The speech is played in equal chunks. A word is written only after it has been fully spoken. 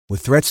With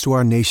threats to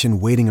our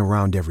nation waiting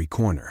around every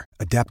corner,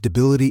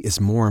 adaptability is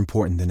more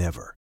important than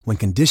ever. When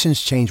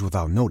conditions change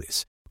without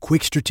notice,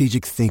 quick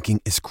strategic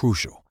thinking is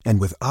crucial.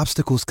 And with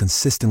obstacles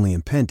consistently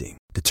impending,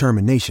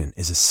 determination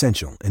is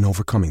essential in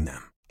overcoming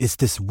them. It's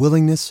this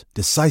willingness,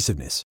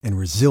 decisiveness, and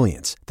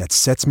resilience that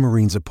sets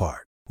Marines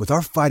apart. With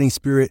our fighting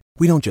spirit,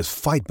 we don't just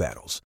fight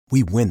battles,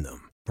 we win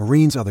them.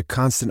 Marines are the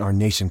constant our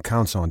nation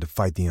counts on to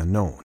fight the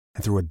unknown.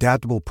 And through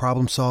adaptable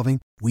problem solving,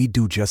 we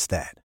do just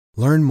that.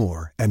 Learn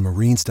more at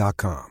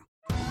marines.com.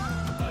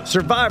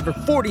 Survivor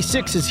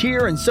 46 is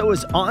here, and so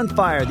is On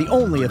Fire, the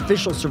only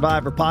official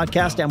Survivor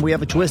podcast, and we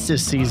have a twist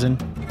this season.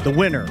 The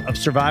winner of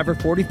Survivor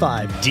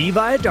 45, Dee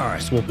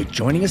Valladares, will be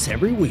joining us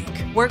every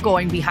week. We're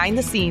going behind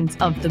the scenes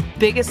of the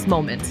biggest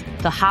moments,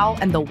 the how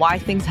and the why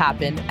things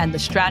happen, and the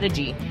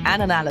strategy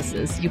and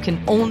analysis you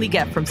can only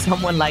get from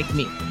someone like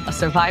me, a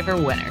Survivor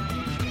winner.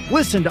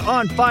 Listen to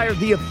On Fire,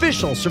 the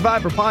official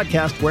Survivor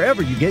podcast,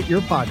 wherever you get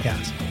your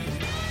podcasts.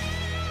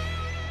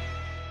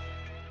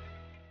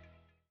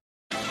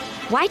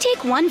 Why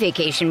take one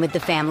vacation with the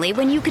family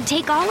when you could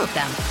take all of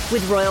them?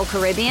 With Royal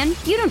Caribbean,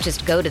 you don't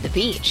just go to the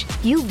beach.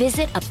 You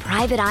visit a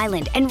private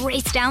island and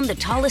race down the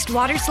tallest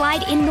water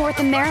slide in North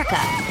America.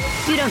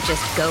 You don't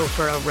just go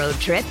for a road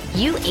trip.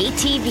 You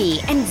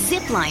ATV and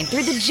zip line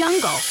through the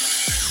jungle.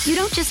 You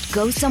don't just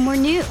go somewhere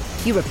new.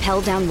 You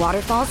rappel down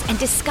waterfalls and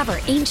discover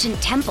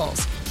ancient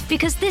temples.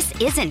 Because this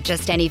isn't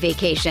just any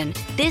vacation.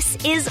 This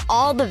is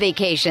all the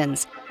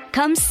vacations.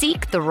 Come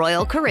seek the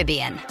Royal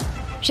Caribbean.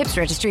 Ships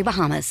Registry,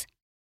 Bahamas.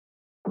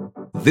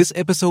 This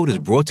episode is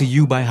brought to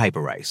you by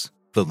Hyperice,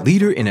 the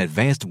leader in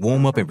advanced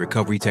warm-up and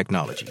recovery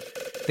technology.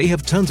 They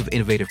have tons of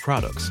innovative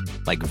products,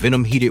 like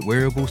Venom-heated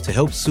wearables to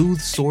help soothe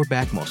sore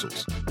back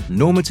muscles,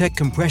 Normatec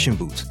compression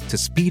boots to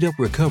speed up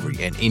recovery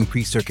and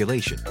increase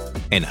circulation,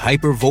 and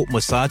Hypervolt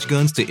massage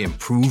guns to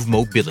improve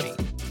mobility.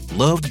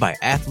 Loved by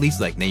athletes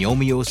like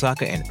Naomi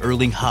Osaka and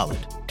Erling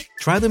Haaland.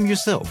 Try them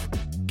yourself.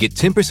 Get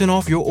 10%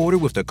 off your order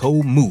with the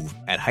code MOVE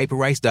at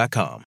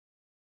Hyperice.com.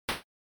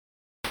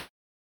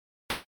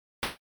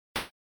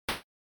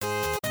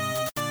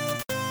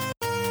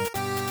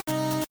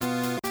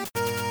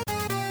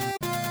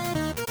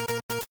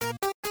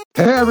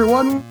 Hey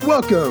everyone,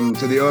 welcome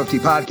to the OFT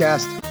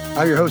Podcast.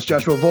 I'm your host,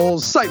 Joshua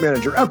Voles, site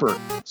manager, emperor,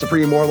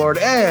 supreme warlord,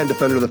 and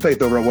defender of the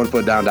faith over at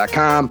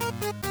OneFootDown.com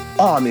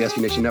on the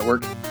SB Nation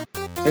Network.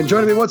 And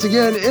joining me once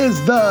again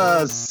is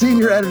the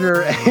senior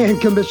editor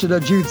and commissioner,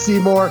 Jude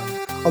Seymour,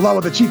 along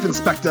with the chief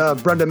inspector,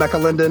 Brenda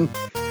McAlinden,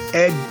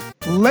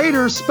 and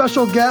later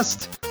special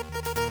guest,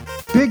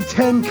 Big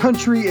Ten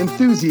country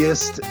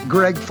enthusiast,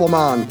 Greg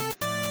Flamon.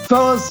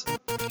 Fellas,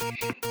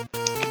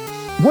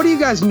 what do you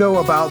guys know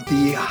about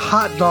the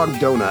hot dog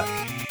donut?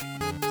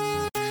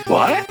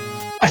 What?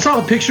 I saw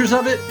the pictures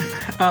of it.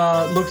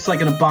 Looks like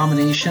an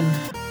abomination.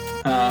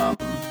 No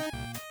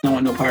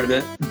one no part of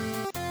it.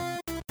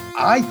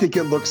 I think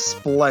it looks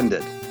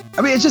splendid.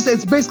 I mean,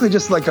 it's basically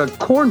just like a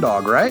corn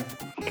dog, right?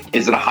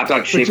 Is it a hot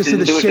dog shaped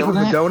into a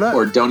donut?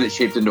 Or a donut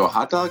shaped into a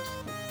hot dog?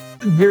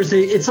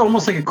 It's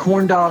almost like a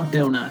corn dog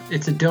donut.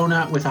 It's a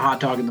donut with a hot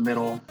dog in the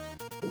middle.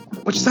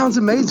 Which sounds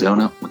amazing. A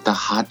donut with the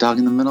hot dog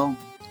in the middle?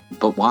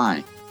 But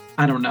why?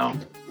 I don't know.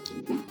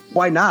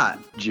 Why not,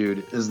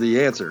 Jude, is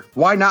the answer.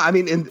 Why not? I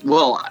mean,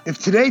 if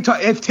today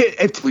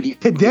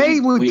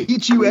would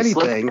teach you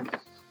anything,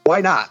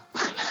 why not?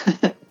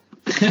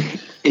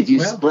 If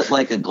you split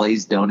like a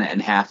glazed donut in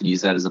half and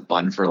use that as a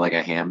bun for like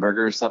a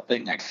hamburger or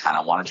something, I kind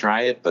of want to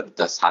try it, but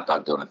this hot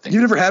dog donut thing.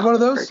 You never had one of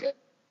those?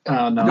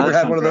 No. You never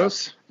had one of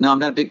those? No, I'm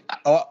not a big...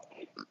 Oh,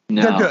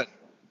 no. They're good.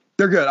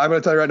 They're good. I'm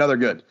going to tell you right now, they're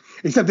good.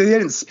 Except they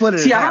didn't split it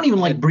in half. See, I don't even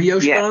like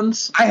brioche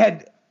buns. I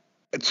had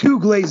 2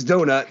 glazed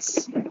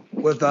donuts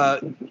with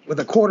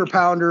a quarter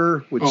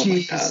pounder with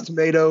cheese,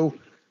 tomato,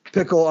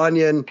 pickle,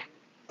 onion,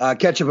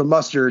 ketchup, and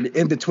mustard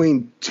in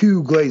between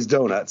 2 glazed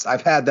donuts.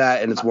 I've had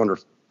that, and it's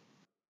wonderful.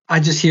 I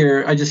just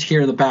hear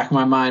in the back of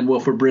my mind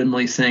Wilford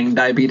Brimley saying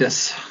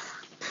diabetes.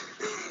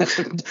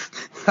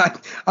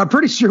 I'm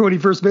pretty sure when he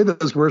first made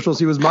those commercials,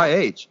 he was my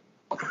age.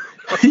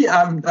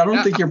 Yeah, I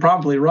don't think you're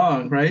probably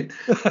wrong, right?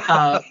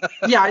 I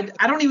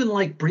don't even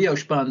like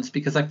brioche buns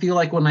because I feel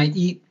like when I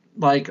eat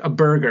like a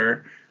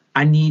burger,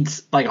 I need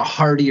like a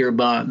heartier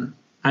bun.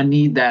 I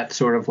need that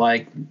sort of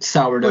like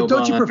sourdough bun.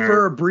 Don't you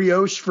prefer a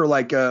brioche for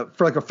like a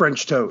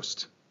French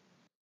toast?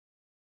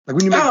 Like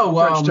when you make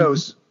French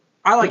toast.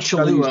 I like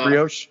Cholula.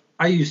 Brioche?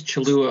 I use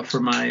Cholula for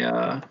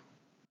my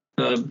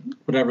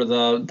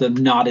the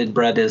knotted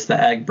bread is, the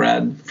egg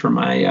bread for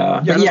my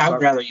I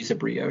would rather use a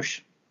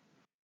brioche.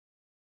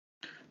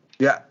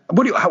 Yeah.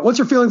 What's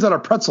your feelings on a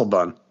pretzel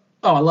bun?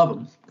 Oh, I love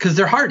them because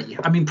they're hearty.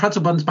 I mean,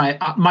 pretzel bun's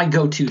my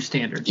go-to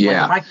standard.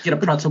 Yeah. Like, if I can get a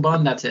pretzel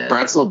bun, that's it.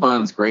 Pretzel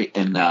bun's great,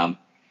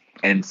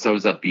 and so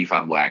is a beef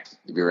on wax.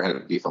 Have you ever had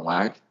a beef on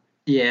wax?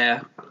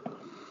 Yeah.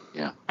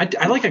 Yeah.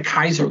 I like a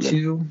Kaiser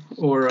too,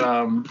 or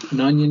an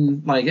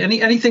onion, like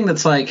anything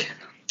that's like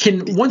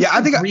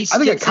I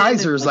think a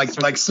Kaiser is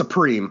like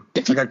supreme.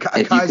 Like a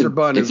Kaiser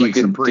bun is like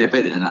supreme. If you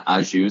can dip it in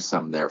au jus,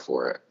 I'm there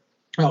for it.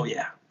 Oh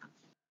yeah.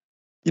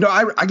 You know,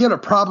 I get a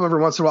problem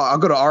every once in a while. I'll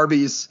go to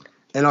Arby's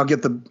and I'll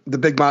get the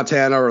Big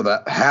Montana or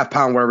the half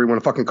pound, whatever you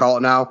want to fucking call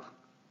it now.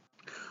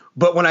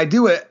 But when I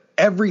do it,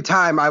 every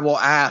time I will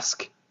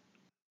ask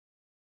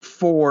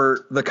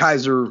for the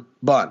Kaiser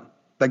bun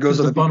that goes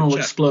with the bun will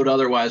explode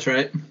otherwise,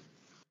 right?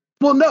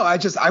 Well, no, I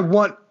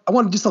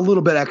want just a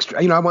little bit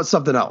extra. I want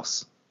something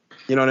else.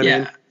 You know what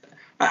I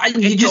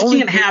mean? You just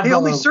can't have. They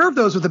only serve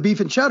those with the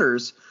beef and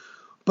cheddars,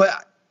 but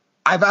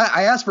I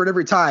ask for it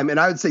every time, and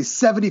I would say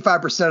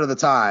 75% of the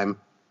time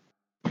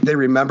they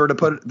remember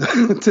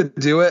to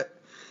do it,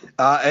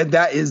 and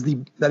that is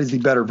the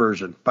better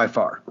version by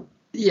far.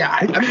 Yeah,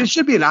 I mean, it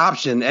should be an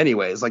option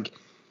anyways. Like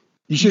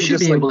you should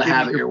just be able to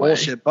have it your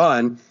bullshit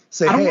bun.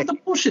 Say, I don't want the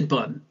bullshit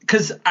bun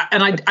because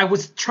I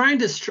was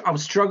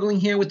struggling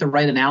here with the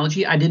right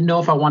analogy. I didn't know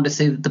if I wanted to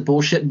say that the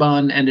bullshit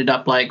bun ended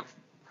up like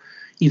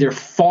either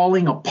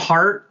falling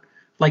apart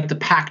like the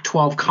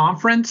Pac-12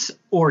 conference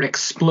or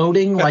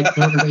exploding like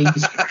Notre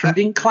Dame's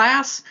recruiting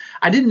class.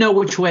 I didn't know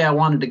which way I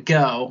wanted to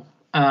go.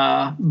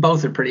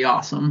 Both are pretty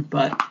awesome,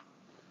 but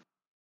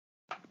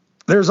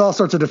there's all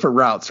sorts of different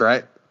routes,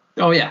 right?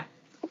 Oh yeah.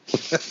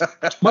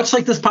 Much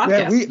like this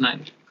podcast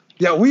tonight.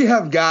 Yeah, we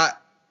have got.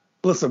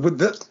 Listen, with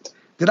this,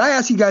 did I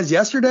ask you guys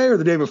yesterday or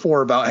the day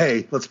before about,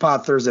 hey, let's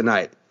pod Thursday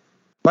night?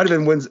 Might have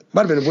been Wednesday.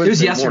 It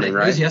was yesterday morning,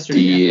 right? It was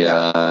yesterday.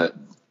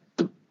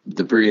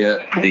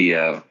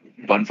 The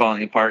bun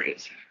falling apart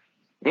is.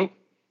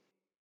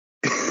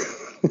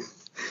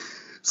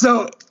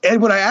 So,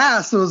 and when I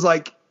asked, it was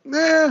like,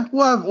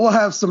 we'll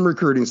have some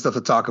recruiting stuff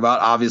to talk about.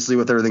 Obviously,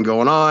 with everything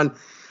going on,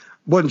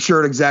 wasn't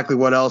sure exactly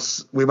what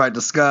else we might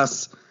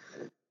discuss.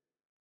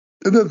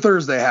 And then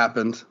Thursday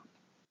happened,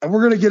 and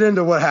we're gonna get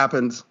into what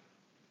happened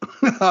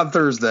on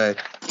Thursday.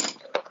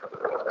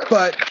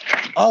 But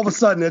all of a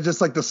sudden, it's just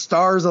like the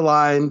stars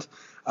aligned,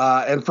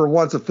 and for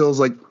once, it feels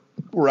like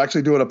we're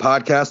actually doing a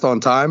podcast on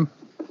time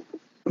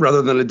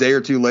rather than a day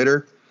or two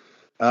later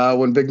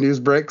when big news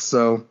breaks.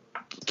 So,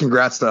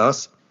 congrats to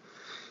us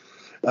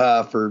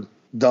for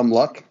dumb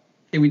luck.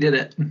 Hey, we did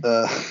it.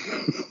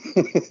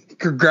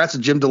 Congrats to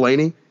Jim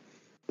Delaney,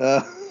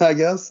 I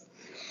guess.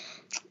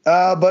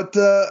 But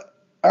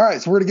all right,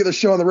 so we're gonna get the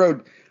show on the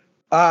road.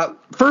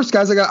 First,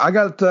 guys, I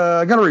got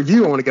a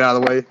review I want to get out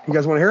of the way. You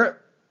guys want to hear it?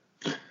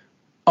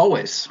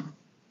 Always.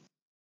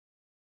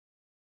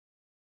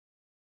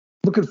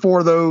 Looking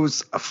for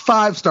those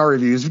 5-star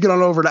reviews. If you get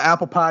on over to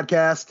Apple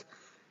Podcast,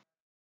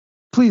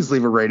 please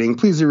leave a rating.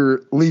 Please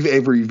leave a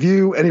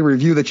review. Any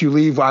review that you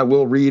leave, I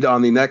will read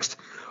on the next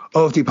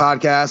OFT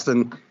podcast.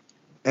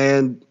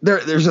 And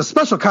there's a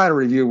special kind of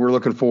review we're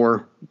looking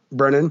for.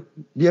 Brennan, do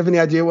you have any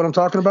idea what I'm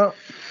talking about?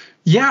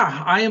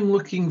 Yeah, I am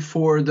looking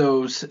for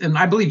those, and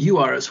I believe you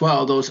are as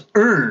well, those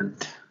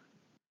earned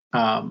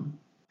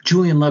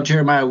Julian Love,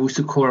 Jeremiah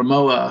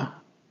Owusu-Koramoah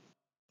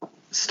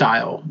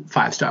style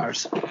 5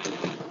 stars.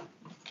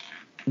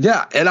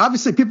 Yeah, and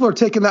obviously people are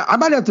taking that. I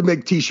might have to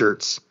make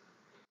T-shirts,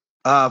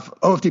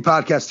 OFT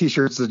podcast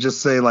T-shirts that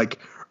just say like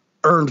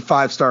earned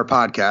 5-star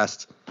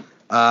podcast.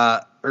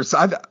 Or so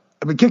I've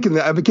been kicking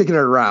it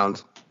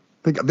around. I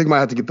think I might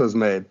have to get those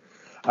made.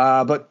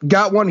 But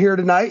got one here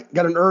tonight.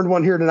 Got an earned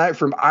one here tonight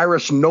from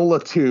Irish Nola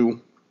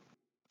 2.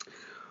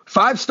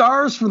 5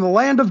 stars from the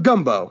land of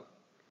gumbo.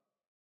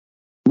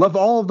 Love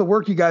all of the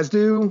work you guys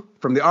do,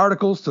 from the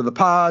articles to the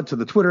pod to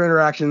the Twitter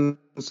interactions.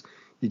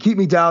 You keep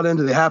me dialed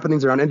into the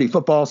happenings around indie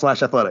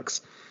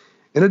football/athletics.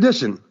 In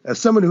addition, as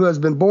someone who has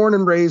been born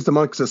and raised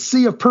amongst a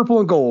sea of purple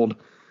and gold,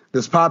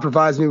 this pod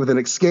provides me with an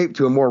escape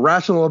to a more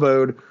rational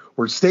abode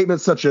where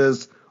statements such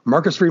as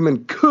Marcus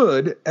Freeman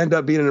could end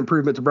up being an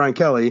improvement to Brian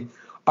Kelly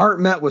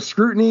aren't met with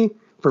scrutiny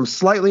from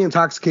slightly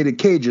intoxicated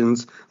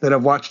Cajuns that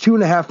have watched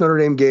 2.5 Notre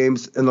Dame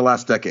games in the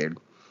last decade.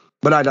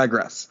 But I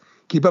digress.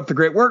 Keep up the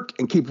great work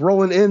and keep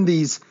rolling in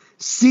these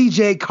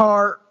CJ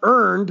Carr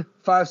earned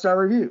 5-star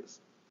reviews.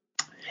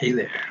 Hey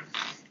there.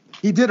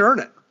 He did earn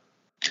it.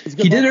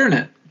 He did earn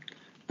it.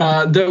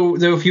 Though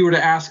if you were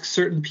to ask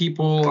certain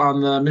people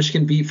on the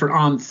Michigan beat for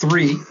On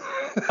 3,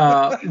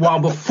 while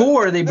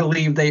before they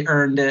believed they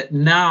earned it,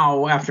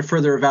 now after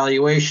further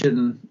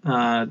evaluation,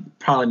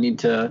 probably need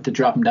to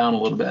drop him down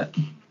a little bit.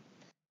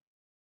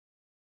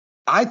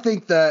 I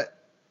think that,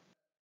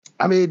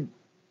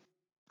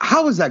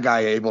 how is that guy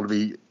able to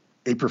be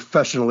a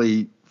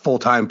professionally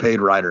full-time paid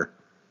writer?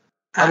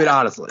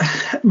 Honestly.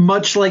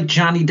 Much like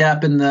Johnny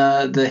Depp in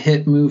the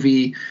hit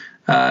movie,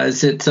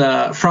 is it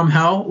From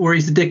Hell, where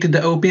he's addicted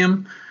to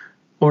opium?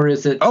 Or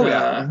is it...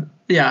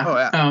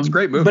 Yeah. It's a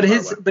great movie. But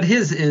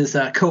his is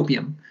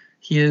copium.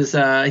 He is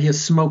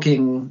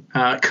smoking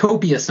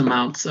copious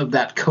amounts of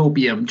that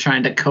copium,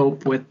 trying to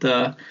cope with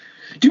the...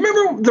 Do you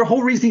remember the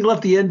whole reason he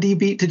left the ND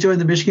beat to join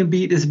the Michigan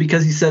beat is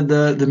because he said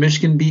the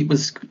Michigan beat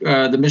was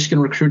the Michigan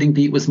recruiting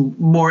beat was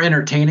more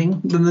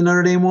entertaining than the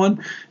Notre Dame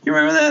one? You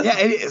remember that? Yeah,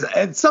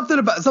 it's something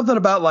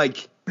about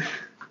like,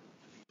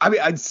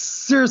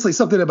 seriously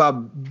something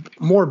about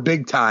more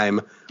big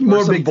time,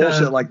 more big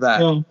bullshit time. Like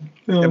that,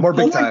 and more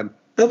big time.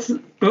 It's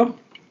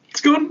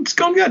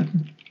going good.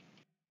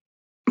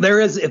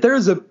 If there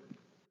is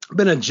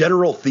been a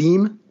general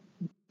theme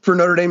for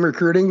Notre Dame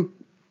recruiting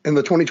in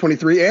the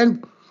 2023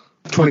 and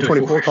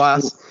 2024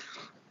 class.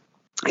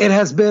 It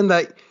has been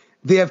that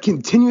they have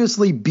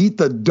continuously beat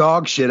the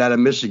dog shit out of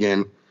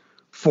Michigan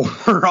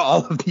for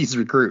all of these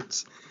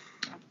recruits.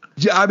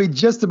 I mean,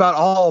 just about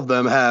all of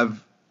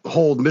them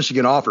hold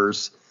Michigan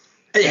offers,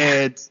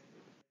 and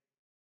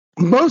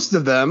most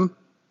of them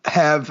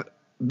have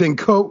been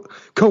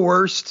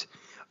coerced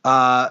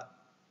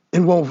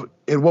in one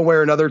way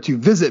or another to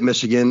visit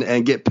Michigan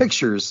and get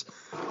pictures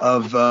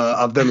of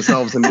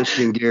themselves in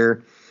Michigan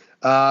gear,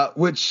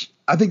 which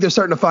I think they're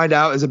starting to find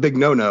out is a big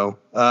no-no.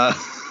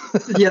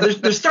 Yeah,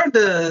 they're starting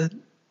to.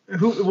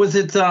 Who was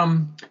it?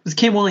 It was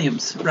Cam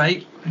Williams,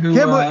 right?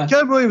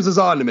 Cam Williams is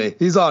on to me.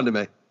 He's on to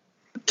me.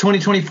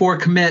 2024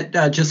 commit,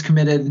 just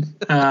committed,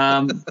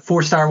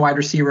 4-star wide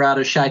receiver out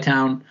of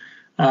Chi-Town.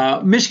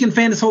 Michigan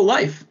fan his whole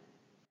life,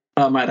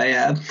 might I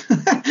add.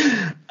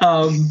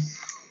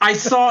 I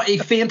saw a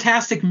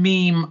fantastic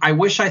meme. I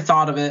wish I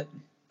thought of it.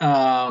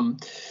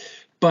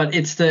 But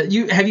it's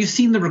have you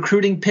seen the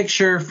recruiting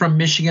picture from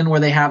Michigan where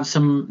they have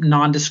some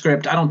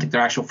nondescript? I don't think they're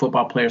actual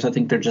football players. I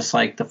think they're just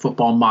like the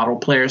football model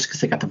players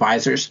because they got the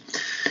visors.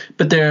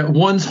 But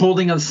one's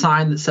holding a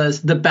sign that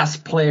says the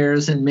best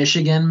players in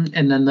Michigan,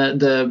 and then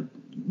the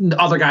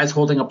other guy's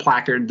holding a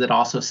placard that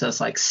also says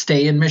like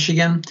stay in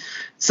Michigan.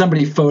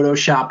 Somebody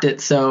photoshopped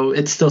it so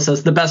it still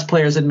says the best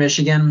players in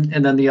Michigan,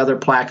 and then the other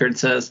placard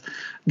says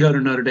go to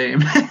Notre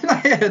Dame.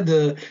 I had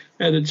to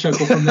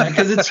chuckle from that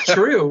because it's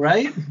true,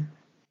 right?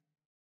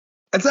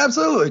 It's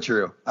absolutely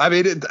true. I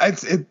mean, it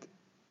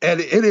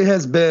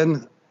has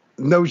been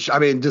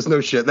just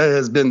no shit. That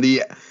has been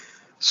the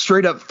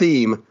straight up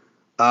theme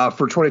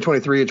for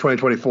 2023 and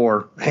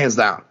 2024, hands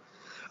down.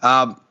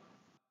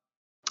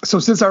 So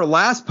since our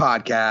last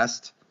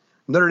podcast,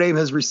 Notre Dame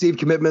has received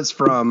commitments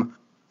from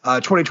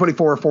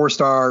 2024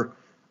 4-star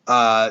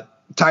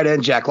tight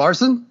end Jack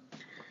Larson,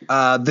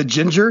 the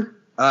Ginger,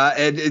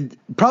 and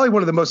probably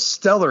one of the most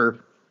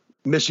stellar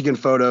Michigan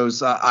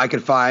photos I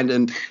could find,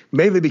 and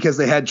mainly because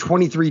they had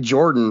 23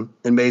 Jordan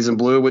in maize and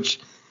blue,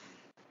 which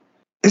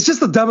is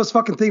just the dumbest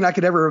fucking thing I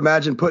could ever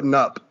imagine putting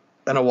up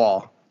in a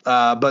wall.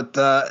 But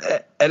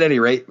at any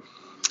rate,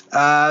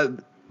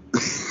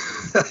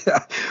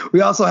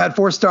 we also had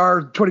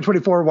 4-star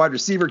 2024 wide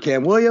receiver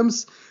Cam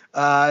Williams,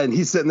 and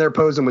he's sitting there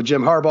posing with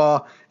Jim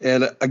Harbaugh.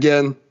 And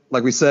again,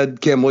 like we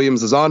said, Cam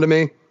Williams is on to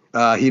me.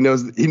 He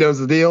knows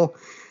the deal.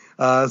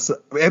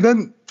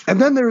 And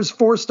then there's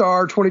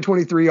 4-star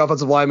 2023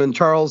 offensive lineman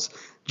Charles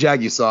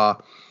Jagusaw.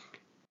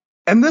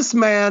 And this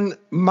man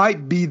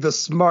might be the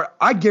smart.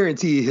 I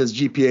guarantee his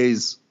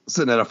GPA's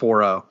sitting at a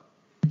 4.0.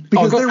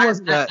 Because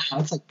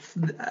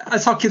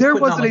there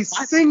wasn't a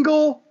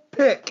single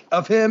pick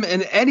of him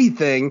in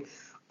anything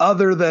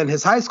other than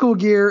his high school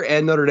gear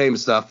and Notre Dame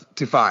stuff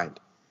to find.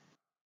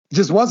 It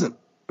just wasn't.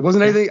 It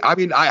wasn't anything. I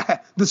mean,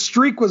 the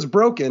streak was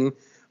broken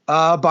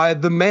by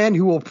the man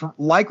who will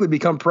likely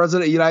become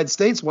president of the United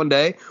States one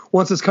day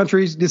once this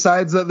country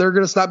decides that they're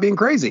going to stop being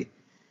crazy.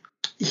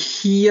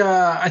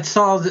 I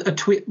saw a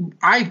tweet.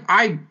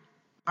 I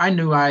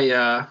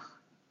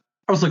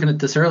was looking at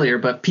this earlier,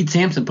 but Pete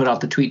Sampson put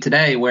out the tweet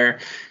today where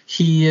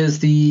he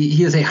is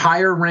a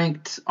higher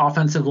ranked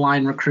offensive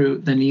line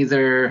recruit than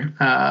either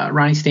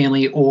Ronnie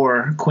Stanley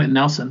or Quentin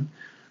Nelson.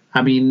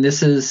 I mean,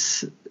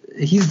 he's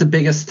the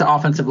biggest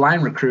offensive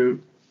line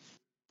recruit.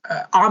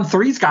 On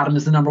three's got him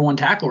as the number 1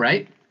 tackle,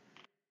 right?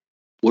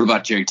 What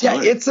about Jerry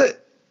Tiller? Yeah,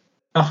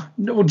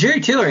 Jerry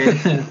Tiller.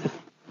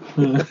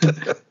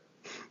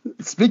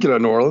 Speaking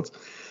of New Orleans,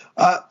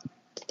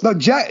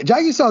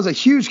 Jagusaw is a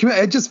huge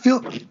commitment.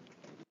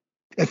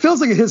 It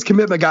feels like his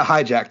commitment got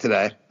hijacked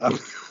today.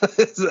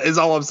 Is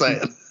all I'm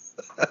saying.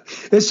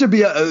 It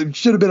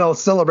should have been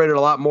celebrated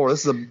a lot more.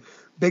 This is a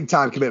big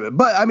time commitment.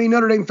 But I mean,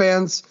 Notre Dame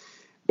fans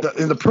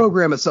in the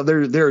program itself,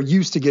 they're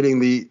used to getting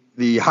the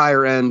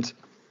higher end.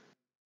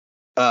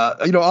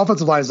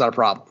 Offensive line is not a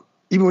problem.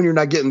 Even when you're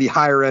not getting the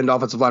higher end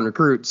offensive line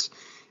recruits,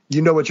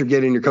 you know what you're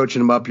getting. You're coaching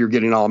them up. You're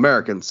getting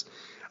All-Americans.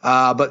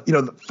 But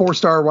the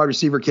 4-star wide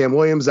receiver Cam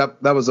Williams,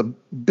 that was a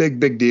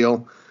big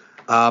deal.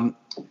 And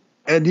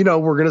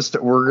we're in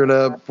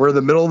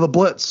the middle of the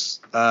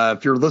blitz.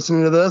 If you're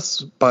listening to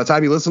this, by the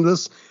time you listen to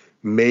this,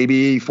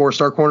 maybe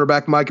 4-star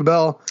cornerback Micah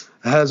Bell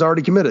has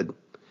already committed.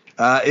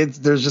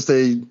 There's just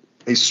a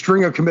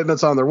string of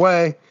commitments on their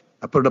way.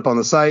 I put it up on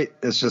the site.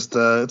 It's just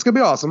it's gonna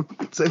be awesome.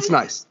 It's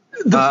nice.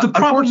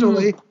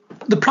 Unfortunately,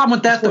 the problem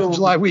with that though,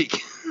 July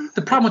week.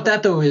 The problem with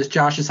that though is,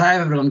 Josh, is I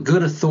have it on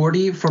good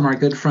authority from our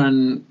good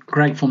friend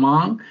Greg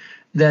Flamong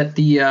that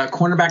the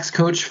cornerbacks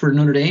coach for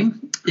Notre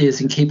Dame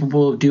is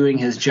incapable of doing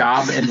his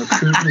job and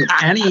recruiting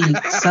at any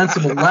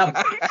sensible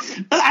level.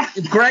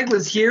 If Greg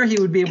was here, he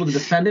would be able to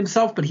defend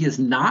himself, but he is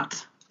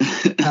not.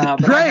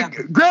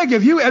 Greg,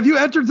 have you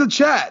entered the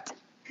chat?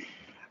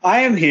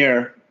 I am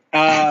here.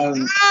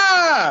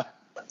 I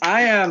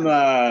am.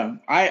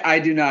 I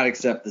do not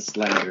accept the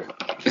slander.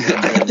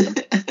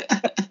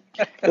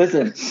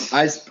 Listen,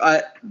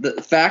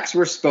 the facts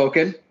were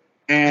spoken,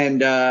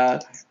 and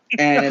look,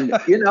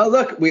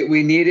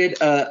 we needed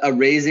a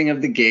raising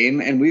of the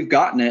game, and we've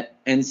gotten it,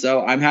 and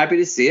so I'm happy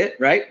to see it.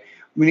 Right,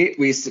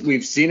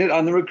 we've seen it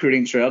on the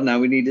recruiting trail. Now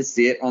we need to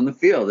see it on the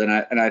field, and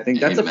I think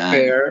that's a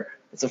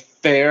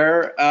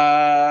fair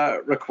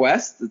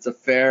request. It's a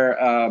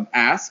fair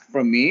ask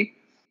from me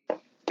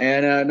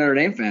and Notre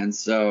Dame fans.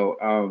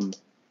 So,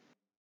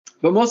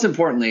 but most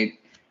importantly,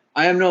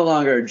 I am no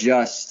longer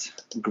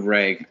just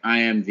Greg. I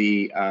am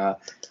the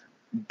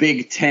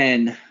Big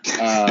Ten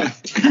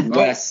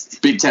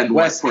West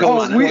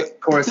Coast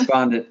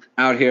correspondent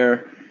out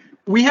here.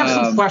 We have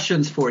some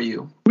questions for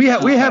you. We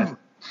have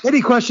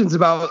any questions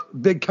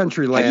about Big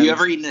Country Land? Have you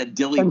ever eaten a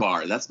dilly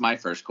bar? That's my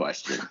first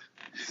question.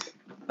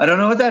 I don't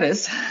know what that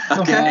is.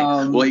 Okay.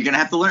 Well, you're gonna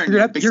have to learn.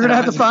 You're gonna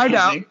have to find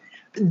out.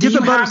 Do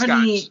you have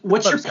any?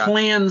 What's your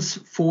plans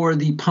for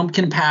the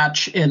pumpkin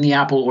patch and the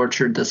apple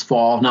orchard this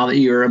fall? Now that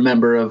you're a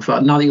member of,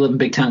 now that you live in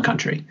Big Ten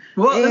country.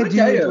 Well, and do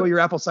you enjoy your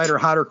apple cider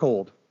hot or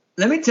cold?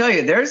 Let me tell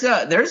you, there's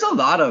a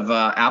lot of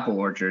apple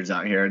orchards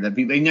out here that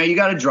people, you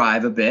got to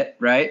drive a bit,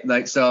 right?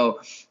 Like, so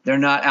they're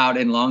not out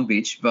in Long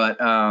Beach, but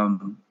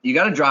you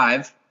got to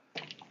drive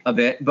a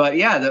bit. But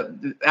yeah,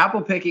 the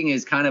apple picking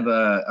is kind of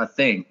a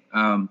thing.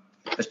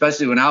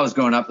 Especially when I was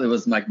growing up, it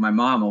was like my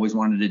mom always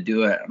wanted to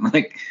do it. I'm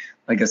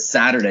like a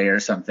Saturday or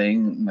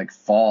something, like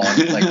fall.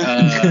 It's like,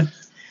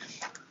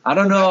 I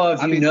don't know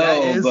if you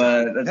know,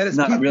 but that's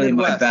not really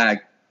my bag.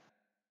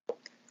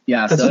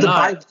 Yeah, that's what the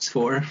vibe's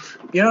for.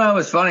 You know, it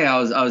was funny. I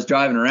was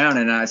driving around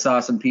and I saw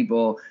some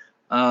people.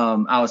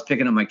 I was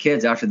picking up my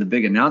kids after the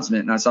big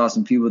announcement, and I saw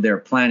some people there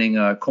planting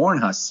corn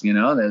husks. You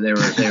know, they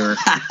were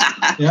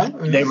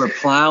they were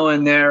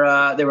plowing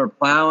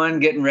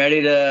getting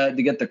ready to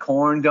get the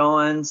corn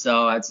going.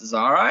 So it's just,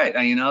 all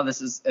right. You know,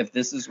 if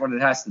this is what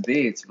it has to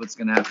be, it's what's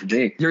going to have to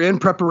be. You're in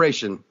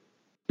preparation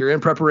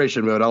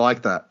mode. I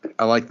like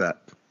that.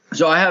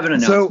 So I have an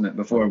announcement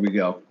before we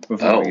go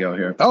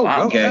here. Oh,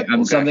 wow. Okay.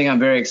 Something I'm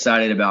very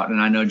excited about,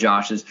 and I know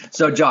Josh is.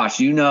 So Josh,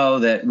 you know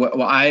that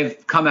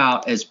I've come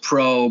out as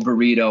pro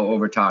burrito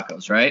over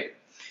tacos, right?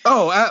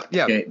 Oh,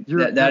 yeah. Okay.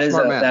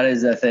 That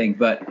is a thing.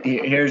 But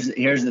here's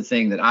the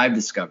thing that I've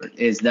discovered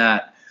is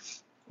that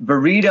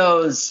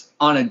burritos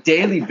on a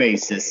daily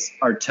basis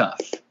are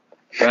tough,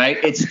 right?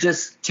 It's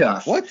just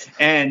tough. What?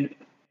 And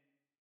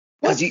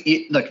because you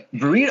eat, look,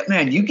 burrito,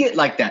 man, you get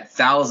like that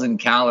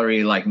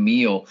 1,000-calorie like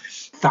meal.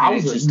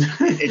 1,000.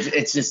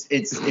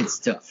 It's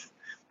tough,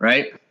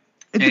 right?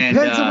 It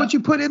depends on what you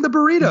put in the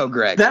burrito,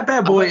 Greg. That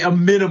bad boy, a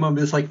minimum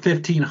is like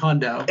 15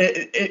 hundo.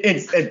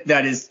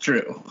 That is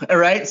true. All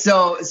right.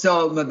 So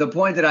the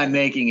point that I'm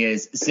making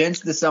is,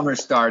 since the summer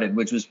started,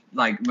 which was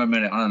like, I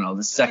don't know,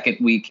 the second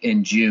week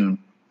in June,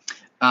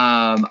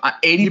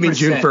 80%. You mean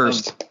June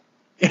 1st?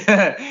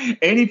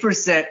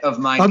 80% of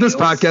my on this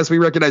meals, podcast, we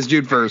recognize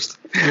June 1st.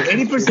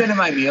 80% of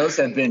my meals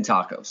have been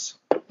tacos.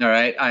 All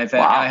right. I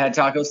had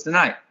tacos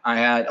tonight.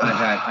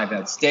 I've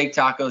had steak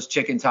tacos,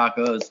 chicken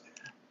tacos,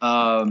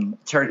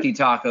 turkey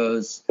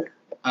tacos,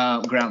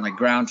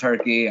 ground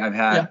turkey. I've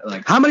had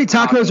How many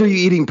tacos are you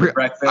eating per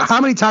breakfast?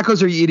 How many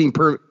tacos are you eating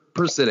per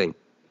sitting?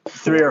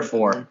 3 or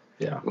 4.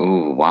 Yeah.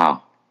 Oh,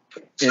 wow.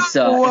 It's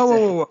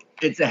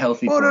it's a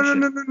healthy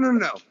portion.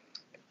 No.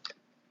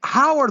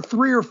 How are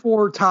 3 or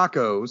 4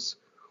 tacos,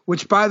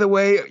 which, by the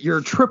way, you're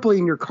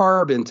tripling your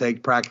carb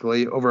intake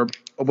practically over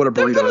what a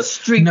burrito is?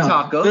 Street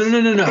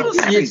tacos.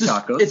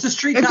 No. It's a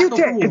street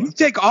taco. If you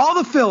take all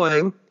the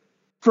filling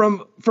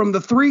from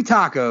the 3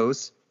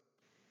 tacos,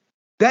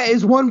 that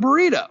is one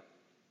burrito.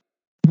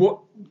 What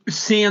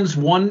sans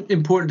one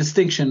important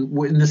distinction,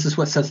 and this is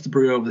what sets the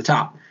burrito over the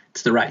top.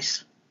 It's the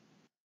rice.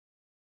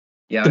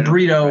 Yeah, the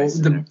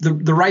burrito,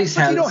 the rice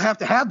has. You don't have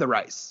to have the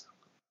rice.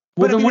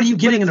 Well, then what are you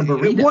getting in a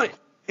burrito?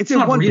 It's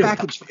in one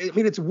package. I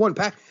mean, it's one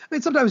pack. I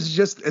mean, sometimes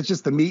it's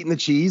just the meat and the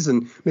cheese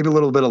and maybe a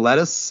little bit of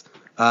lettuce,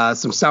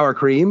 some sour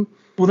cream.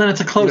 Well, then it's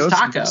a closed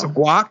taco. Some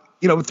guac.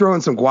 Throwing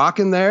some guac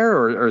in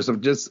there, or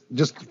some just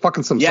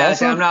salsa.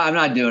 See, I'm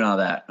not doing all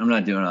that.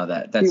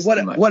 That's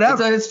too much.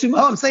 Whatever. It's too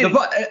much. Oh, I'm saying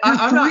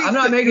I'm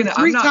not making it.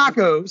 3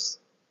 tacos.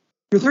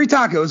 Your 3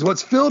 tacos.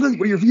 What's filled in?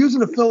 What you're using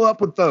to fill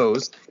up with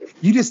those?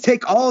 You just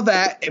take all of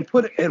that and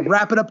put it and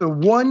wrap it up in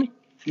one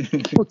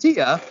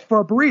tortilla for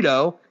a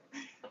burrito.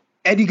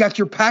 And you got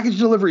your package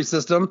delivery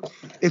system.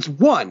 It's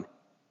one.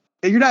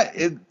 You're not.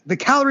 The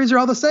calories are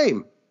all the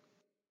same.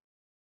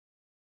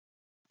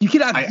 You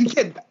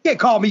can't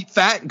call me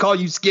fat and call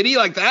you skinny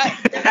like that.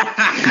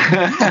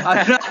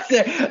 I'm not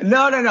saying,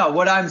 no.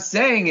 What I'm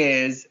saying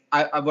is,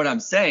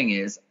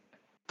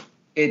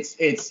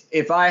 it's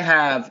if I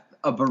have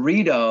a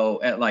burrito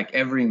at like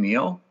every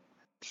meal,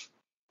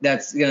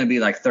 that's gonna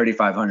be like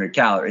 3,500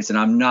 calories, and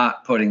I'm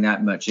not putting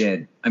that much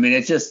in. I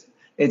mean,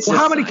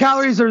 how many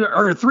calories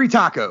are 3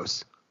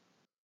 tacos?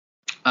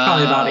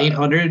 Probably about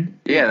 800.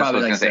 Yeah, that's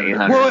probably what I was like going to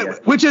say, 800. Well,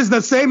 which is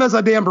the same as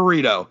a damn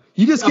burrito.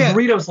 You just get a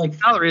burrito's like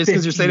calories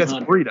because you're saying it's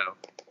a burrito.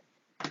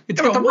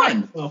 It's got the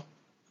rice.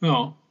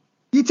 No.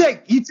 You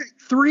take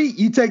 3.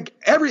 You take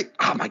every.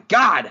 Oh my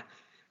God,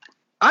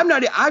 I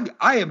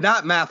am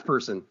not math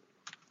person,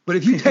 but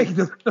if you take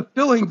the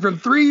filling from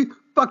 3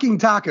 fucking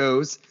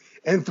tacos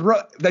and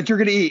that you're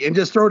gonna eat and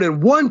just throw it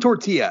in one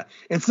tortilla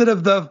instead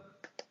of the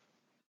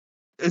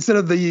instead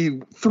of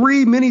the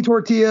 3 mini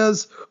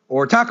tortillas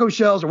or taco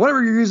shells or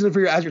whatever you're using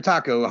as your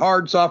taco,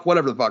 hard, soft,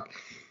 whatever the fuck,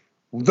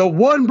 the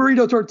 1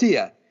 burrito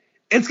tortilla,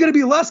 it's going to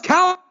be less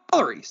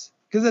calories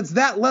because it's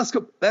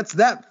that's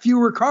that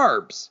fewer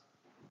carbs.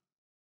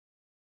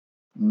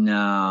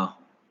 No.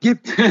 He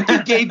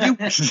gave you.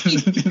 I'm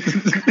just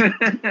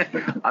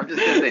gonna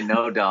say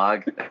no,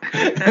 dog.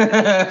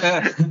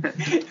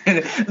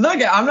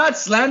 Look, I'm not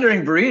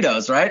slandering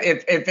burritos, right?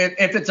 If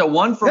it's a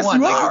 1-for-1, Yes,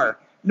 you are.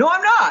 No,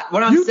 I'm not.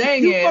 What I'm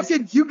saying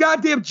is, you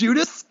goddamn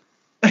Judas.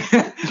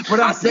 what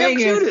I'm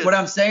saying is,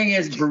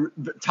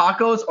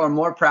 tacos are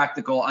more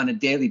practical on a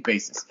daily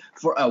basis.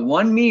 For a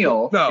one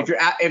meal, No.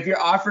 if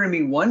you're offering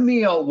me one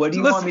meal, what do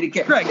you want me to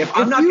get? Craig, if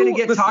I'm not going to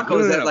get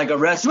tacos no. at like a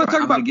restaurant,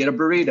 I'm going to get a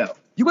burrito.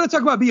 You want to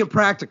talk about being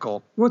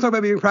practical?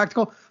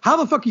 How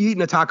the fuck are you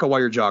eating a taco while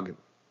you're jogging?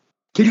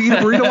 Can you eat a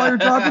burrito while you're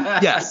jogging?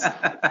 Yes.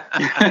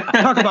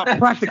 Talk about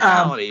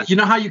practicality. You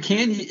know how you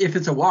can if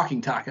it's a walking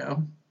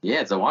taco.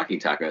 Yeah, it's a walking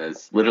taco.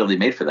 It's literally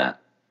made for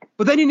that.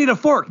 But then you need a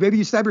fork. Maybe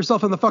you stab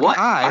yourself in the fucking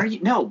eye. Are you?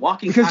 No,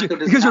 walking because taco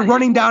does because you're not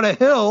running equal- down a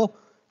hill,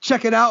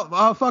 checking out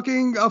a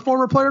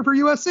former player for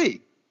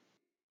USC.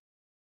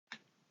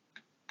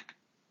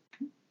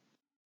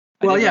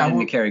 Well,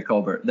 yeah, Kerry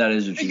Colbert. That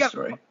is a true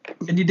story.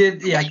 And you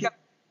did, yeah.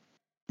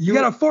 You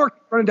got a fork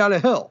running down a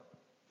hill.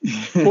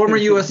 Former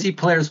USC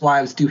players'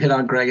 wives do hit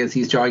on Greg as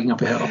he's jogging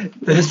up a hill.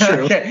 That is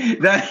true. Okay.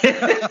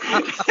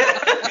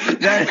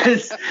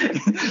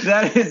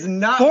 That is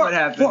not what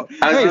happened.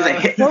 I was going to say,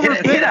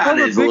 hit on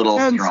is a little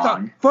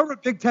strong. Former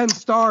Big Ten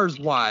stars'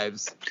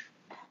 wives.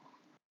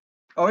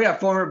 Oh, yeah,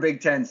 former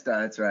Big Ten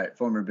star. That's right,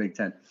 former Big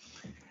Ten.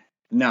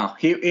 No,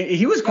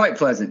 he was quite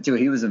pleasant, too.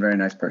 He was a very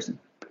nice person.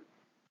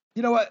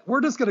 You know what? We're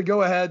just going to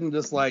go ahead and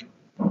just like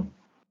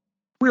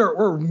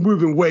we're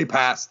moving way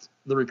past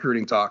the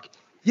recruiting talk.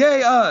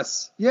 Yay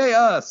us.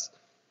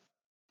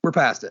 We're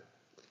past it.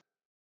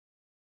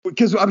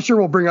 Because I'm sure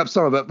we'll bring up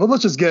some of it, but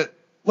let's get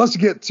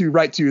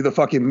to the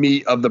fucking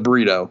meat of the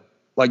burrito.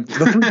 Like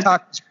the 3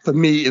 tacos, the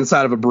meat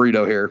inside of a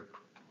burrito here.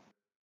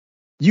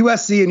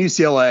 USC and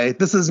UCLA.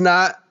 This is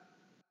not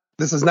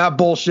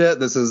bullshit.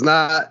 This is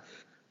not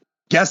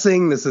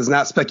guessing. This is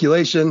not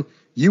speculation.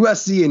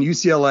 USC and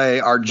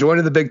UCLA are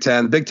joining the Big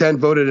Ten. The Big Ten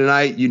voted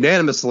tonight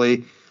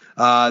unanimously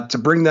to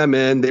bring them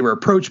in. They were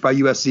approached by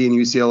USC and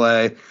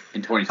UCLA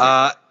in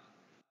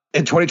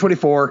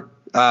 2024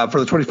 for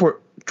the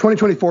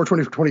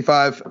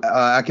 2024-2025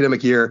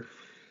 academic year.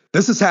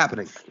 This is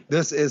happening.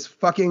 This is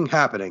fucking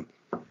happening.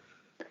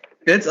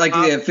 It's like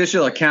the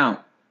official account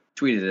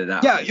tweeted it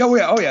out. Yeah. Oh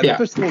yeah. The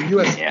official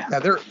USC. Yeah.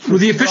 They're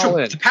the official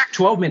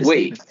Pac-12 made a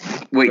statement.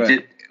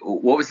 Wait.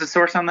 What was the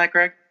source on that,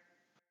 Greg?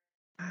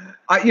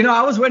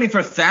 I was waiting for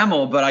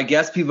Thamel, but I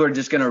guess people are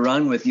just going to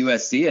run with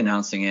USC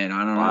announcing it.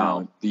 I don't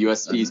know. The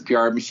USC's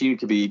PR machine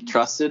could be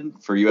trusted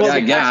for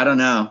USC. Yeah, I don't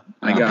know.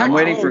 I'm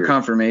waiting for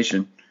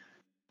confirmation.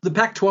 The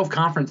Pac-12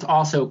 conference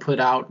also put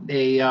out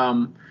a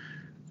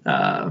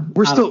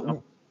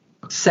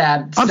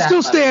sad. I'm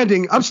still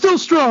standing. I'm still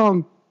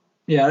strong.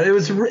 Yeah, it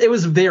was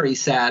very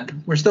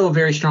sad. We're still a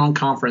very strong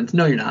conference.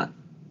 No, you're not.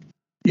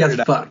 You guys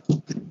fuck.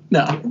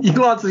 No, you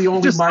lost the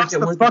only market.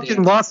 The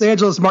fucking Los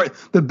Angeles market,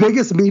 the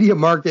biggest media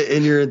market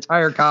in your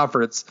entire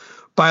conference,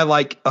 by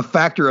like a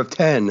factor of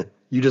 10.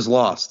 You just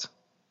lost.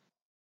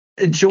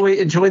 Enjoy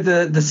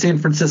the San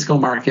Francisco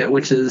market,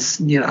 which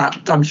is,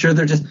 I'm sure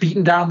they're just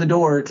beating down the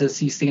door to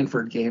see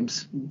Stanford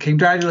games.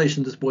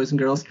 Congratulations, boys and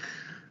girls.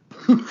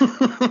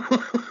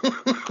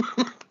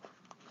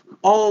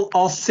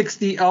 all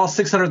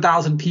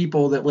 600,000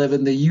 people that live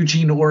in the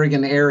Eugene,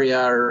 Oregon area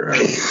are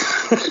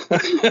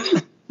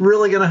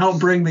really going to help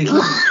bring the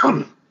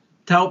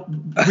to help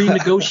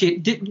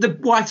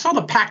renegotiate. I saw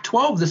the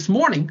Pac-12 this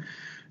morning.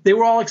 They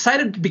were all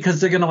excited because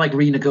they're going to like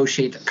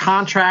renegotiate the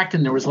contract,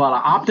 and there was a lot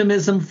of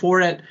optimism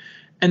for it.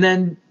 And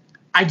then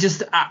I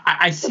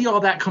see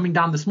all that coming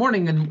down this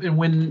morning, and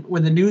when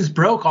the news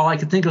broke, all I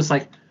could think was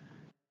like,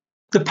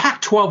 the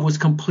Pac-12 was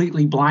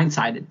completely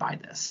blindsided by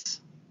this.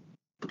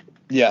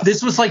 Yeah,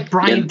 this was like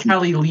Brian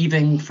Kelly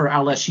leaving for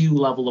LSU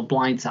level of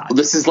blindside. Well,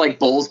 this is like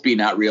Bowlesby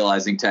not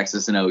realizing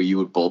Texas and OU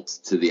would bolt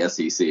to the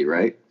SEC,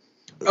 right?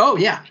 Oh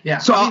yeah.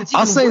 So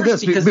I'll say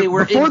this because they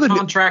were in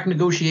contract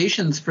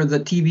negotiations for the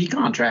TV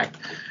contract.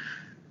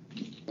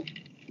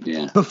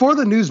 Yeah. Before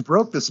the news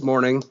broke this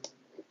morning,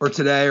 or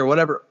today, or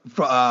whatever,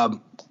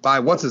 by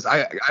what's his?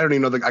 I don't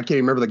even know. I can't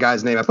even remember the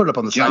guy's name. I put it up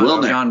on the side.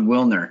 John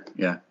Wilner.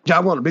 Yeah.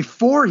 John Wilner.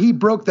 Before he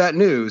broke that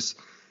news,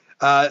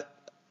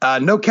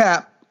 No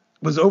Cap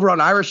was over on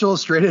Irish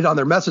Illustrated on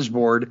their message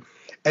board,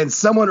 and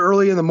someone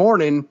early in the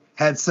morning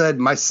had said,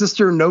 "My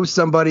sister knows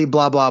somebody,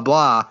 blah, blah,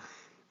 blah.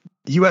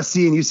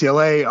 USC and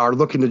UCLA are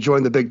looking to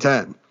join the Big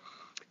Ten."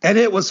 And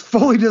it was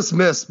fully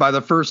dismissed by the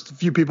first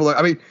few people.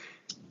 I mean,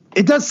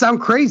 it does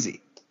sound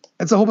crazy.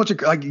 It's a whole bunch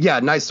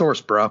of nice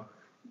source, bro.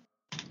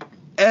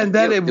 And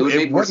then it would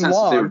make more wasn't sense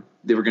long.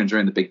 They were going to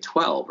join the Big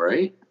 12,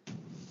 right?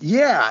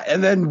 Yeah,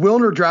 and then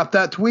Wilner dropped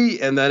that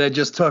tweet, and then it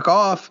just took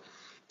off.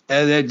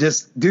 And it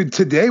just, dude,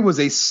 today was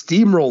a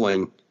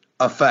steamrolling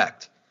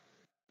effect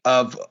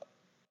of,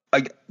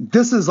 like,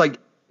 this is like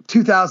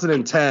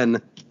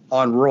 2010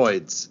 on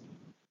roids.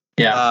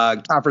 Yeah.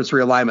 Conference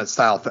realignment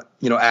style,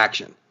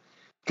 action.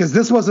 Because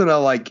this wasn't a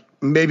like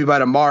maybe by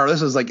tomorrow.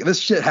 This was like this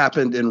shit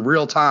happened in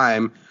real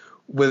time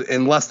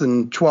in less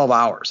than 12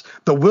 hours.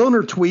 The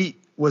Wilner tweet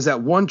was at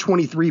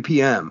 1:23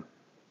 p.m.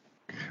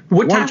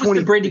 What time was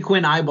the Brady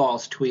Quinn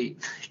eyeballs tweet?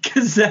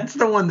 Because that's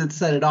the one that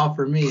set it off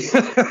for me.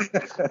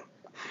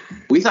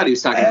 We thought he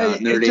was talking about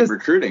Notre Dame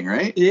recruiting,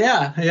 right?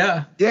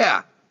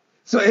 Yeah.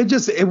 So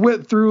it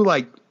went through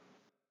like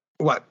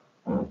what?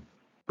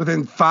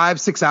 Within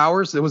 5-6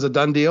 hours, it was a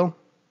done deal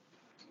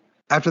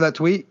after that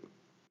tweet.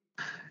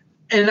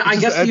 And I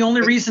guess the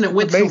only reason it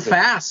went so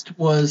fast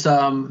was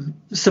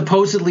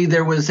supposedly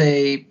there was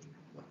a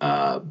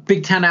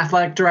Big Ten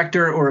athletic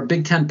director or a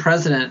Big Ten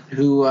president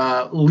who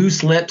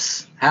loose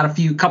lips, had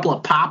a couple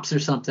of pops or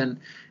something,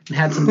 and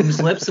had some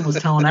loose lips and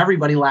was telling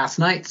everybody last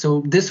night.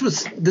 So this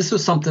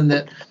was something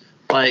that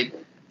like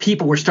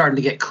people were starting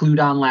to get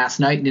clued on last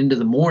night and into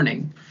the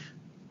morning.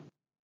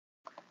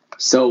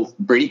 So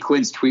Brady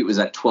Quinn's tweet was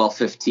at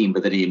 12:15,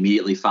 but then he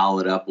immediately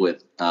followed up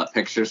with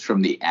pictures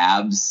from the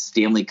Abs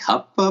Stanley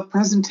Cup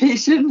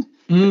presentation.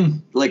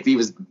 Like he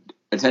was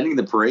attending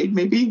the parade,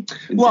 maybe.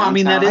 Well, I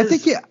mean that is.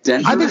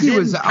 I think he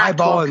was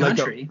eyeballing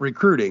like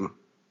recruiting.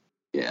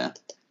 Yeah.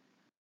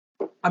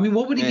 I mean,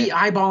 what would he be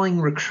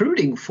eyeballing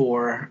recruiting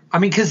for? I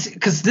mean,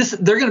 because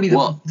they're going to be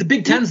the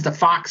Big Ten's the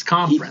Fox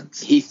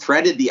Conference. He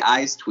threaded the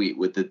eyes tweet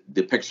with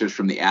the pictures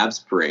from the Abs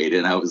parade,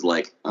 and I was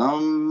like,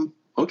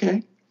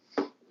 okay.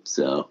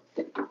 So,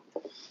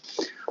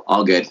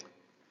 all good.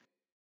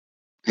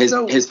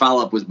 His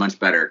follow-up was much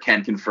better.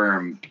 Can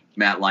confirm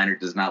Matt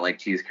Leinart does not like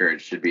cheese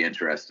curds. Should be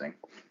interesting.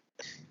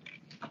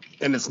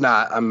 And it's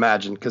not, I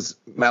imagine, because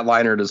Matt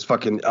Leinart is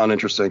fucking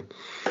uninteresting.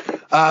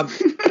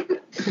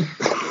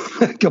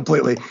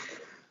 Completely.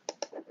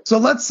 So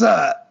let's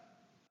talk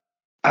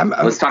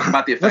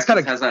about the effect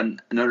this has on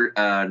Notre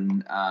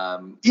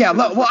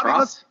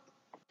lacrosse.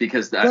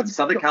 Because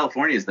Southern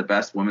California is the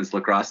best women's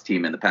lacrosse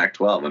team in the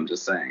Pac-12. I'm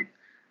just saying.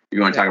 You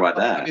want to talk about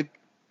that?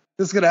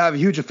 This is going to have a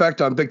huge effect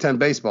on Big Ten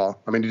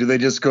baseball. I mean, do they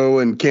just go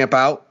and camp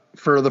out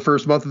for the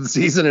first month of the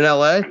season in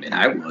LA? I mean,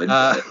 I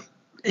would.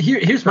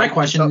 Here's my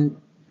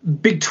question.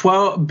 Big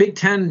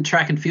 10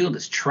 track and field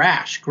is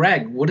trash.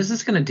 Greg, what is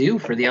this going to do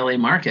for the LA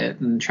market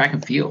and track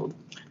and field?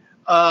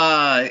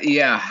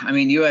 Yeah. I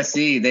mean,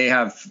 USC, they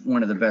have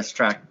one of the best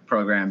track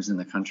programs in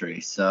the country.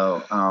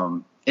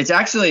 So it's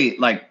actually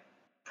like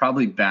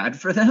probably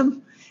bad for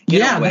them.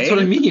 Yeah, that's what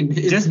I mean.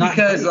 Just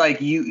because great.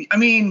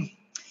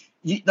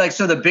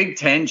 So the Big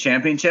Ten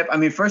championship, I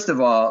mean, first of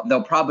all,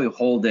 they'll probably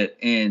hold it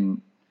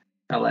in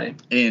LA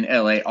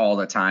all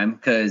the time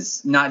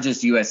because not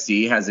just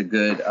USC has a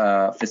good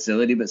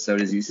facility, but so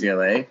does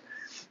UCLA.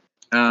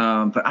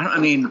 But I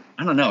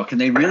don't know. Can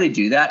they really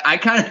do that? I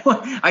kind of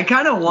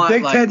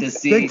want to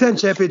see Big Ten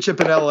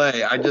championship in LA.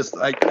 I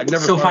never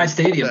SoFi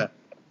Stadium.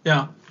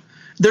 Yeah.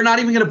 They're not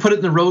even going to put it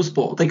in the Rose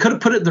Bowl. They could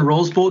have put it in the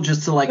Rose Bowl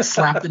just to like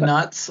slap the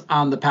nuts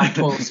on the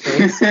Pac-12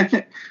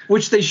 space,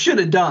 which they should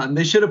have done.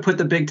 They should have put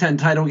the Big Ten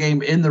title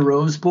game in the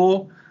Rose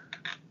Bowl.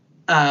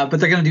 But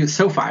they're going to do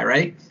SoFi,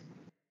 right?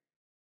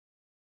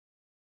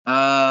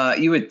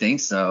 You would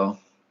think so.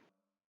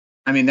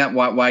 I mean,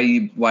 why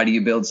do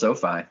you build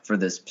SoFi for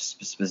this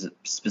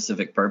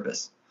specific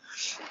purpose?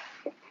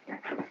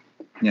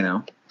 So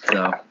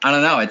I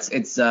don't know.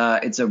 It's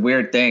a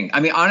weird thing. I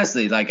mean,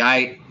 honestly, like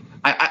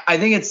I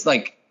think it's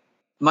like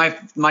my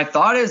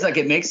thought is like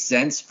it makes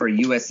sense for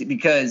USC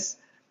because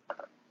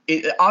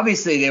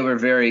obviously they were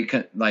very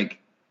like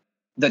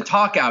the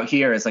talk out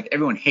here is like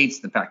everyone hates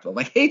the Pac-12,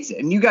 like hates it,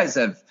 and you guys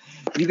have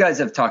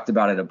talked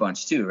about it a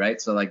bunch too,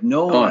 right? So like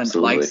no one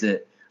likes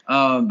it,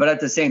 but at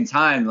the same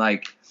time,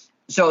 like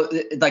so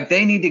like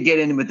they need to get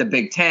in with the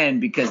Big Ten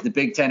because the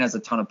Big Ten has a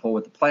ton of pull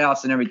with the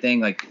playoffs and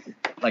everything, like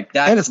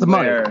that's and it's the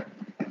money.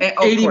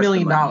 $80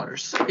 million.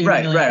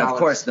 Right. Of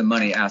course, the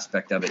money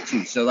aspect of it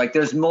too. So like,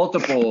 there's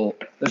multiple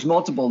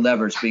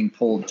levers being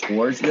pulled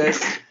towards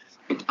this,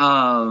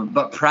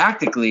 but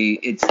practically,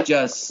 it's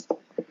just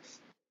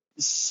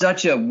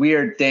such a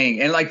weird thing.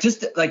 And like,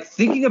 just like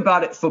thinking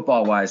about it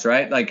football wise,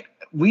 right? Like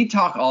we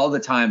talk all the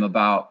time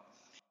about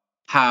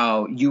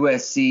how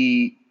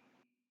USC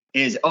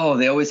is.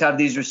 They always have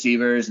these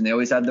receivers and they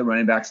always have the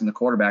running backs and the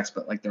quarterbacks,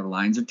 but like their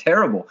lines are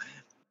terrible.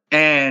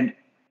 And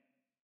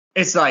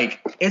it's like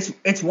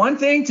it's one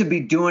thing to be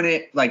doing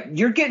it like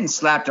you're getting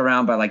slapped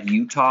around by like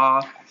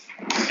Utah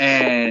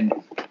and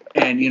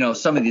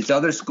some of these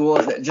other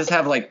schools that just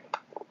have like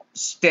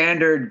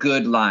standard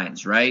good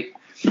lines, right?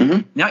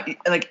 Mm-hmm. Now,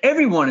 like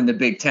everyone in the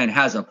Big Ten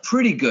has a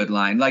pretty good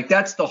line. Like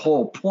that's the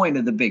whole point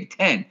of the Big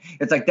Ten.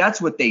 It's like that's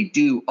what they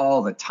do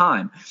all the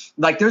time.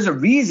 Like there's a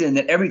reason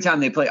that every time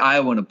they play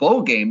Iowa in a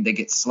bowl game, they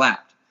get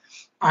slapped.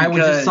 I would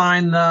just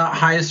sign the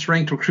highest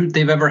ranked recruit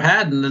they've ever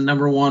had and the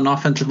number one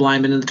offensive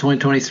lineman in the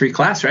 2023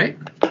 class, right?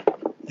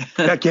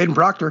 Yeah, Caden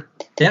Proctor.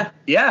 Yeah.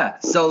 Yeah.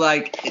 So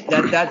like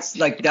that's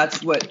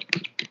what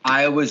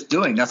Iowa's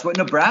doing. That's what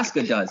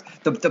Nebraska does.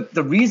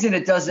 The reason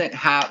it doesn't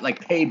have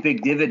like pay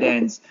big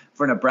dividends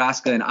for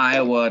Nebraska and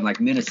Iowa and like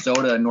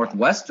Minnesota and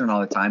Northwestern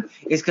all the time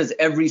is because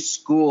every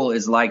school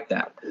is like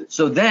that.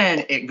 So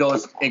then it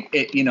goes,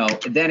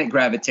 then it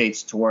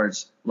gravitates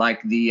towards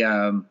like the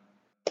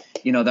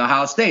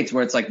Ohio States,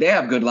 where it's like they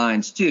have good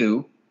lines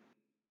too.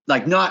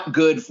 Like not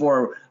good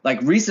for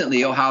like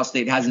recently Ohio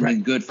State hasn't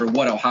been good for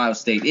what Ohio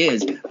State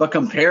is, but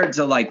compared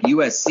to like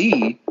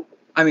USC,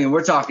 I mean,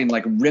 we're talking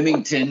like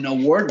Remington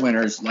Award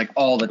winners like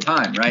all the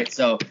time, right?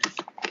 So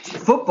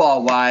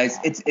football wise,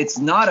 it's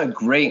not a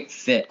great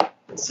fit.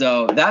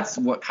 So that's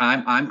what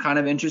I'm kind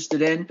of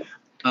interested in.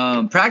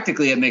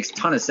 Practically, it makes a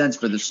ton of sense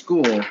for the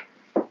school.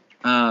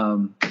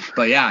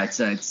 But yeah, it's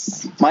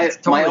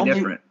totally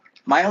different.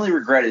 My only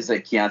regret is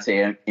that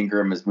Keontae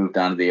Ingram has moved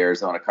on to the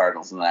Arizona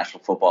Cardinals in the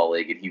National Football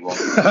League, and he won't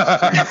be 20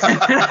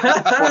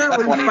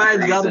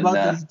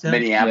 degrees in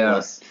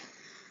Minneapolis.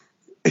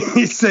 Yeah.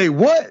 You say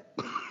what?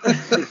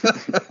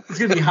 It's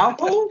going to be how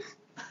cold?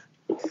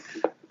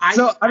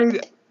 Are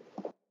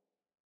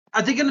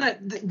they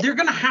they're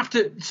going to have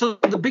to, so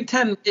the Big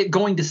Ten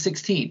going to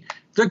 16,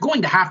 they're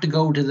going to have to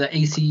go to the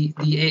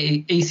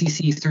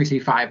ACC's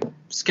 335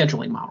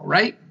 scheduling model,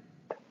 right?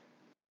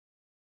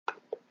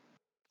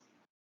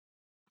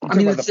 I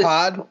mean, the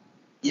pod?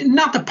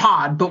 Not the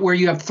pod, but where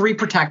you have 3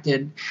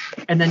 protected,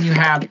 and then you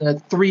have the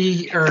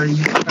 3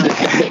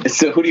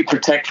 So who do you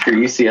protect for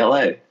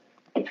UCLA?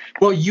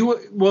 Well,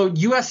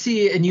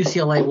 USC and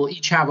UCLA will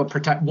each have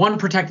one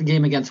protected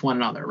game against one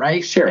another,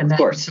 right? Sure, and of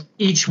course. So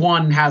each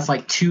one has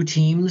like 2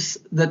 teams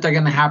that they're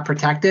going to have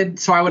protected.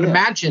 So I would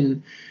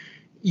imagine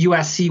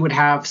USC would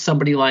have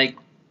somebody like,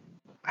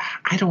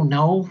 I don't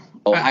know,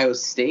 Ohio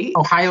State,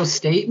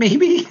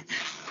 maybe.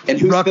 And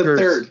who's the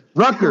third?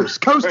 Rutgers,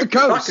 coast to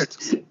coast.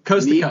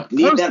 Coast to coast.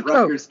 Need that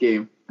Rutgers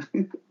game.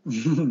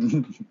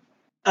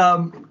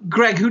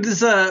 Greg,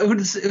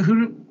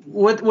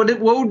 what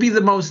would be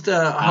the most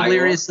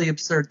hilariously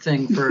absurd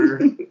thing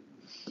for?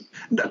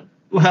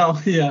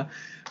 Well, yeah.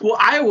 Well,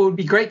 Iowa would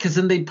be great because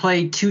then they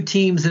play 2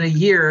 teams in a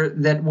year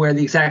that wear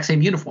the exact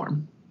same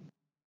uniform.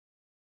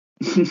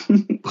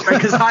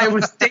 Because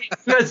Iowa State,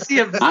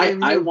 USC.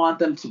 I want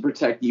them to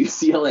protect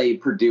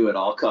UCLA, Purdue at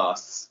all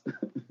costs.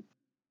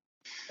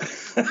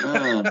 This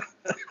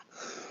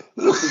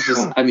is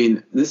okay. I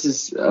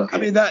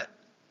mean that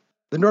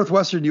the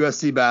Northwestern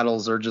USC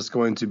battles are just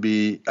going to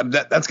be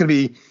that's going to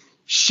be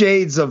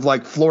shades of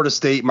like Florida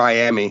State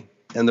Miami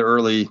in the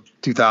early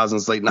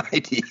 2000s, late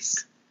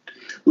 90s.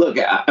 Look,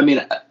 I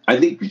mean, I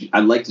think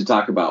I'd like to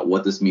talk about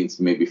what this means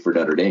maybe for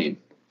Notre Dame.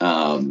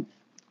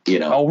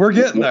 We're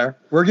getting there.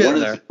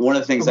 One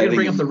of the things I think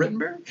bring up the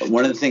Rittenberg.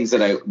 One of the things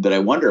that I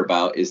wonder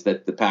about is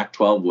that the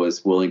Pac-12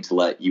 was willing to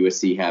let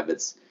USC have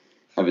its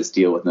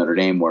deal with Notre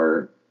Dame,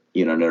 where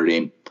Notre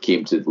Dame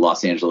came to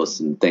Los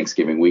Angeles in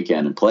Thanksgiving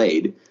weekend and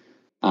played.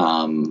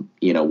 Will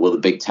the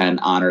Big Ten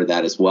honor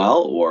that as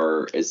well,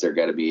 or is there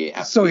got to be?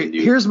 So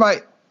here's my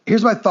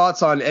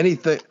thoughts on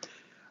anything.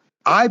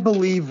 I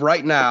believe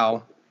right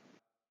now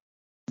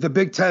the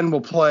Big Ten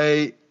will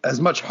play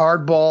as much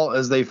hardball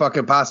as they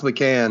fucking possibly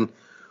can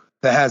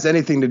that has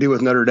anything to do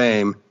with Notre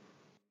Dame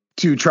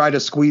to try to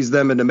squeeze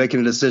them into making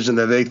a decision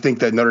that they think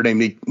that Notre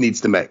Dame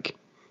needs to make.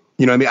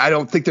 You know what I mean? I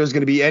don't think there's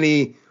going to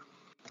be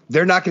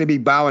they're not going to be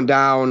bowing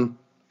down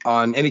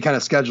on any kind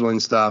of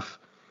scheduling stuff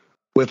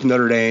with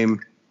Notre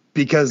Dame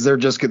because they're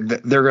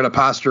going to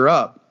posture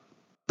up.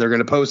 They're going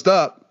to post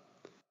up.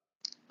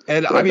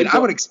 And I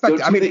would expect,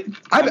 don't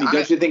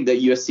you think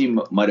that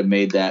USC might have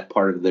made that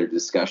part of their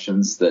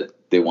discussions that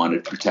they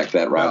wanted to protect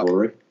that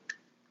rivalry? No.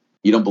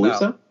 You don't believe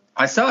so?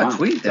 I saw a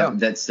tweet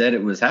that said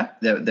it was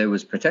that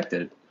was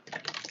protected.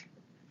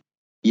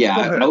 Yeah,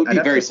 I would be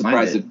very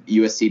surprised if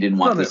USC didn't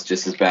want this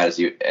just as bad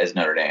as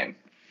Notre Dame.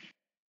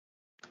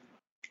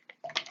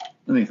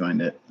 Let me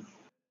find it.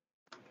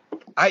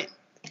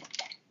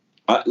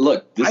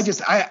 Look.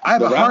 I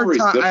have a hard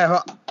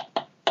time.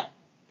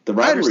 The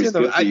rivalry is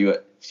good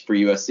for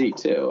USC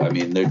too. I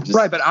mean, they're just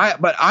right, but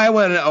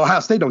Iowa and Ohio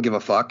State don't give a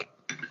fuck,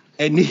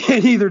 and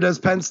neither does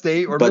Penn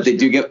State or. But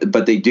Michigan.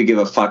 they do give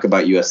a fuck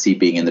about USC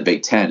being in the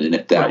Big Ten, and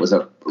if that was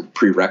a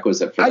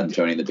prerequisite for them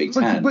joining the Big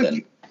Ten,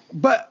 then.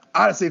 But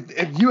honestly, if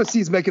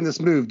USC is making this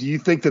move, do you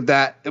think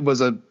that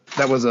was a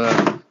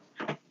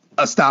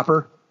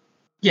stopper?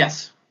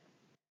 Yes.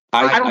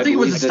 I don't think it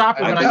was a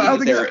stopper. I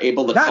think they're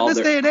able to call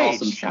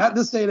some shots. Not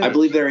this day and age. I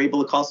believe they're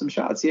able to call some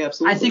shots. Yeah,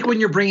 absolutely. I think when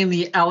you're bringing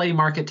the LA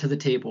market to the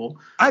table,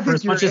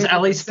 as much as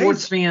LA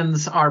sports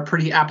fans are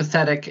pretty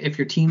apathetic if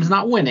your team's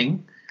not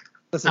winning.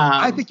 Listen,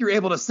 I think you're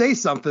able to say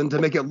something to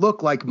make it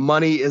look like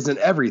money isn't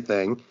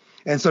everything.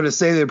 And so to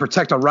say they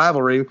protect a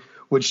rivalry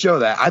would show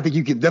that. I think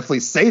you could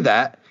definitely say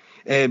that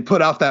and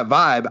put out that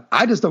vibe.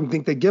 I just don't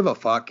think they give a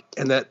fuck,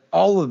 and that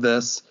all of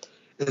this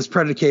is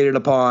predicated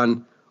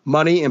upon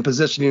money and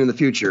positioning in the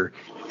future.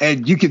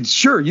 And you could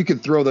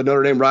throw the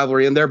Notre Dame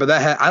rivalry in there, but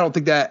I don't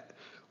think that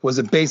was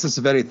a basis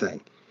of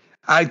anything.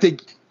 I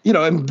think, in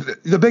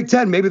the Big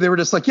Ten, maybe they were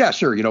just like, yeah,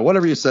 sure,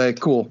 whatever you say,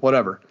 cool,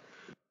 whatever.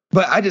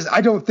 But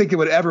I don't think it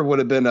would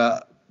have been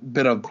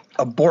been a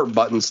abort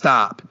button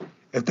stop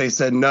if they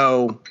said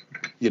no,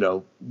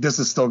 this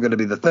is still going to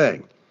be the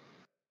thing.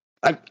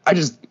 I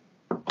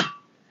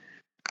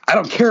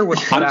don't care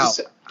what's put out.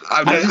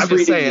 I'm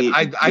just saying.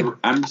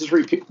 I'm just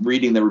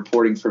reading the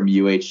reporting from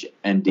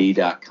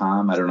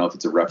UHND.com. I don't know if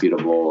it's a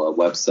reputable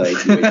website,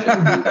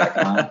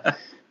 UHND.com,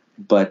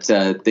 but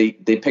they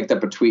picked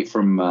up a tweet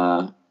from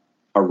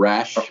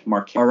Arash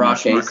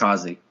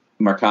Markazi.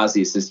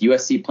 Markazi says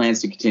USC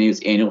plans to continue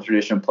its annual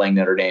tradition of playing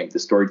Notre Dame. The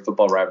storied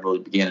football rivalry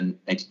began in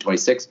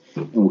 1926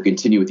 and will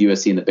continue with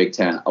USC in the Big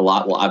Ten. A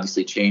lot will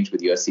obviously change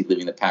with USC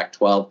leaving the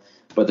Pac-12,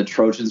 but the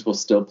Trojans will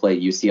still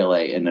play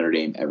UCLA and Notre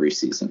Dame every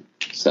season.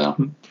 So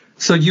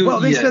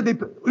they said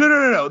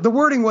no. The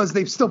wording was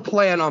they still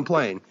plan on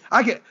playing.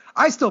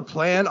 I still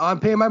plan on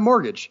paying my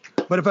mortgage,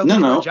 but if I lose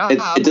my job,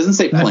 it doesn't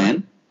say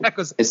plan.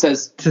 It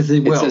says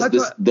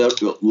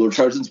the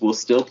Trojans will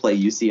still play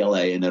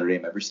UCLA and Notre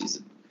Dame every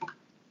season.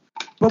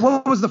 But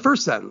what was the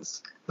first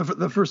sentence?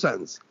 The first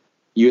sentence.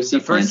 USC the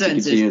first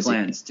sentence is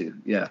plans to.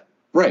 Yeah.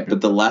 Right, but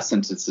the last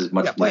sentence is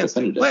much more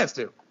definitive. Plans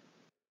to.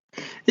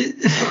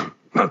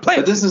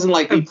 But this isn't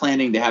like me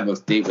planning to have a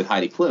date with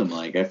Heidi Klum.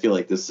 Like, I feel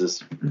like this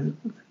is pretty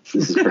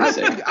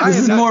sick. This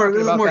is more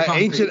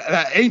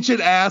that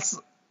ancient ass,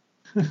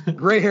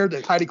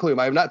 gray-haired Heidi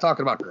Klum. I'm not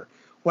talking about her.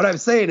 What I'm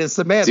saying is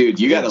semantics. Dude,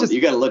 you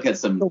gotta look at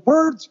some the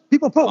words.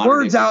 People put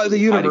words out in the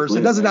universe.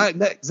 It doesn't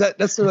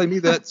necessarily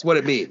mean that's what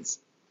it means.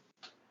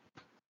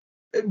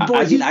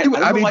 I mean,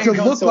 to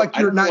look like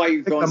you're not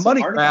a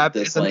money grab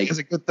is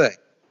a good thing.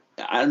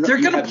 They're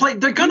gonna play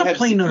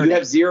Notre Dame.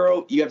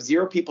 You have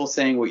zero people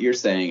saying what you're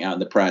saying out in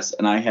the press,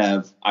 and I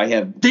have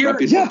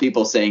reputable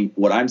people saying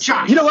what I'm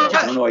saying. You know what?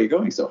 I don't know why you're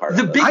going so hard.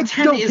 The Big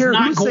Ten is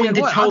not going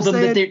to tell them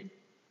that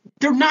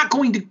they're not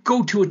going to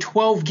go to a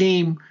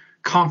 12-game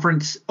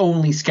conference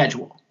only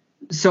schedule.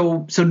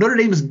 So Notre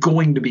Dame is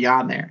going to be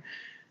on there.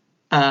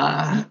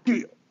 They're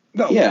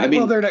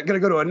not going to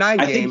go to a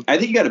 9-game. I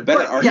think you got a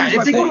better argument. Yeah,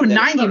 if they go to a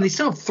 9-game, they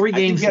still have 3 games.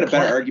 I think you got a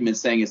better argument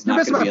saying it's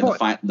not going to be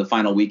on the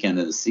final weekend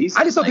of the season.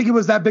 I just don't think it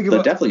was that big of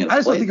a. Definitely I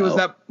just don't think it was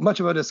that much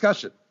of a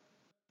discussion.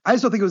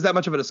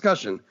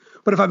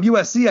 But if I'm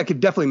USC, I could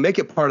definitely make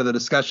it part of the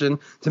discussion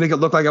to make it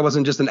look like I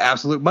wasn't just an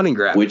absolute money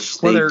grab. Which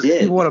they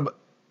did.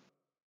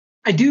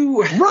 I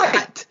do.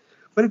 Right.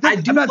 But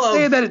I'm not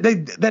saying that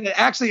it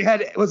actually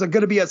was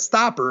going to be a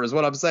stopper is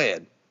what I'm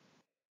saying.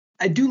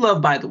 I do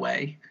love, by the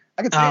way.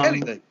 I can say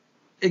anything.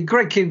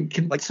 Greg can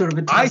sort of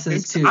attest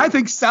this too. I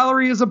think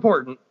salary is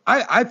important.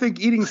 I think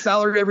eating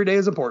salary every day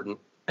is important.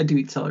 I do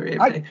eat celery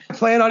every day. I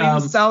plan on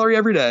eating salary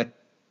every day.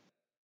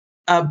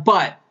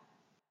 But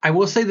I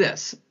will say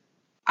this.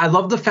 I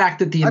love the fact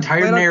that the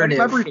entire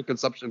narrative.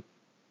 Consumption.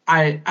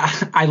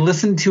 I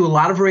listened to a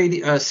lot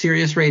of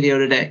Sirius radio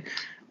today.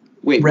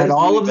 Wait, read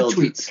all of the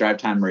tweets. Drive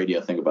Time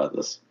Radio think about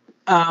this?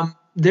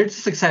 They're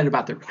just excited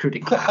about the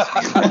recruiting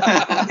class.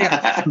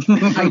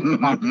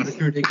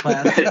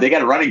 They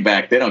got a running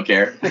back. They don't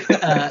care.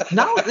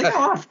 No, they got a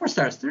lot of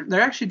 4-stars. They're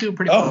actually doing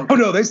pretty well. Oh,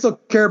 no, they still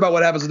care about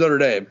what happens to Notre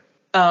Dame.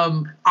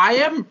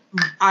 I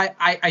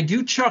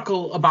do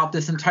chuckle about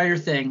this entire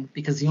thing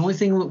because the only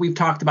thing that we've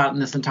talked about in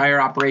this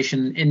entire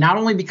operation, and not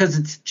only because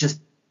it's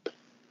just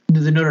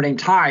the Notre Dame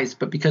ties,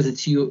 but because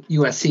it's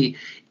USC,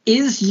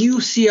 is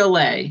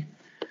UCLA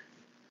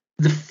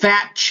the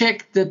fat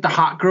chick that the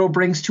hot girl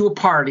brings to a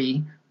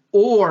party,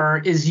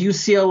 or is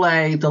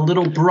UCLA the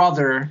little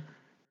brother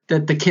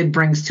that the kid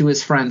brings to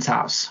his friend's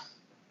house?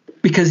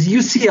 Because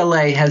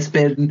UCLA has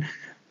been,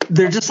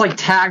 they're just like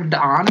tagged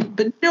on,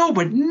 but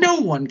no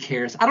one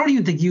cares. I don't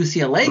even think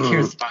UCLA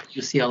cares about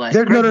UCLA.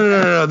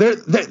 No.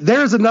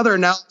 There's another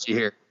analogy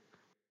here.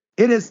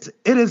 It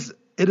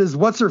is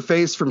what's her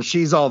face from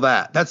She's All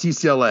That. That's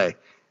UCLA.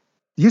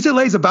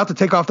 UCLA is about to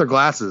take off their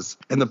glasses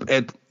and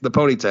the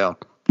ponytail.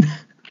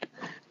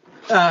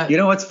 You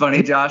know what's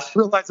funny, Josh?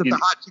 Realize that the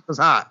hot chick was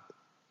hot.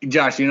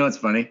 Josh, you know what's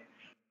funny?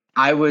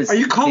 Are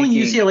you calling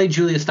UCLA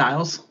Julia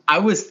Stiles? I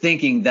was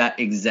thinking that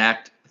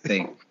exact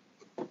thing.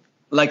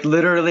 Like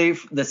literally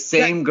the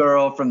same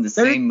girl from the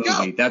same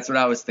movie. That's what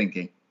I was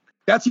thinking.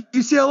 That's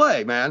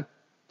UCLA, man.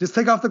 Just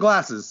take off the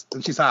glasses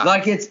and she's hot.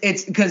 Like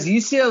it's because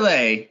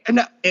UCLA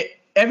and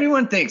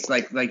everyone thinks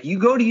like you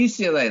go to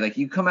UCLA, like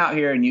you come out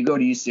here and you go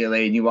to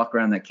UCLA and you walk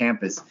around that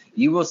campus,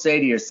 you will say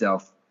to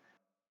yourself,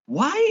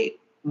 why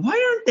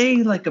aren't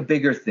they like a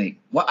bigger thing?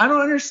 Well, I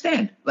don't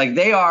understand. Like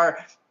they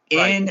are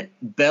in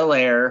Bel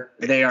Air,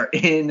 they are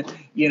in,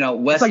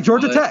 West. It's like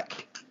Georgia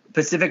Tech,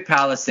 Pacific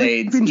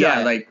Palisades.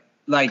 Yeah,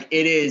 like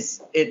it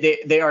is.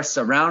 They are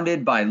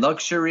surrounded by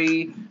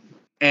luxury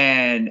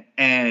and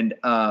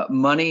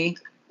money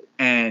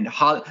and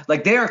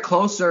like they are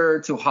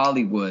closer to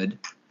Hollywood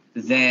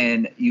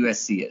than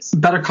USC is.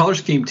 Better color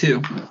scheme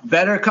too.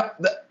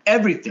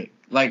 Everything.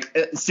 Like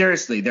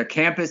seriously, their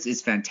campus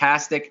is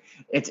fantastic.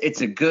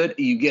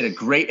 You get a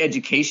great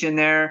education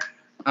there.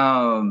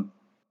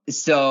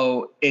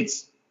 So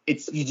it's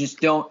you just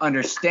don't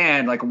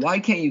understand, like, why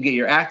can't you get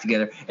your act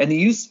together? And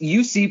the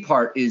UC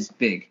part is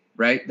big,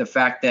 right? The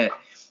fact that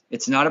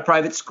It's not a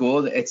private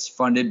school. It's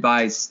funded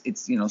by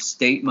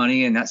state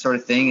money and that sort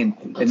of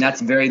thing, and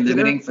that's very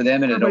limiting for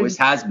them, and it always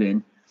has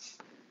been.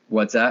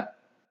 What's that?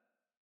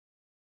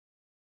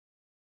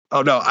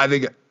 Oh no, I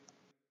think.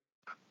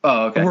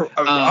 Oh, okay.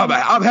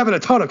 I'm having a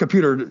ton of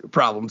computer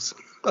problems.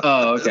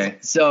 Oh, okay.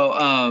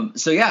 So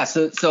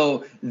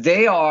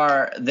they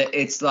are.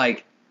 It's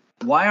like,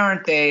 why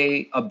aren't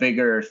they a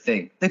bigger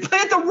thing? They play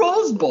at the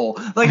Rose Bowl.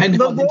 Like the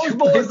Rose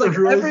Bowl is like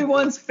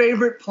everyone's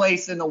favorite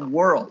place in the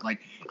world. Like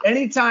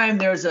anytime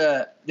there's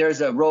a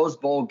Rose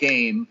Bowl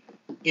game,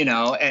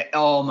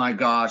 oh my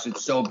gosh,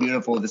 it's so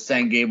beautiful. The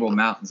San Gabriel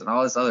Mountains and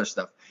all this other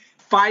stuff.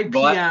 5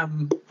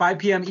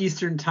 p.m.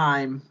 Eastern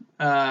time.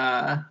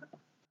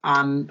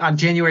 On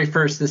January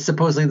 1st is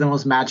supposedly the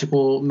most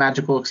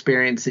magical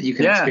experience that you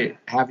can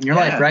have in your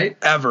life, right?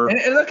 Ever.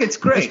 And look, it's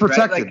great. It's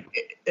protected. Right?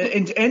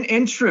 Like,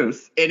 in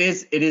truth, it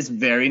is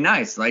very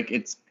nice. Like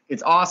it's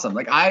awesome.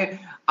 Like I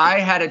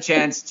had a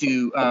chance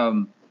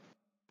to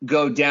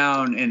go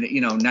down in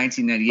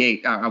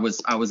 1998. I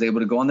was able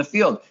to go on the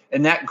field,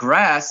 and that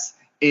grass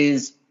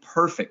is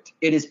perfect.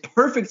 It is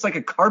perfect. It's like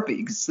a carpet.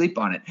 You can sleep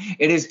on it.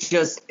 It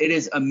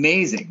is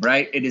amazing,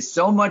 right? It is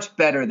so much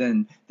better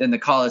than the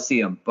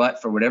Coliseum,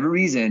 but for whatever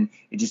reason,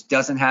 it just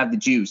doesn't have the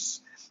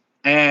juice.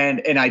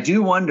 And I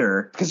do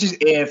wonder because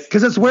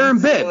it's wearing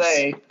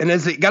bibs and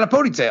it got a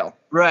ponytail.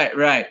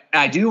 Right.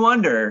 I do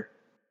wonder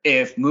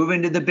if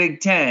moving to the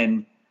Big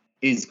Ten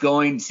is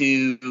going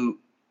to,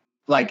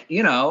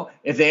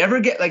 if they ever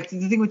get, like,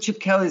 the thing with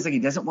Chip Kelly is, like, he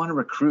doesn't want to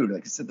recruit.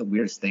 Like, it's the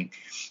weirdest thing.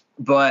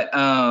 But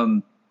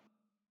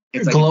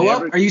it's like glow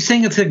up. Are you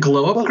saying it's a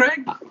glow up,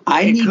 Greg?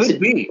 I need to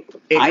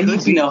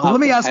know how. Let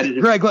me ask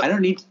you, Greg. I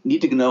don't need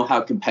to know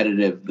how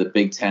competitive the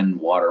Big Ten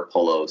water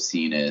polo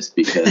scene is,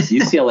 because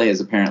UCLA is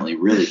apparently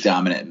really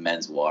dominant in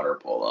men's water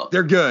polo.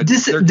 They're good.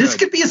 This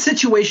could be a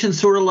situation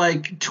sort of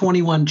like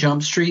 21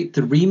 Jump Street,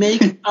 the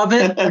remake of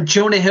it, or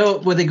Jonah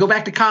Hill, where they go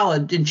back to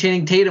college and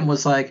Channing Tatum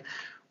was like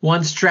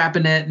one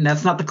strapping it, and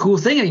that's not the cool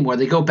thing anymore.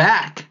 They go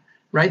back.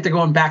 Right, they're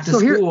going back to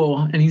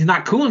school, and he's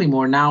not cool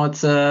anymore. Now it's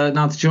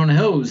Jonah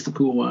Hill who's the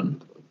cool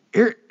one.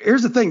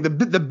 Here's the thing: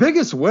 the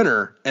biggest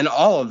winner in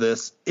all of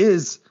this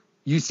is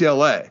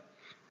UCLA,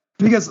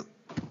 because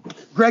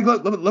Greg,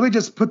 let me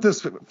just put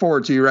this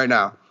forward to you right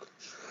now.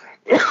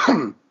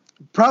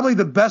 Probably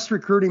the best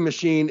recruiting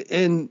machine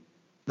in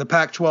the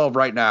Pac-12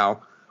 right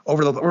now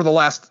over the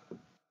last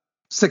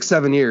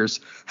 6-7 years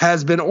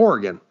has been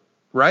Oregon,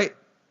 right?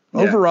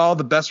 Yeah. Overall,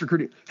 the best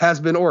recruiting has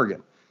been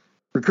Oregon.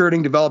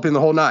 Recruiting, developing, the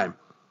whole nine.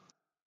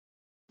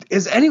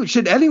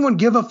 Should anyone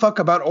give a fuck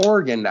about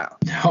Oregon now?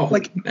 No,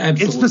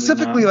 it's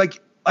specifically not.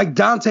 like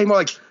Dante Moore.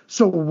 Like,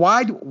 so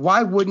why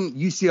wouldn't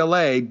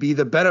UCLA be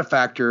the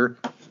benefactor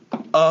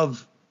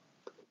of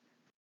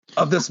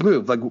this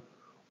move? Like,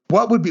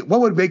 what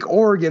would make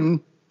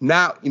Oregon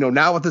now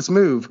with this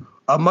move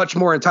a much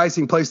more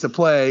enticing place to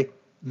play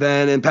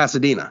than in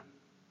Pasadena?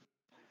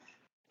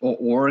 Well,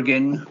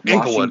 Oregon,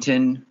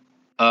 Washington,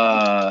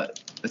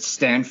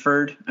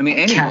 Stanford. I mean,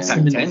 any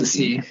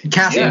Tennessee.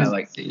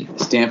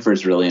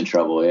 Stanford's really in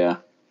trouble. Yeah.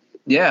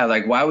 Yeah.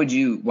 Like, why would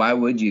you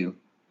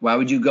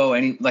go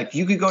any? Like,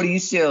 you could go to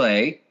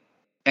UCLA,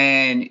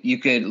 and you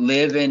could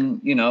live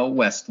in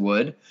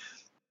Westwood.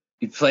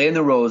 You play in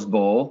the Rose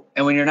Bowl,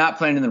 and when you're not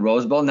playing in the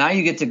Rose Bowl, now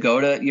you get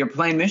to you're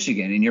playing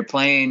Michigan, and you're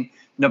playing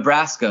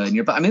Nebraska, and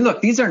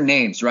look, these are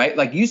names, right?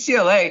 Like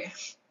UCLA,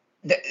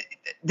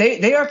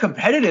 they are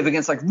competitive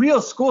against like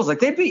real schools. Like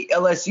they beat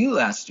LSU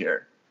last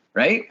year.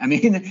 Right? I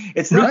mean,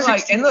 it's not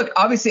like, and look,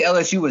 obviously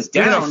LSU was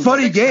down. In a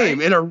funny game,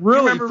 in a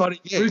really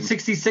funny game. Route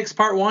 66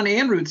 Part 1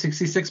 and Route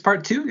 66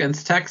 Part 2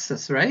 against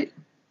Texas, right?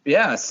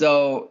 Yeah,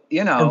 so,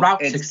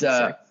 Route it's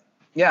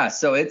 66.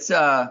 so it's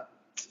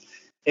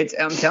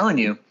I'm telling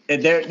you,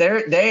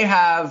 they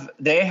have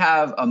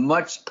a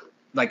much,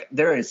 like,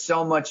 there is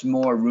so much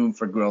more room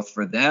for growth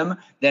for them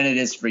than it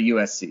is for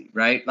USC,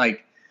 right?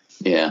 Like,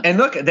 yeah. And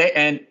look,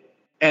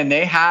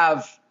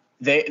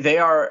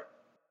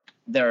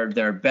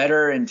 they're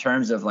better in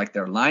terms of like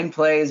their line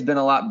play has been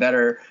a lot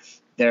better.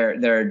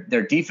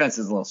 Their defense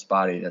is a little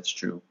spotty. That's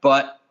true.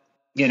 But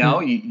you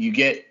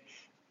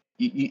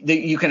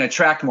can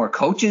attract more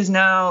coaches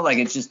now. Like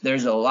it's just,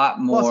 there's a lot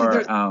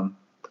more,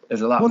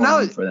 there's a lot more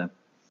room for them.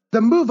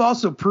 The move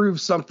also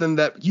proves something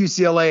that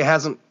UCLA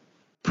hasn't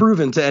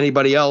proven to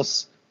anybody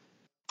else,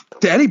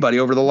 to anybody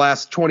over the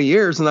last 20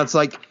 years. And that's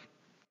like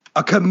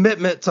a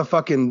commitment to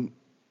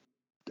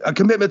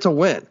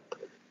win.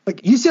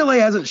 Like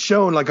UCLA hasn't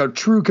shown like a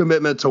true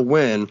commitment to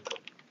win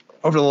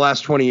over the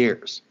last 20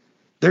 years.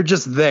 They're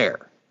just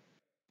there.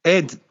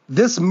 And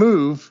this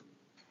move,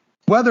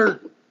 whether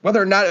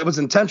or not it was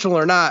intentional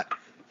or not,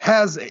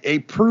 has a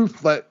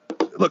proof that,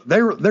 look,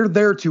 they're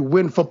there to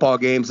win football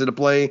games and to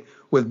play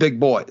with big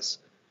boys.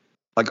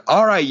 Like,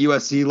 all right,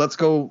 USC, let's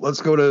go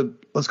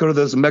to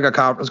this mega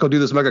conference. Let's go do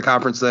this mega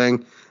conference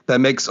thing that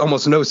makes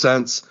almost no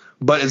sense,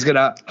 but is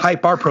gonna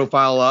hype our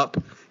profile up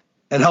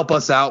and help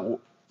us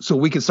out so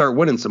we can start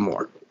winning some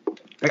more.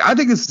 Like, I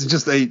think this is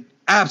just a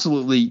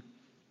absolutely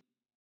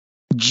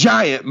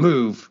giant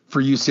move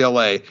for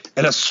UCLA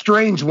and a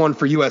strange one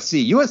for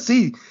USC.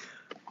 USC,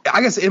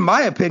 I guess, in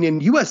my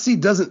opinion, USC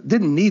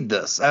didn't need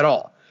this at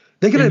all.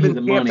 They could have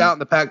been camped out in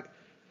the pack.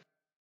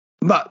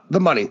 But the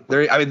money,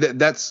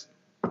 that's,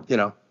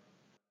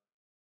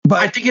 But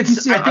I think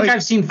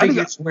I've seen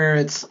figures where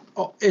it's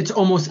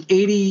almost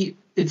 80.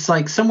 It's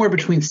like somewhere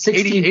between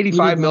 60 and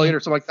 85 million or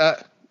something like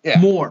that. Yeah,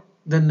 more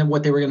than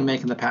what they were going to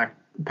make in the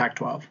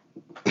Pac-12.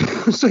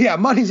 So yeah,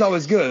 money's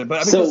always good,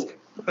 but just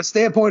a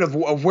standpoint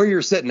of where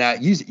you're sitting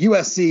at,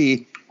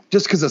 USC,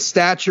 just because of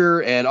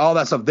stature and all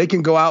that stuff, they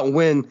can go out and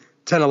win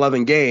 10,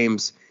 11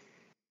 games,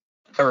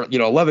 or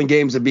 11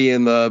 games to be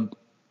in the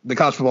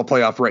college football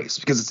playoff race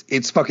because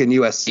it's fucking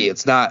USC.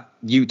 It's not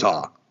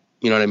Utah.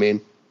 You know what I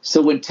mean?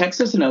 So when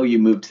Texas and OU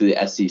moved to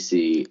the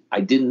SEC,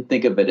 I didn't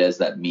think of it as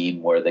that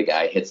meme where the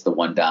guy hits the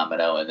one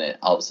domino and then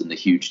all of a sudden the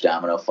huge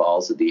domino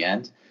falls at the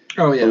end.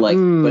 Oh yeah.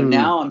 But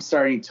now I'm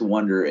starting to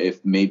wonder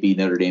if maybe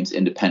Notre Dame's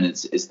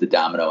independence is the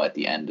domino at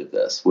the end of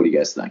this. What do you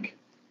guys think?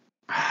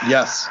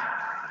 Yes.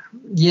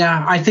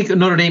 Yeah, I think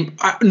Notre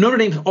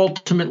Dame's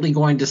ultimately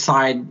going to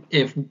decide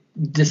if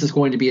this is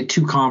going to be a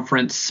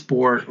 2-conference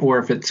sport or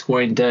if it's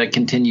going to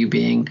continue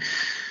being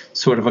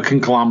sort of a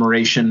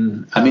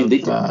conglomeration. They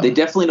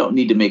definitely don't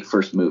need to make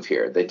first move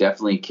here. They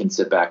definitely can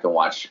sit back and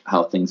watch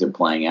how things are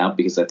playing out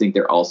because I think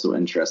they're also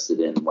interested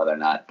in whether or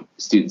not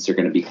students are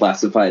going to be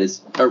classified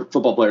as, or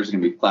football players are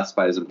going to be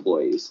classified as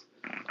employees,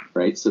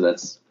 right? So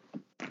that's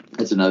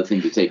another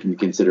thing to take into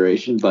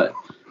consideration. But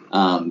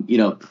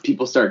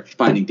people start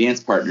finding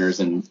dance partners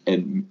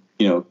and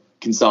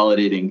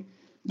consolidating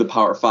the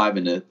Power Five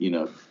into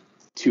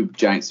 2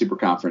 giant super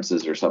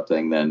conferences or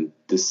something. Then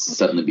this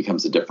suddenly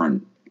becomes a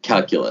different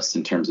calculus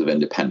in terms of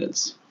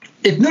independence.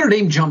 If Notre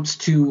Dame jumps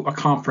to a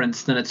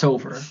conference, then it's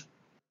over,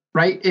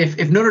 right?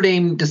 If Notre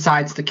Dame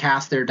decides to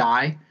cast their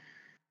die,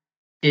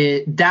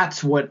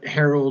 that's what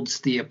heralds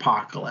the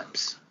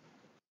apocalypse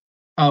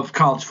of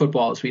college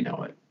football as we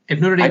know it. If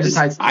Notre Dame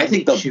decides, I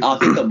think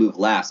they'll move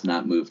last,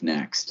 not move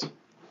next.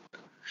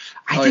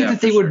 I think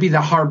that they would be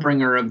the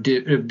harbinger of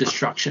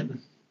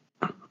destruction.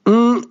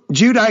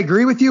 Jude, I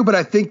agree with you, but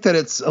I think that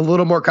it's a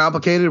little more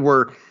complicated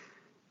where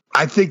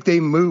I think they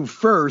move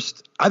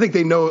first. I think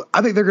they're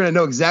going to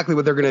know exactly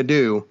what they're going to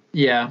do.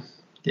 Yeah.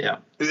 Yeah.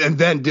 And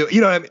then do,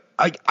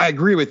 I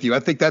agree with you. I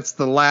think that's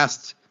the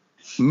last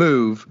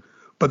move,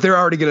 but they're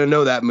already going to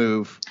know that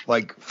move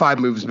like 5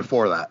 moves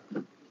before that.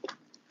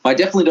 I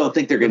definitely don't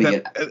think they're going to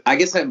get, I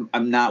guess I'm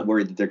not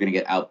worried that they're going to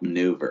get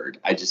outmaneuvered.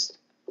 I just,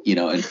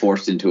 and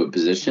forced into a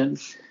position.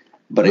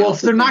 But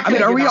if they're not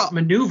going to get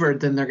outmaneuvered,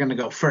 then they're going to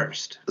go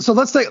first. So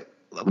let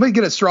me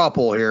get a straw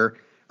poll here.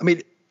 I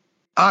mean,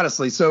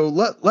 honestly, so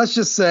let's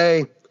just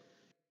say,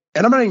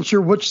 and I'm not even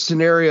sure which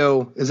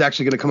scenario is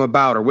actually going to come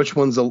about or which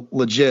one's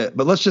legit,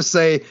 but let's just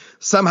say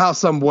somehow,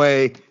 some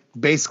way,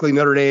 basically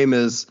Notre Dame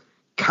is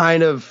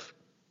kind of,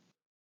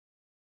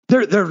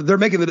 they're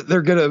making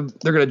they're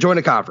gonna join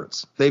a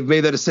conference. They've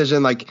made that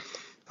decision. Like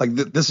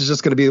this is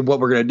just going to be what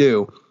we're going to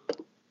do.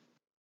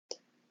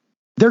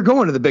 They're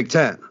going to the Big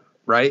Ten,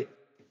 right?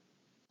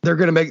 They're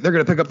going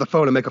to pick up the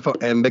phone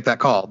and make that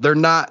call. They're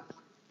not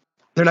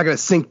going to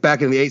sink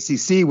back in the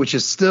ACC, which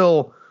is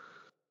still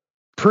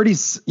pretty,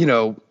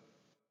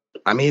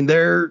 I mean,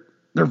 they're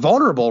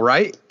vulnerable,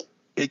 right?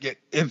 If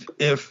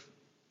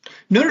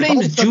Notre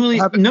Dame is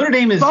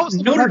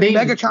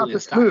mega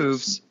conference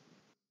moves,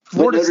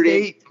 Florida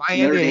State,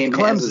 Miami, Notre Dame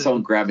Clemson has its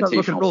own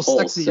gravitational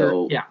pull.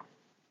 So yeah,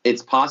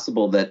 it's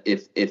possible that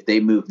if they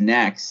move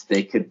next,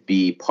 they could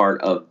be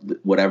part of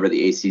whatever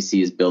the ACC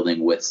is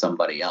building with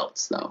somebody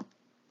else, though,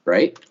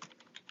 right?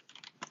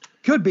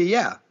 Could be,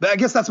 yeah. But I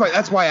guess that's why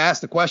I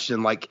asked the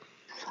question. Like,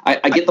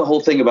 I get the whole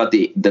thing about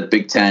the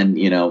Big Ten.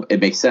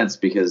 It makes sense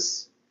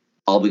because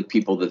all the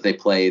people that they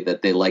play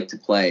that they like to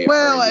play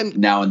are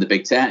now in the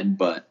Big Ten.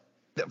 But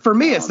for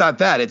me, it's not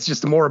that. It's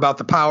just more about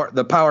the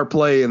power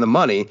play and the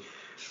money.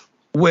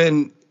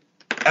 When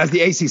as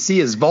the ACC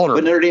is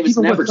vulnerable, but Notre Dame has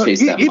never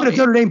chased that money. Even if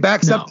Notre Dame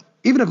backs up,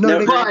 even if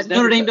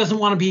Notre Dame doesn't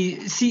want to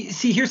be.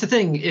 See, here's the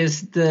thing: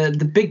 is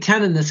the Big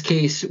Ten in this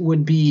case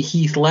would be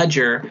Heath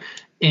Ledger,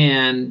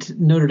 and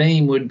Notre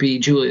Dame would be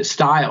Julia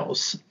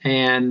Stiles,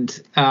 and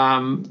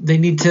they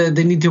need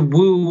to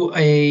woo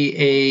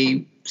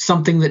a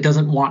something that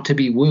doesn't want to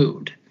be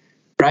wooed,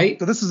 right?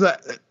 So this is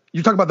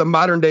you're talking about the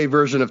modern day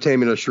version of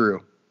Tammy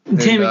Shrew.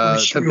 Tammy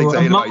Shrew,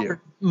 a modern.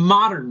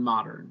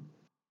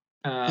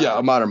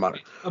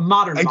 A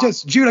modern.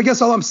 Jude, I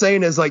guess all I'm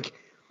saying is like,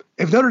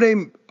 if Notre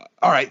Dame,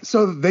 all right,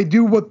 so they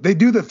do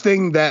the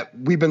thing that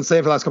we've been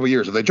saying for the last couple of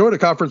years. If they join a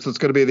conference, it's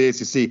going to be the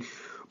ACC,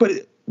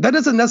 but that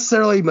doesn't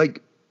necessarily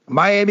like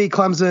Miami,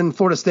 Clemson,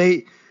 Florida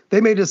State.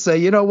 They may just say,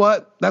 you know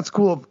what, that's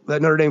cool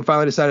that Notre Dame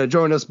finally decided to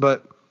join us,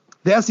 but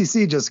the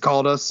SEC just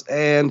called us,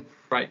 and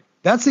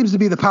that seems to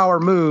be the power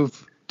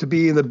move to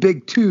be in the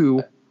Big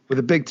Two. With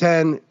the Big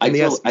Ten and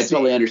the SEC. I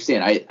totally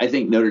understand. I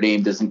think Notre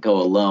Dame doesn't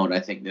go alone. I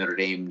think Notre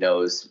Dame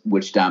knows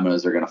which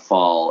dominoes are going to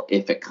fall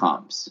if it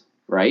comes,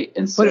 right?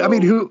 And so, but I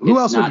mean, who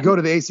else would go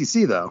to the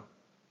ACC though?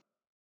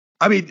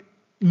 I mean,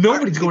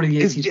 Nobody's going to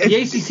the ACC. The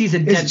ACC is a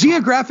dead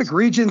geographic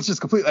regions just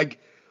complete, like,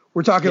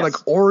 we're talking like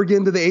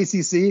Oregon to the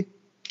ACC?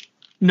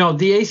 No,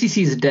 the ACC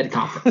is a dead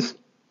conference.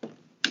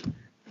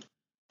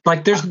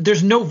 Like,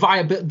 there's no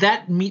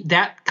viability.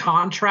 That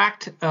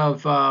contract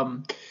of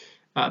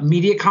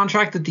media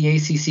contract that the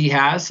ACC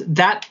has,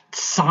 that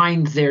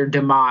signed their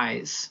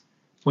demise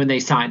when they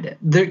signed it.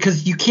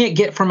 Because you can't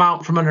get from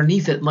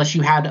underneath it unless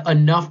you had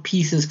enough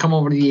pieces come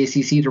over to the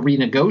ACC to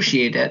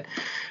renegotiate it.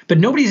 But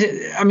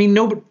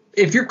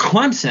if you're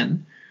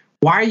Clemson,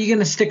 why are you going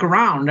to stick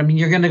around? I mean,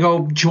 you're going to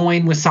go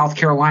join with South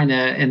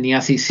Carolina in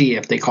the SEC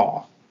if they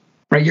call,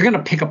 right? You're going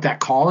to pick up that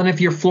call. And if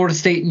you're Florida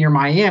State and you're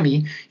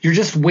Miami, you're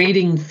just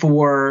waiting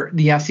for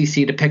the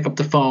SEC to pick up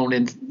the phone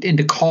and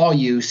to call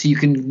you so you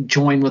can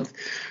join with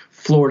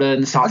Florida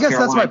and South Carolina. I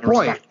guess that's my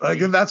point. Like,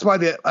 that's why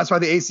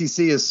the ACC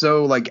is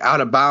so, like,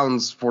 out of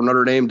bounds for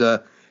Notre Dame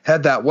to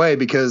head that way,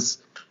 because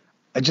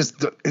it's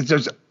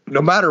just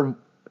no matter,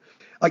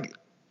 like,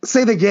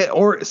 say the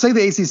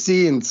ACC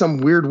in some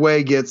weird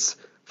way gets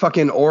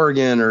fucking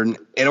Oregon or an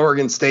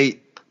Oregon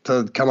State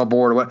to come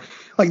aboard or what,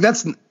 like,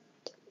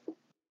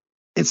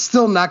 it's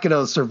still not going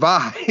to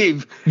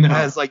survive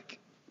as, like,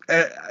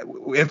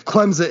 if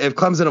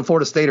Clemson and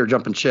Florida State are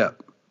jumping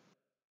ship.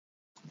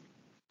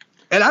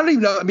 And I don't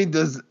even know. I mean,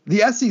 does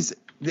the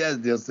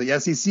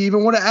SEC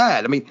even want to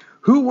add? I mean,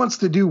 who wants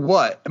to do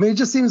what? I mean, it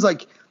just seems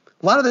like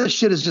a lot of this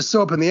shit is just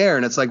so up in the air.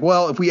 And it's like,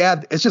 well, if we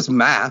add, it's just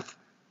math,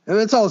 and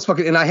it's all this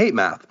fucking. And I hate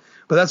math,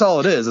 but that's all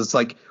it is. It's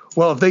like,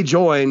 well, if they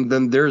join,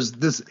 then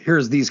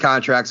here's these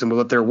contracts and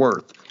what they're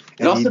worth,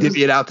 and you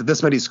divvy it out to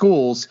this many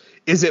schools.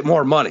 Is it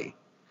more money?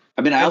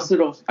 I mean, I also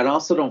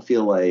don't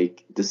feel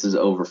like this is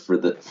over for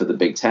the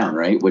Big Ten,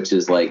 right? Which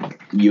is like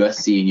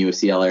USC and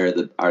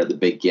UCLA are the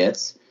big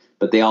gets.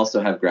 But they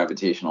also have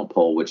gravitational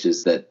pull, which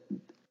is that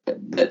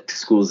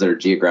schools that are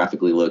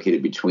geographically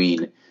located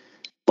between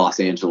Los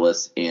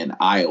Angeles and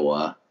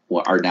Iowa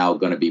are now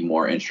going to be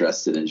more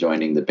interested in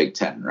joining the Big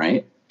Ten,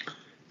 right?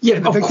 Yeah,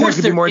 of course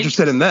they'd be more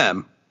interested in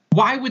them.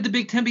 Why would the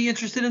Big Ten be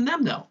interested in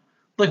them, though?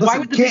 Like, why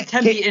would the Big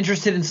Ten be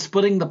interested in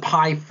splitting the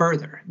pie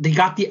further? They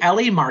got the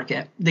LA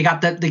market. They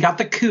got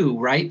the coup,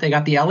 right? They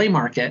got the LA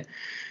market.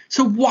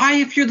 So why,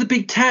 if you're the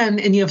Big Ten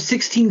and you have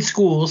 16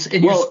 schools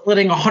and you're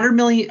splitting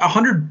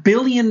 $100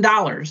 billion?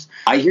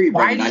 I hear you,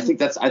 Brian. I think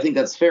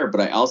that's fair, but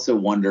I also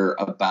wonder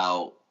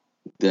about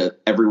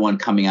everyone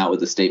coming out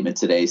with a statement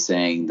today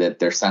saying that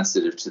they're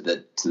sensitive to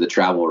the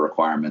travel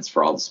requirements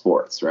for all the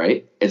sports,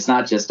 right? It's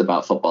not just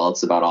about football;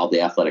 it's about all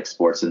the athletic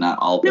sports, and not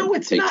all of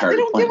them take charter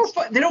planes.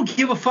 They don't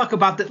give a fuck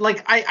about that.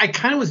 Like, I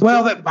kind of was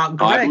about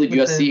Greg. I believe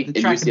USC and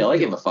UCLA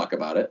give a fuck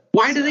about it.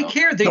 Why do they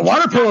care? The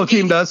water polo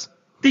team does.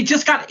 They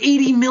just got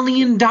 $80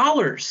 million.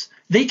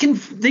 They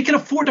can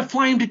afford to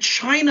fly him to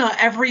China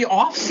every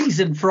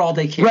offseason for all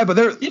they care. Right, but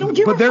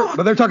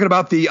they're talking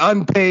about the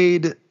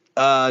unpaid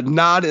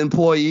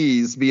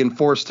non-employees being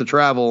forced to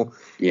travel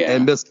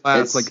and miss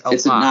class.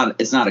 It's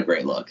not a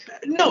great look.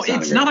 No,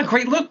 it's not a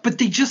great look. But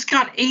they just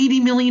got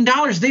 $80 million.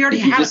 They already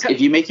if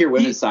you make your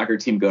women's soccer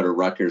team go to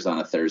Rutgers on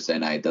a Thursday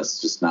night,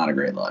 that's just not a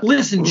great look.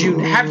 Listen,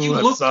 June, have you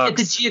looked at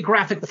the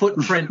geographic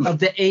footprint of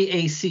the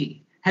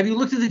AAC? Have you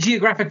looked at the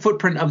geographic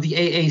footprint of the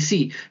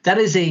AAC? That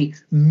is a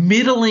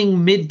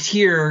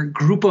mid-tier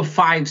group of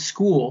 5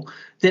 school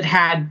that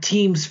had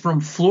teams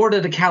from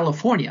Florida to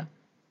California.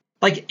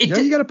 Like,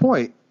 you got a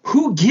point.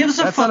 Who gives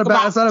a fuck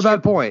about? That's not a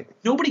bad point.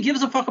 Nobody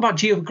gives a fuck about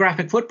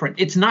geographic footprint.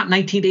 It's not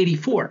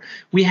 1984.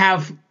 We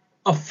have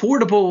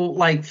affordable,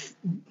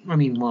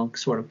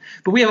 sort of,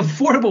 but we have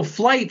affordable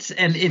flights,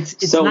 and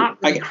it's so not.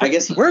 I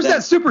guess where's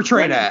that super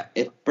train at?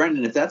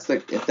 Brendan, if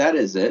that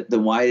is it,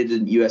 then why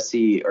didn't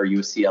USC or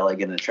UCLA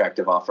get an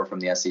attractive offer from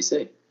the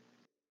SEC?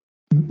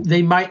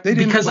 They might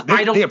because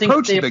I don't think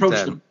they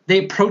approached them.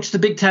 They approached the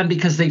Big Ten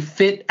because they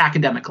fit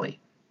academically.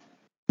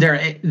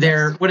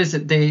 They're what is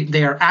it?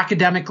 They are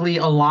academically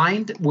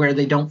aligned, where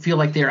they don't feel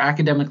like they're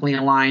academically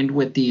aligned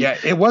with the. Yeah,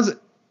 it wasn't.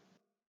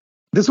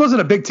 This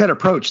wasn't a Big Ten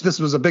approach. This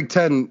was a Big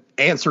Ten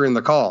answering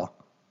the call.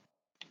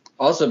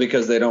 Also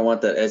because they don't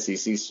want that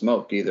SEC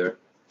smoke either.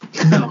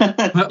 No,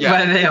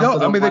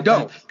 they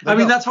don't.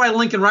 That's why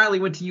Lincoln Riley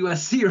went to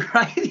USC,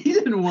 right? He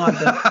didn't want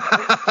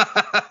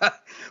that.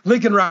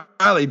 Lincoln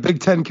Riley,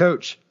 Big Ten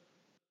coach.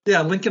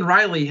 Yeah, Lincoln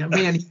Riley.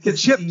 Man,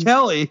 Chip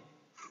Kelly.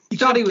 He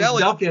thought he was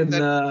ducking.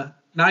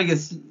 Now I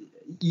guess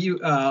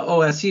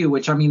OSU,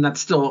 which that's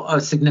still a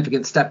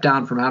significant step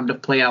down from having to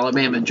play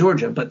Alabama and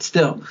Georgia, but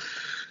still.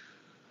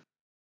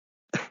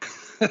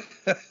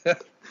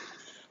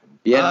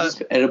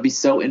 It'll be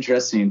so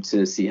interesting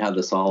to see how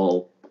this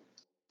all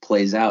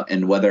plays out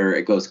and whether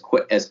it goes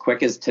as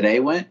quick as today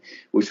went,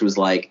 which was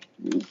like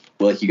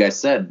you guys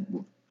said,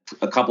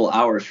 a couple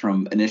hours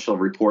from initial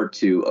report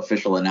to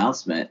official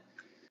announcement.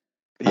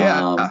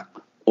 Yeah.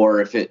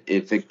 Or if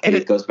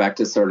it goes back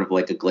to sort of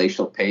like a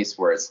glacial pace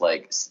where it's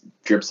like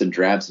drips and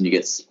drabs and you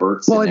get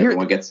spurts and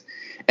everyone gets.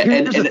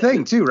 Here's the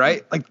thing too,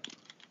 right? Like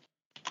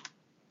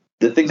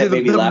the thing that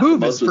made me laugh the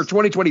most was for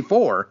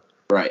 2024.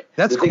 Right.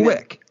 That's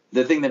quick.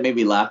 The thing that made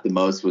me laugh the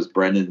most was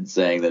Brendan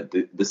saying that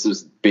this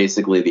was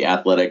basically the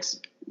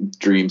Athletics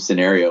dream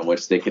scenario in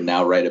which they can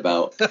now write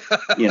about,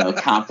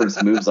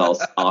 conference moves all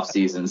off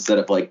season instead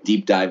of like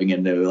deep diving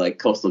into like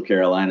Coastal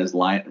Carolina's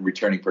line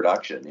returning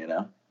production,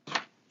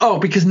 Oh,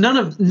 because none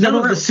of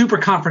the super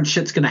conference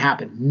shit's going to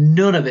happen.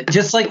 None of it.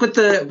 Just like with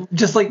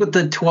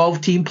the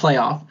 12 team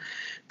playoff,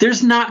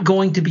 there's not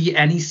going to be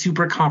any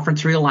super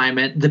conference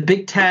realignment. The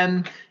Big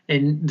Ten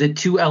and the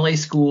 2 LA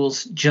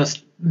schools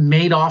just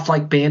made off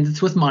like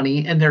bandits with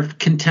money, and they're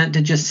content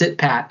to just sit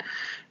pat.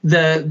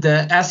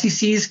 The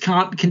SEC's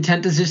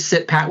content to just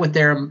sit pat with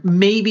their.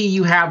 Maybe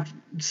you have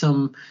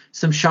some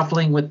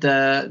shuffling with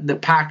the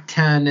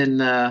Pac-10 and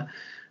the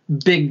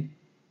Big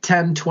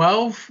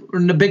 10-12 or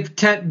the Big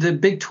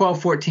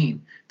 12-14.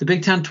 The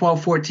Big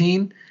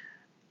 10-12-14.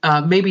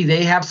 Maybe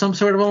they have some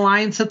sort of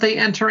alliance that they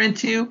enter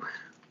into,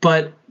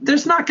 but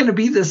there's not going to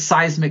be this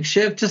seismic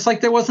shift, just like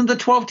there wasn't the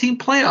 12-team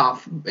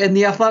playoff. And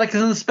the Athletic is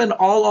going to spend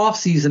all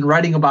offseason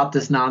writing about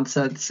this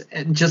nonsense,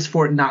 and just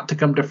for it not to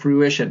come to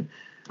fruition.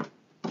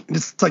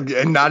 It's like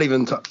not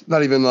even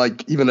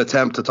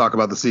attempt to talk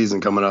about the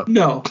season coming up.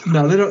 No,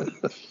 they don't.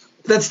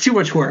 That's too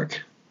much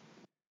work.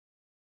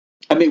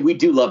 I mean, we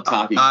do love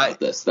talking about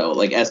this, though.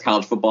 Like, as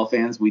college football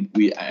fans,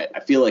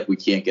 I feel like we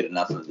can't get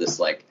enough of this,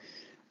 like,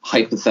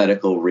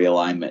 hypothetical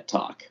realignment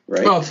talk,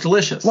 right? Oh, it's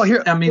delicious. Well,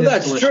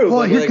 that's true.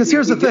 Well, because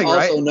here's the thing,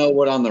 right? Also know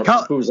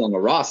who's on the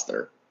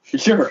roster.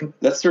 Sure,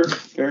 that's true.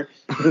 Fair.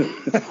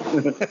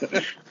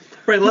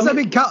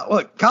 Right.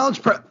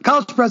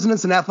 College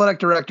presidents and athletic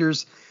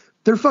directors,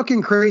 they're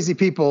fucking crazy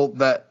people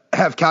that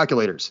have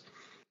calculators,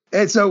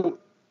 and so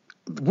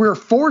we're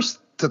forced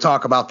to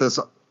talk about this,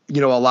 a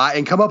lot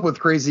and come up with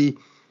crazy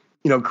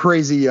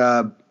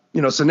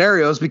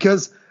scenarios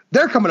because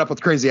they're coming up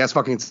with crazy ass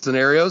fucking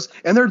scenarios,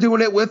 and they're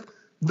doing it with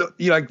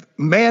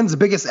man's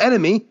biggest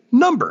enemy,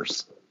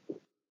 numbers.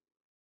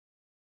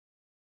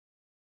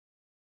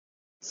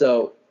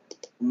 So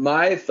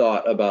my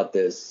thought about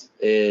this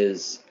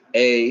is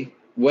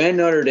when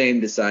Notre Dame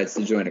decides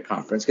to join a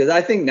conference, because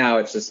I think now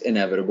it's just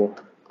inevitable.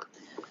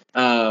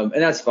 And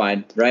that's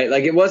fine, right?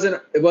 Like it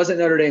wasn't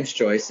Notre Dame's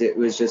choice. It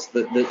was just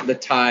the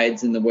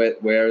tides and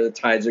where the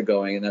tides are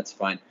going, and that's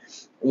fine.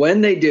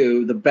 When they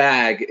do, the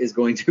bag is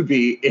going to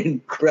be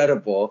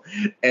incredible,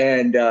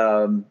 and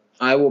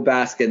I will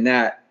bask in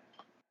that.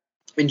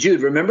 And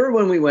Jude, remember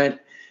when we were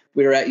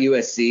at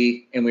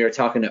USC and we were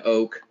talking to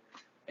Oak,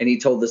 and he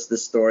told us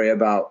this story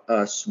about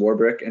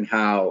Swarbrick and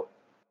how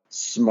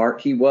smart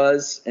he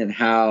was and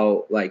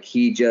how like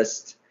he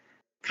just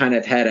kind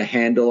of had a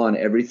handle on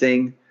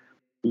everything.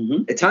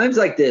 Mm-hmm. At times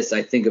like this,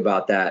 I think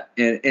about that,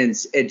 and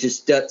it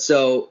just does.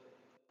 So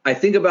I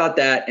think about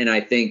that, and I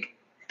think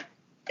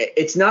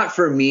it's not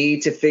for me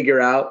to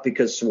figure out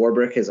because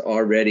Swarbrick has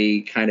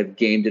already kind of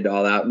gamed it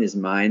all out in his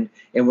mind.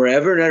 And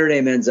wherever Notre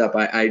Dame ends up,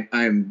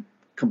 I'm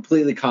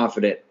completely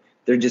confident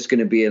they're just going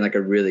to be in like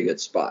a really good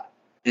spot.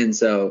 And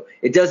so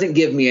it doesn't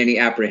give me any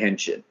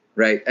apprehension,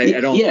 right? I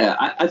don't.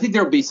 Yeah, I think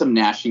there'll be some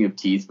gnashing of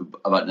teeth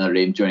about Notre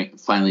Dame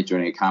finally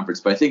joining a conference.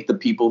 But I think the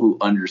people who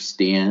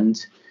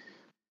understand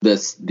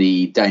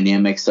the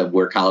dynamics of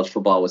where college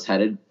football was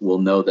headed will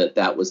know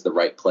that was the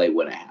right play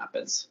when it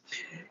happens.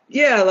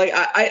 Yeah, like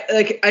I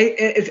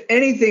if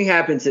anything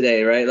happened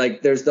today, right?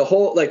 Like there's the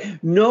whole like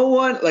no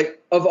one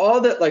like of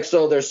all that like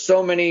so there's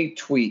so many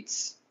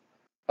tweets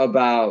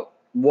about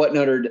what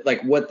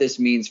this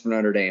means for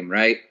Notre Dame,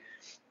 right?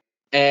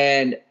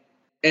 And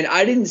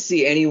I didn't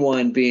see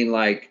anyone being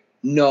like,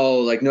 no,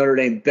 like Notre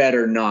Dame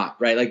better not,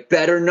 right? Like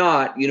better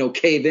not,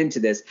 cave into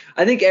this.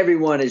 I think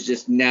everyone is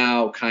just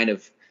now kind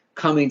of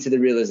coming to the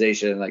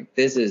realization like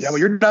this is. Yeah, well,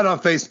 you're not on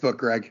Facebook,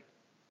 Greg.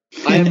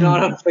 I am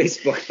not on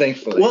Facebook,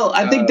 thankfully. Well,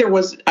 I think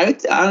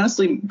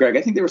honestly, Greg,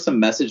 I think there was some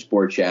message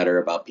board chatter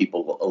about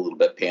people a little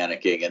bit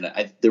panicking.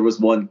 And there was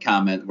one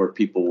comment where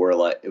people were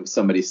like,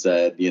 somebody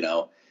said,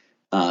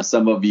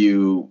 some of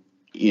you,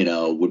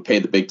 would pay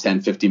the Big Ten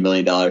 $50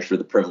 million for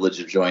the privilege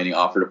of joining,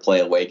 offer to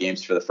play away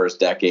games for the first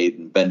decade,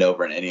 and bend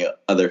over in any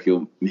other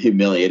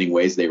humiliating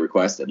ways they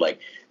requested. Like,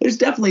 there's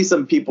definitely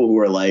some people who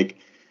are like,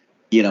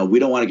 we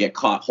don't want to get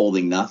caught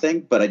holding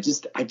nothing. But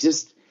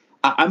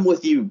I'm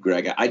with you,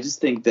 Greg. I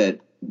just think that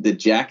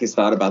Jack has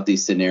thought about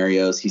these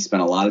scenarios. He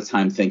spent a lot of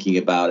time thinking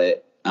about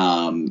it.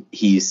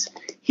 He's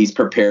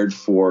prepared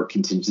for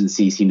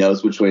contingencies. He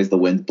knows which ways the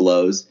wind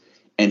blows,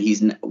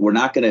 and we're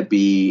not going to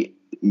be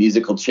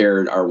musical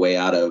chaired our way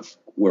out of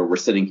where we're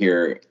sitting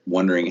here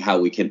wondering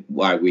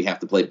why we have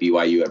to play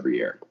BYU every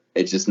year.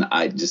 I just don't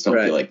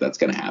feel like that's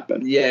going to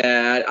happen.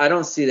 Yeah, I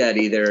don't see that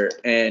either.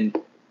 And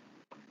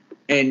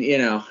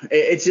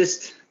it's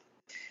just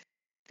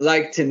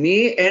like to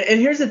me, and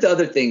here's the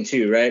other thing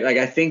too, right? Like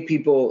I think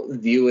people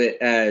view it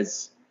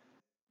as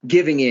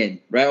giving in,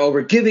 right? Oh,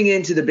 we're giving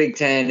in to the Big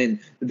Ten, and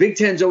the Big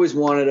Ten's always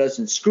wanted us,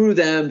 and screw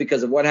them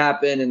because of what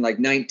happened in like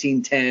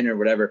 1910 or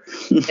whatever.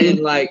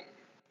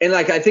 and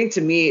I think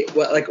to me,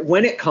 like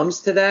when it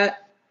comes to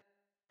that,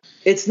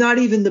 it's not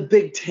even the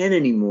Big Ten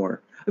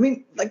anymore. I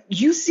mean, like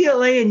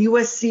UCLA and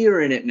USC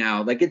are in it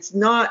now. Like it's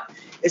not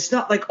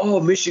like, oh,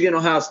 Michigan,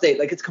 Ohio State.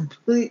 Like it's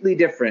completely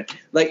different.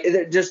 Like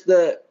just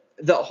the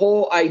the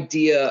whole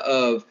idea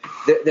of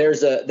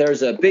there's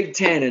a Big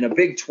Ten and a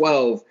Big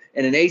 12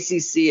 and an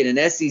ACC and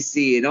an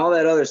SEC and all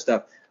that other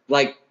stuff,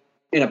 like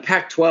in a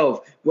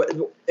Pac-12,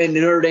 and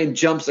Notre Dame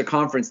jumps a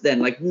conference then.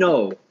 Like,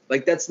 no,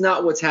 like that's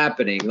not what's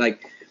happening.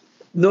 Like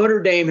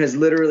Notre Dame has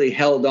literally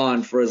held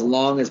on for as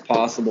long as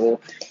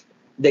possible.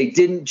 They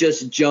didn't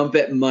just jump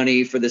at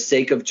money for the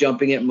sake of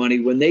jumping at money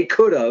when they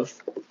could have.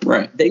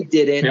 Right. They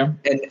didn't.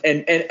 Yeah.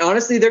 And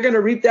honestly, they're going to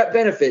reap that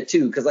benefit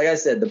too, because like I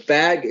said, the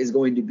bag is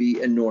going to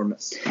be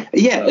enormous.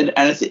 Yeah,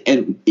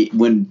 and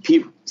when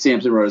Pete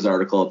Sampson wrote his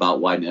article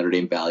about why Notre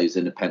Dame values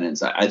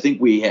independence, I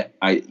think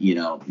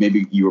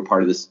maybe you were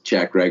part of this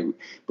chat, Greg,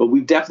 but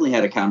we've definitely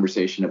had a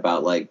conversation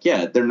about like,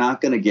 yeah, they're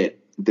not going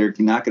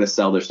to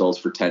sell their souls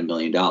for $10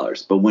 million.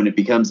 But when it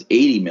becomes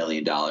 $80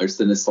 million,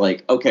 then it's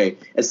like, okay,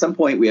 at some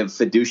point we have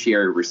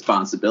fiduciary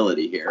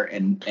responsibility here.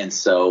 And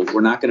so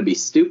we're not going to be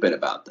stupid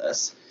about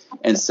this.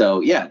 And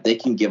so, yeah, they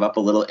can give up a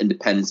little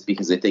independence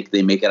because they think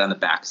they make it on the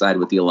backside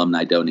with the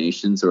alumni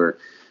donations or,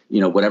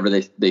 whatever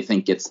they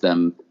think gets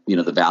them,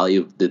 the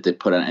value that they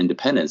put on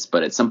independence.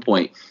 But at some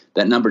point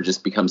that number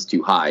just becomes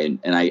too high.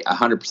 And I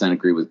 100%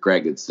 agree with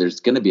Greg. There's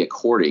going to be a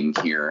courting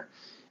here.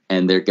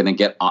 And they're going to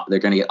get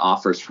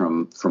offers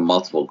from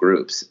multiple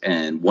groups,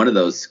 and one of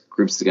those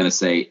groups is going to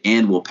say,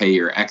 "And we'll pay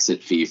your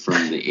exit fee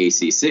from the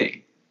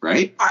ACC."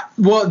 Right?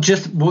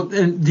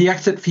 And the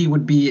exit fee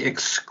would be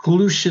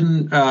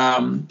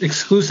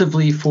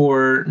exclusively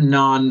for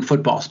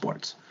non-football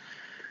sports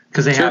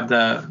because they have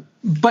the.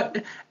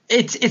 But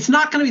it's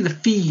not going to be the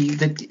fee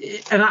that,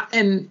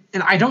 and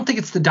I don't think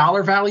it's the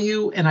dollar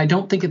value, and I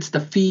don't think it's the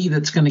fee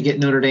that's going to get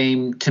Notre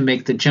Dame to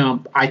make the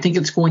jump. I think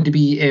it's going to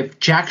be if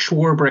Jack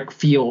Swarbrick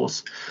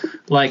feels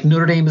like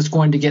Notre Dame is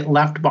going to get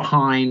left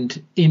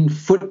behind in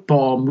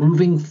football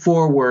moving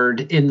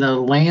forward in the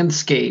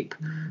landscape.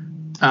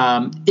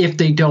 If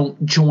they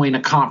don't join a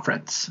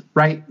conference,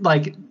 right?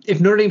 Like if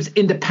Notre Dame's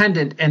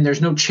independent and there's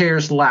no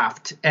chairs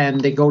left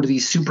and they go to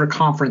these super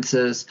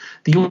conferences,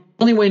 the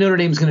only way Notre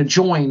Dame's going to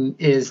join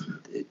is,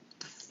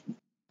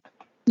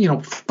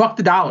 fuck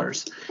the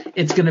dollars.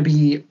 It's going to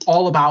be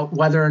all about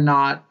whether or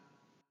not,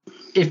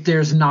 if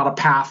there's not a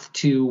path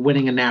to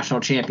winning a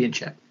national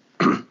championship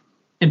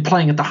and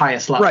playing at the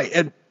highest level. Right.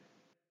 And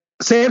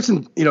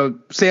Sampson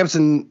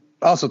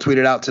also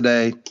tweeted out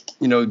today,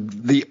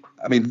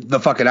 the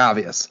fucking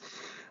obvious.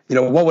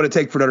 What would it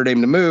take for Notre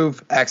Dame to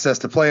move? Access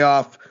to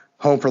playoff,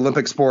 home for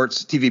Olympic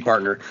sports, TV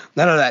partner.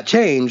 None of that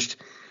changed.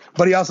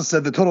 But he also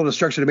said the total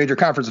destruction of major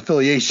conference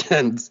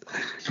affiliations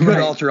would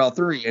alter all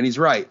three, and he's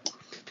right.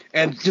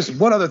 And just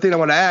one other thing I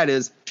want to add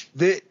is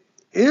that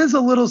is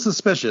a little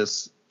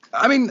suspicious.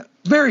 I mean,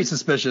 very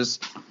suspicious.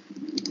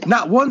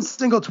 Not one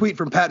single tweet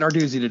from Pat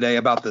Narduzzi today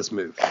about this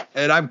move.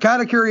 And I'm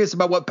kind of curious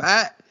about what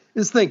Pat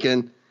is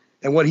thinking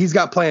and what he's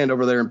got planned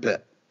over there in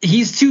Pitt.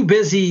 He's too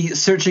busy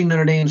searching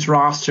Notre Dame's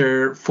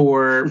roster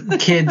for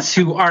kids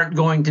who aren't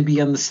going to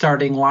be on the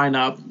starting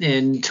lineup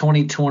in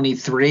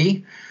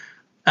 2023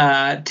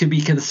 to be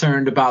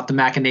concerned about the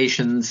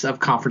machinations of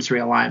conference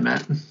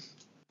realignment.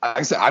 Like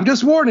I said, I'm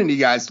just warning you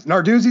guys.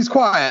 Narduzzi's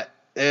quiet,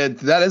 and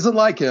that isn't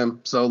like him.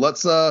 So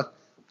let's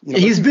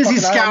he's busy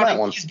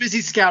scouting. He's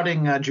busy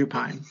scouting Drew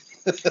Pine.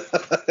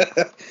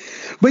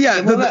 But yeah,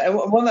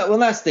 one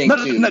last thing.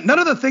 None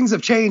of the things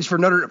have changed for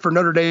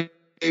Notre Dame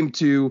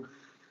to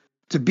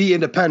be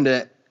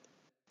independent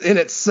in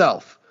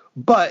itself,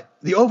 but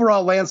the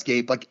overall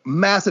landscape, like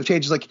massive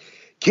changes. Like,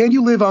 can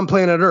you live on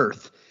planet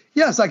Earth?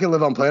 Yes, I can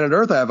live on planet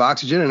Earth. I have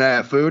oxygen and I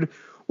have food.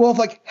 Well, if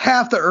like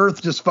half the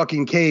Earth just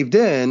fucking caved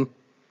in,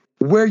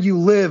 where you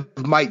live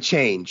might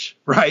change,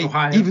 right?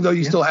 Ohio. Even though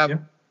you still have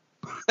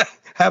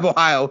have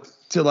Ohio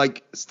to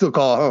like still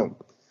call home.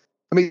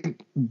 I mean,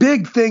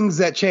 big things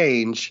that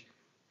change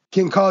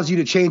can cause you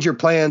to change your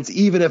plans,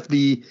 even if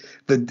the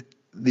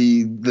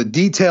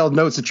detailed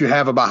notes that you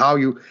have about how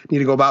you need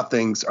to go about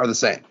things are the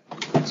same.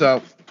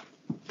 So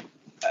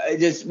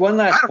just one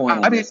last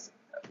point.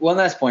 One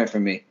last point for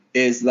me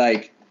is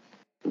like,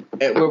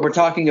 we're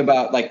talking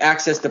about like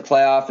access to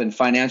playoff and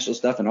financial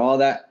stuff and all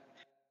that.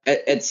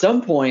 At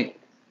some point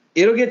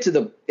it'll get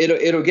to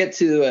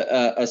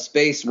a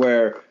space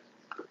where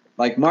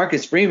like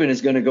Marcus Freeman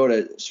is going to go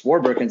to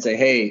Swarbrick and say,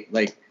 hey,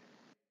 like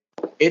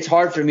it's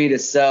hard for me to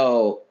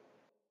sell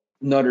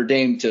Notre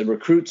Dame to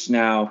recruits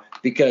now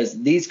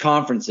because these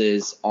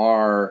conferences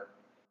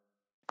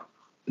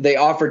they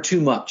offer too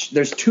much.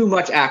 There's too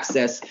much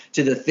access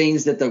to the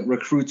things that the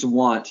recruits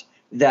want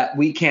that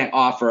we can't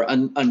offer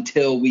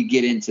until we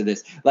get into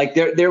this. Like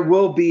there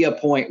will be a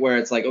point where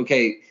it's like,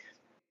 okay,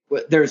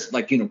 there's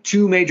like,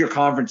 two major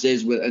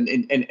conferences with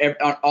and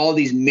all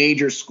these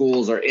major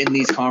schools are in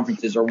these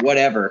conferences or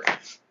whatever.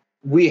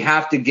 We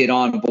have to get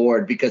on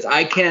board because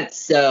I can't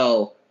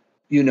sell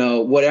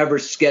whatever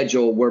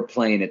schedule we're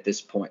playing at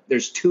this point.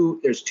 There's too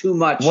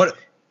much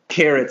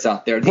carrots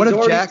out there. What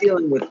if Jack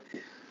dealing with?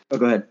 Oh,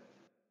 go ahead.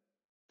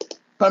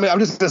 I mean, I'm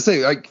just gonna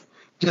say, like,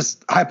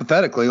 just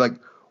hypothetically, like,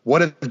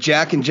 what if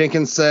Jack and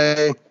Jenkins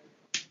say,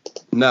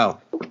 no,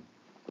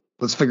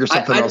 let's figure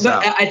something else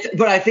out?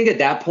 But I think at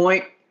that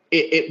point,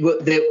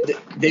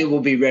 they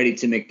will be ready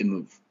to make the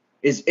move.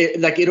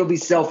 It'll be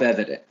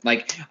self-evident.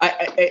 Like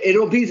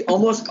it'll be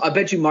almost. I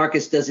bet you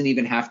Marcus doesn't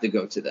even have to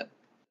go to them.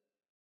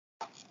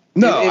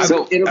 No,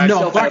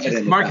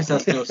 Marcus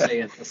has no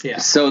say in this. Yeah.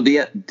 So the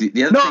other thing.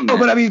 No,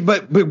 but I mean,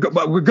 but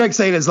what Greg's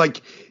saying is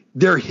like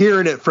they're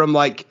hearing it from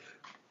like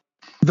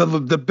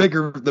the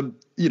bigger the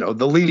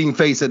leading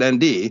face at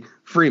ND,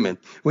 Freeman.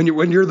 When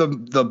you're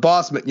the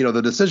boss,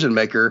 the decision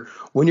maker.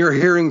 When you're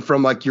hearing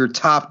from like your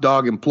top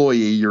dog employee,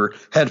 your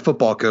head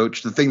football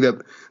coach, the thing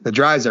that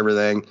drives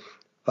everything,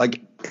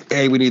 like,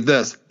 hey, we need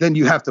this. Then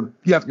your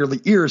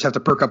ears have to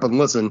perk up and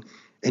listen,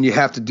 and you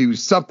have to do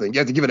something. You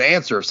have to give an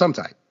answer of some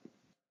type.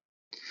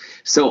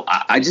 So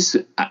I just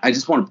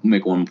want to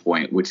make one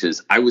point, which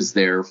is I was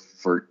there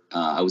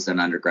I was an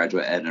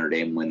undergraduate at Notre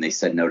Dame when they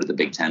said no to the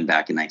Big Ten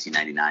back in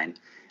 1999.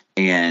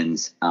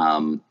 And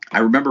I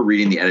remember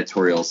reading the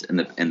editorials in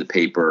the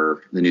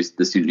paper, the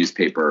student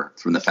newspaper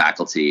from the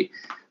faculty,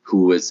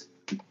 who was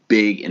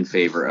big in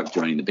favor of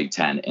joining the Big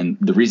Ten. And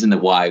the reason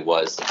why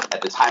was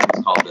at the time it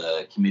was called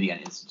the Committee on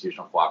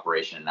Institutional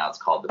Cooperation, and now it's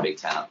called the Big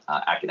Ten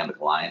Academic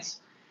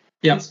Alliance.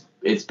 Yeah,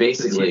 it's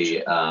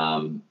basically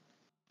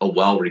a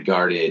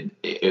well-regarded.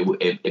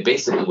 It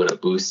basically would have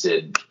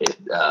boosted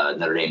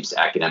Notre Dame's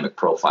academic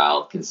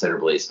profile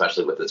considerably,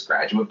 especially with its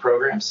graduate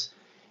programs.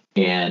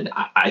 And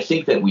I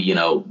think that we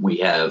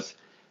have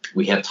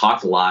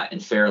talked a lot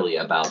and fairly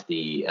about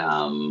the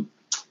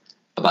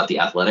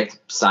athletic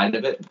side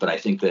of it, but I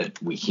think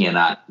that we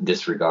cannot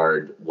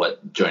disregard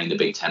what joining the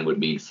Big Ten would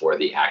mean for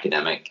the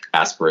academic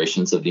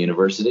aspirations of the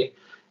university.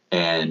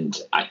 And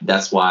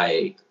that's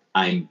why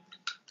I'm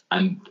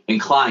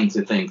inclined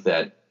to think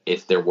that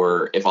if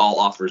all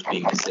offers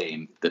being the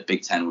same, the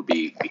Big Ten would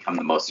become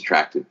the most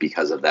attractive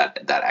because of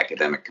that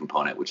academic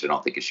component, which I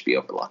don't think it should be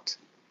overlooked.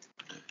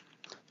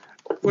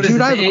 What is it,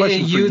 the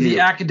AAU,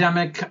 the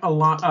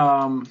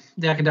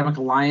Academic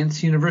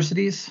Alliance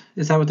Universities?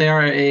 Is that what they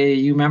are,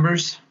 AAU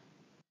members?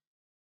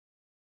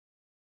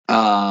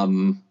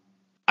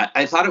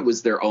 I thought it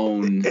was their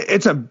own.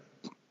 It's a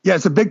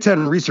Big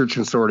Ten research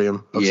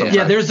consortium.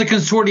 Yeah, there's a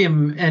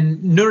consortium,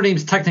 and Notre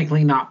Dame's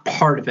technically not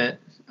part of it,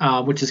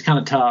 which is kind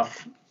of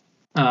tough.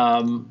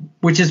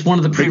 Which is one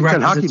of the prerequisites. Big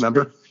Ten hockey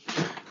member.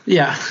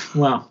 Yeah,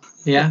 well,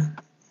 yeah,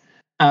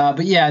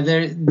 but yeah,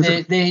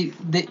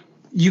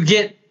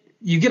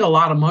 you get a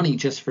lot of money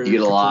just for. You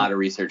get a lot of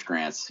research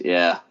grants.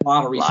 Yeah, a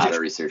lot of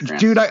research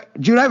grants. Jude,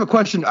 I have a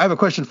question. I have a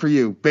question for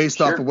you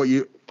based off of what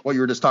you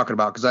were just talking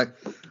about, because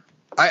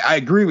I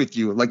agree with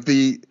you. Like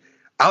the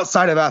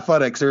outside of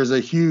athletics, there's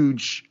a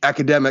huge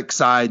academic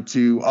side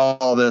to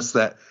all this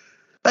that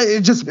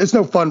it's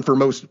no fun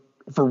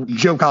for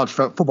Joe college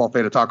football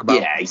fan to talk about.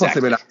 Yeah,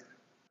 exactly.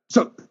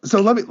 So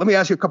let me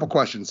ask you a couple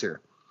questions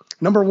here.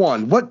 Number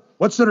one,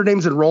 what's Notre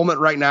Dame's enrollment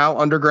right now,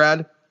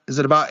 undergrad? Is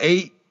it about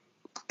 8?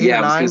 Yeah,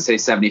 I was going to say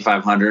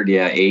 7,500.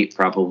 Yeah, 8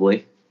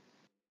 probably.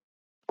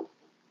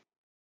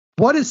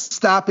 What is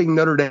stopping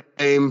Notre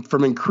Dame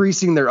from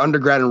increasing their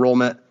undergrad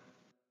enrollment,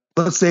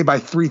 let's say by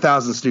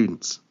 3,000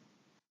 students?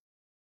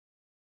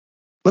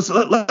 Let's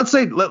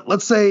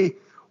say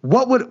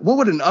what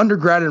would an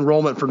undergrad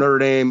enrollment for Notre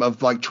Dame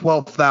of like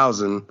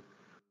 12,000?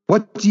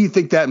 What do you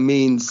think that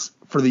means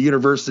for the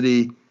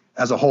university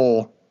as a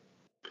whole?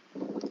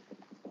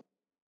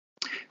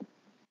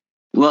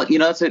 Well,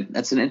 that's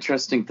an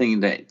interesting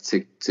thing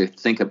to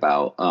think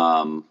about.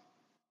 I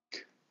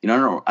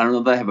don't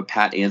know that I have a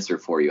pat answer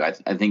for you. I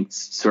think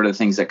sort of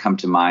things that come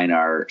to mind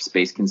are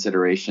space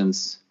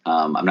considerations.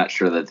 I'm not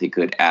sure that they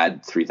could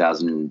add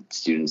 3,000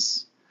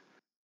 students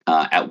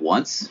at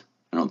once.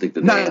 I don't think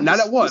that not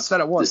at once,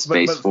 the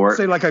space but for it.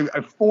 Say like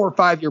a 4 or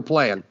 5 year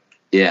plan.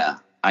 Yeah,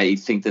 I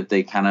think that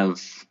they kind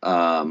of.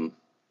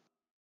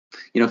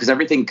 Because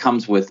everything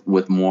comes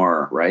with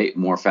more, right?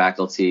 More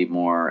faculty,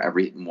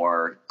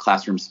 more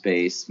classroom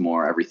space,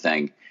 more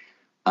everything.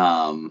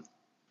 I'm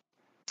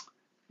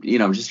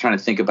just trying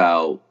to think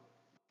about.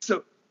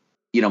 So,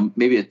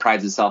 maybe it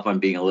prides itself on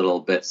being a little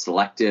bit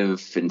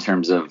selective in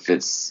terms of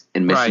its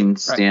admission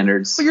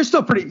standards. But you're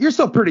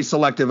still pretty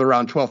selective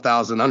around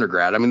 12,000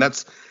 undergrad. I mean,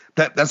 that's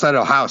at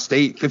Ohio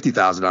State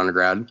 50,000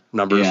 undergrad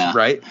numbers,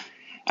 right?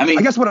 I mean,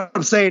 I guess what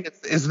I'm saying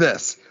is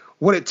this.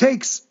 What it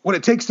takes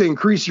to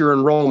increase your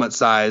enrollment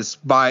size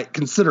by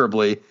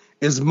considerably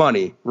is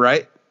money,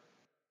 right?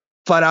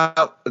 Flat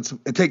out,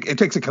 it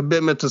takes a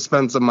commitment to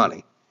spend some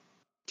money.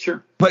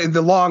 Sure. But in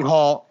the long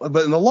haul,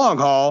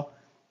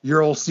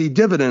 you'll see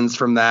dividends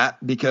from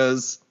that,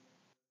 because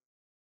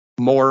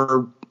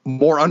more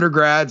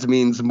undergrads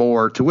means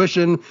more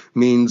tuition,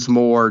 means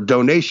more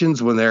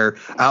donations when they're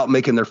out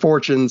making their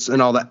fortunes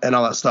and all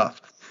that stuff.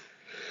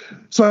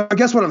 So I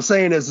guess what I'm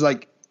saying is,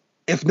 like,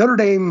 if Notre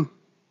Dame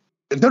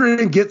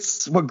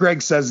gets what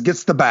Greg says,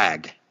 gets the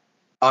bag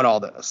on all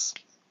this,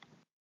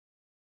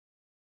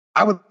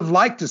 I would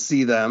like to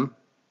see them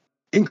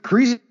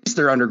increase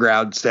their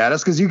undergrad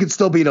status, because you could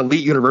still be an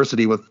elite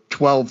university with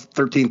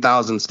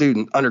 13,000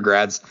 student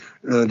undergrads,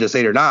 just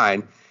 8 or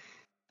 9,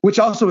 which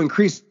also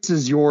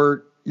increases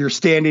your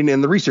standing in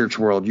the research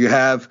world. You'll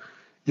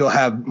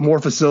have more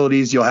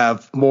facilities, you'll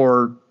have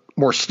more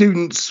more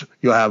students,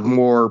 you'll have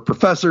more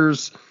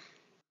professors.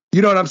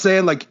 You know what I'm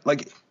saying? Like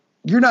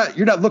you're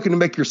not looking to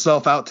make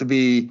yourself out to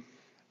be,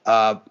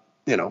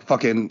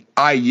 fucking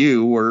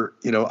IU or,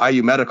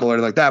 IU Medical or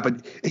anything like that,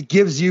 but it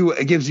gives you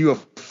a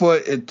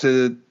foot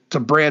to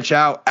branch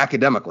out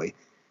academically.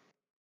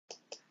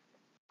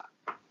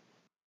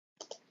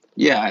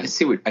 Yeah, I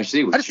see what you're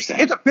saying.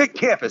 It's a big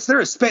campus. There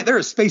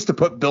is space to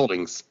put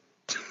buildings.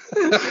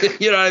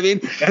 You know what I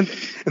mean? And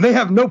they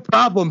have no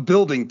problem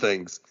building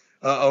things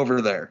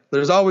over there.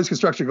 There's always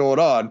construction going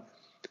on.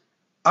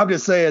 I'm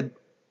just saying,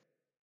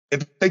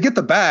 if they get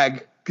the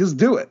bag, just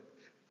do it.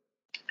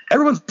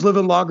 Everyone's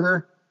living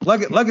longer.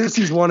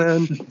 Legacy's one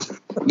end.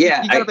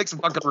 Yeah, you gotta make some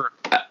fucking room.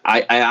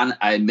 I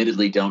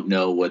admittedly don't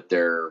know what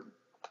their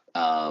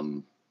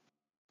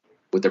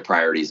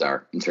priorities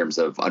are in terms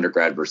of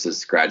undergrad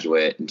versus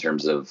graduate, in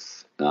terms of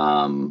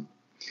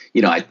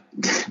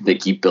they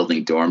keep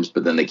building dorms,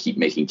 but then they keep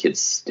making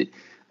kids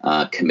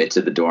commit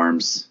to the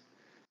dorms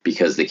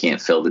because they can't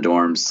fill the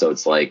dorms. So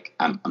it's like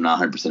I'm not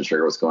 100%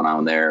 sure what's going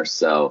on there.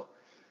 So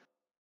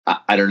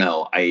I don't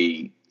know.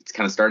 It's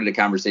kind of started a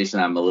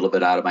conversation I'm a little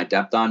bit out of my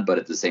depth on, but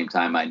at the same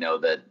time, I know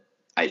that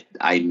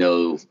I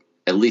know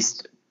at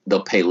least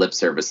they'll pay lip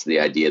service to the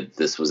idea that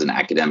this was an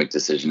academic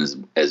decision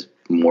as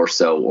more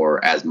so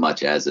or as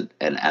much as an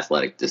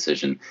athletic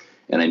decision.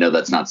 And I know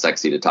that's not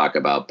sexy to talk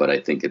about, but I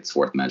think it's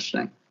worth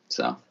mentioning.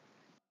 So,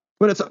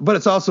 but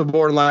it's also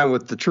more in line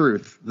with the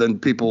truth than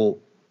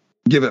people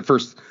give it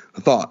first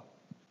thought.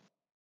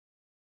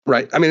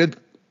 Right. I mean,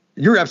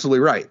 you're absolutely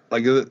right.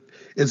 Like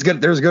there's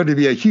going to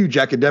be a huge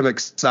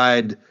academic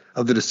side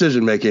of the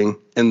decision making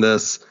in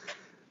this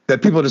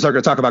that people just aren't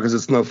going to talk about because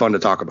it's no fun to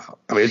talk about.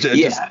 I mean,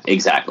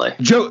 exactly.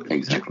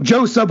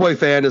 Joe Subway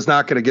fan is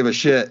not going to give a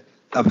shit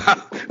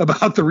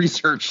about the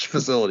research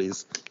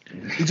facilities.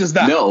 He just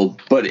not. No,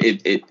 but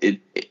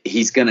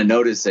he's going to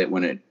notice it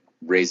when it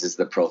raises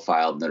the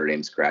profile of Notre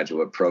Dame's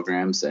graduate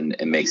programs and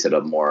makes it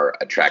a more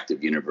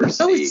attractive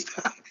university.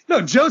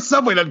 No, Joe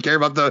Subway doesn't care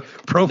about the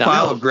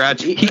profile of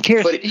graduates. He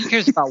cares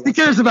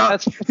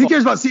about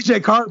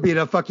CJ Carr being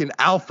a fucking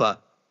alpha.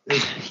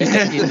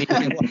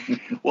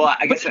 Well,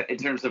 I guess in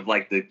terms of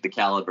like the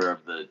caliber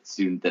of the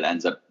student that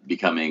ends up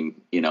becoming,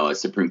 a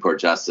Supreme Court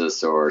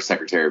justice or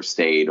Secretary of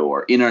State,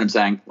 or, you know what I'm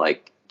saying?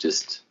 Like,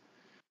 just,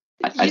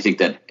 I think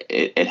that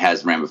it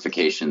has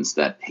ramifications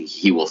that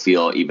he will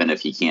feel even if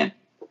he can't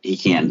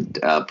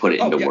put it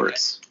into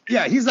words.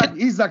 Yeah, he's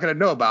not going to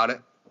know about it,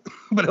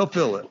 but he'll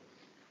feel it.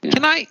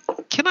 Yeah.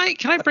 Can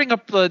I bring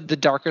up the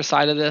darker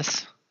side of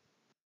this?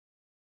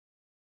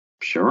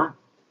 Sure.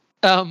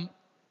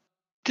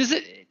 Does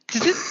it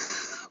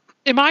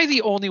am I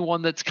the only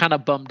one that's kind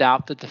of bummed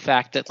out that the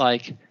fact that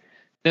like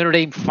Notre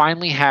Dame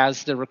finally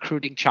has the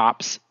recruiting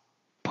chops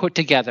put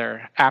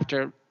together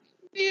after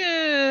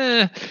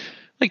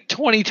like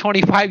 20,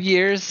 25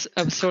 years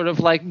of sort of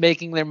like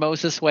making their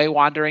Moses way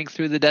wandering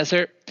through the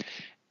desert?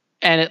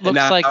 And it looks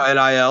like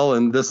NIL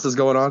and this is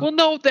going on. Well,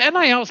 no, the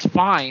NIL is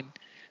fine,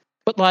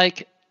 but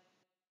like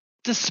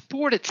the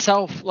sport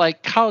itself,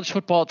 like college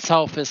football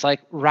itself, is like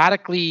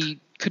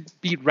could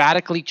be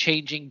radically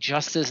changing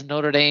just as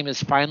Notre Dame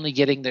is finally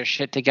getting their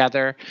shit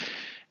together.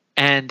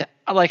 And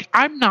like,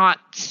 I'm not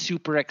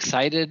super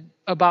excited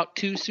about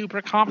two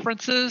super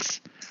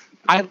conferences.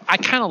 I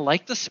kind of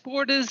like the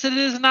sport as it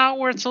is now,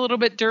 where it's a little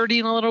bit dirty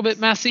and a little bit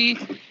messy.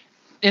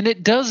 And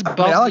it does bum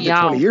I liked me it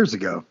out. 20 years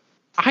ago.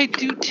 I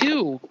do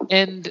too.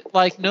 And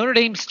like Notre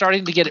Dame's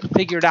starting to get it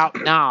figured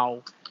out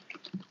now.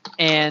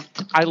 And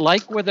I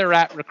like where they're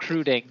at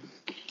recruiting.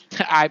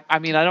 I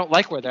mean, I don't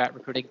like where they're at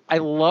recruiting. I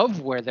love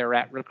where they're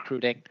at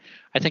recruiting.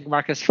 I think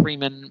Marcus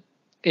Freeman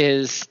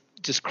is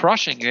just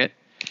crushing it.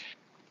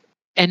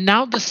 And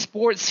now the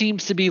sport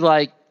seems to be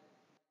like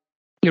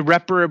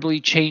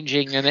irreparably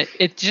changing. And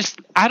it just,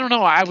 I don't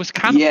know. I was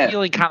kind of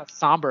feeling kind of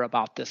somber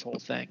about this whole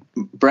thing.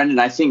 Brendan,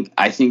 I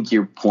think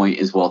your point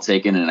is well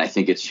taken. And I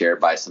think it's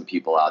shared by some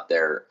people out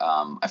there.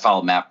 I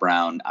follow Matt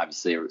Brown,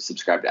 obviously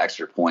subscribed to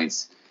Extra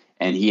Points.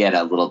 And he had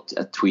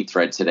a tweet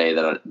thread today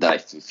that I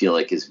feel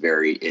like is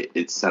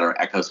it sort of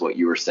echoes what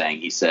you were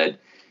saying. He said,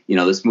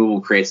 this move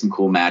will create some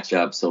cool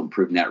matchups. It'll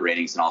improve net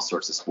ratings in all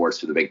sorts of sports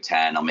for the Big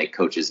Ten. It'll make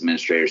coaches,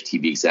 administrators,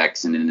 TV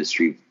execs, and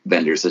industry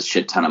vendors a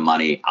shit ton of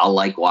money. I'll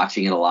like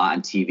watching it a lot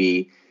on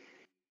TV.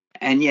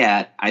 And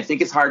yet, I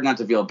think it's hard not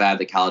to feel bad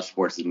that college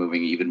sports is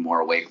moving even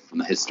more away from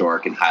the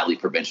historic and highly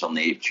provincial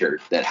nature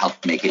that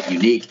helped make it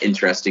unique,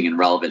 interesting, and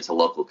relevant to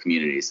local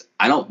communities.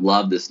 I don't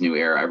love this new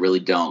era. I really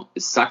don't.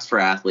 It sucks for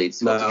athletes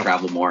who have to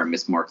travel more and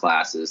miss more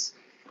classes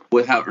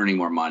without earning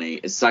more money.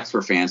 It sucks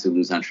for fans who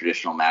lose on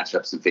traditional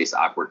matchups and face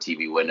awkward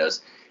TV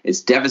windows.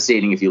 It's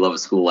devastating if you love a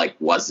school like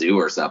Wazoo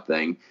or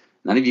something.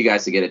 None of you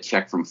guys to get a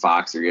check from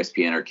Fox or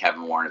ESPN or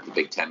Kevin Warren if the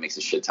Big Ten makes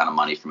a shit ton of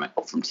money from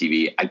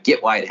TV. I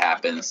get why it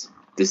happens.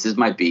 This is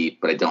my beat,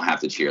 but I don't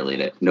have to cheerlead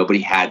it.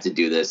 Nobody had to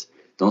do this.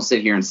 Don't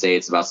sit here and say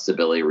it's about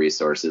stability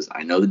resources.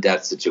 I know the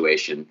depth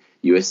situation.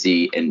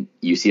 USC and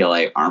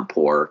UCLA aren't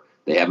poor.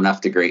 They have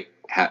enough to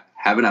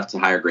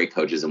hire great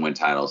coaches and win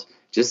titles.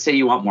 Just say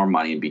you want more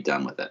money and be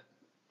done with it.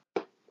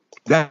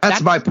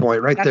 That's my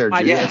point right there,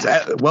 G.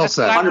 Well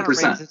said.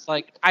 100%. It's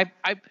like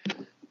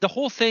the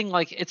whole thing,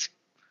 like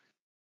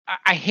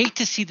I hate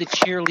to see the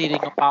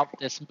cheerleading about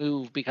this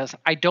move because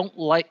I don't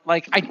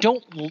I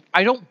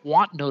don't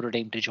want Notre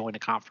Dame to join a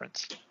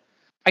conference.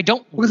 I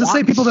don't because the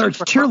same people that are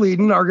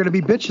cheerleading are going to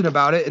be bitching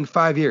about it in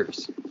 5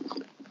 years.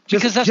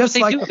 Because that's what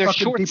they do. They're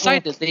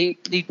short-sighted. They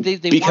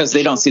because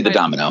they don't see the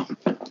domino.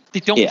 They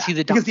don't see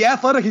the domino. Because the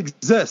Athletic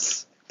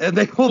exists, and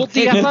they will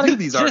do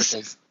these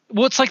articles.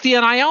 Well, it's like the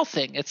NIL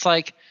thing. It's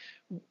like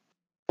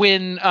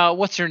when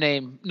what's her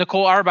name,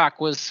 Nicole Auerbach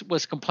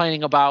was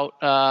complaining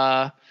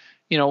about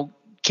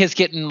kids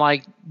getting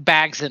like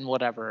bags and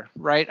whatever,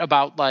 right?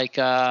 About like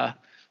it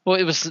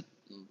was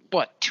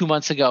 2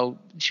 months ago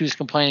she was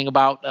complaining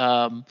about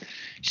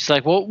she's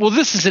like, well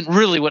this isn't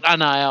really what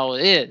NIL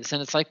is,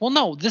 and it's like, well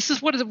no, this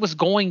is what it was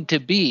going to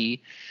be,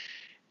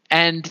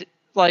 and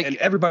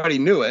everybody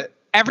knew it.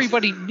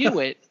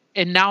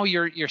 And now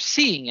you're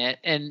seeing it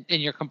and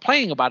you're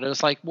complaining about it.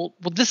 It's like, well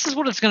this is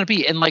what it's going to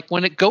be. And like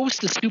when it goes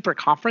to super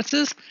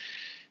conferences,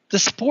 the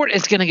sport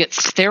is going to get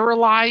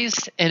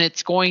sterilized, and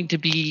it's going to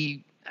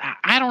be,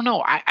 I don't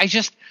know.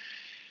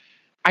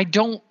 I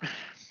don't.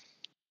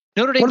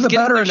 Notre Dame's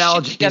getting their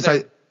shit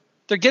together.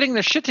 They're getting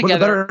their shit together. One of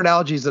the better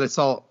analogies that I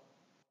saw.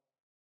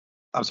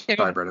 I'm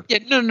sorry, Brendan.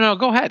 Yeah, no.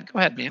 Go ahead,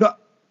 man. No,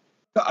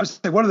 I was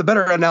saying one of the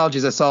better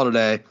analogies I saw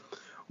today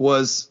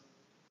was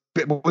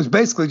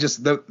basically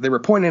just they were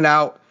pointing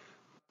out,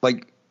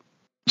 like,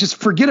 just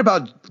forget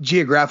about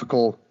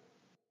geographical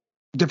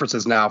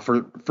differences now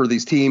for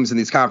these teams and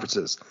these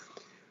conferences.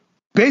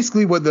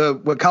 Basically,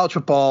 what college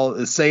football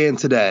is saying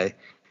today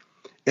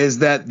is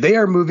that they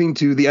are moving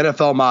to the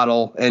NFL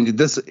model, and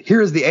here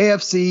is the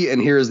AFC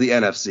and here is the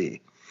NFC,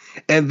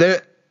 and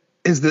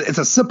it's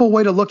a simple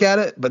way to look at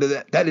it, but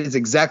that is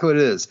exactly what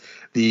it is.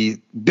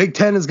 The Big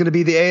Ten is going to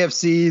be the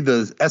AFC,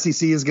 the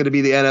SEC is going to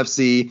be the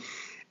NFC,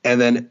 and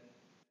then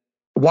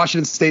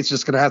Washington State's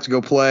just going to have to go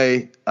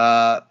play,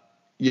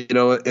 in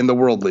the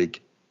World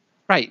League.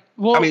 Right.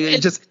 Well, I mean,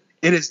 it is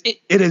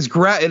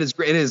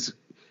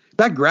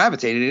not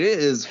gravitated. It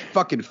is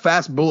fucking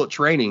fast bullet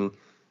training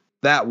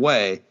that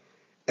way.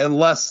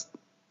 Unless,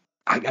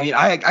 I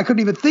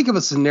couldn't even think of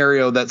a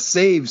scenario that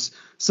saves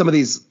some of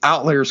these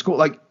outlier schools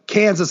like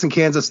Kansas and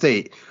Kansas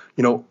State,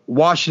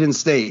 Washington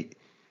State.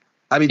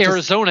 I mean,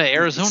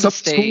 Arizona State.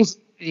 Schools,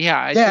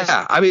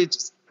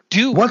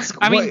 Duke.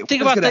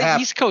 Think about the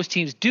East Coast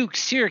teams: Duke,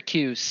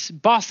 Syracuse,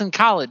 Boston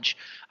College.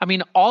 I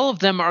mean, all of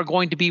them are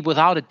going to be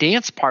without a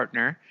dance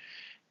partner.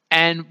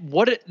 And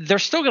they're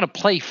still going to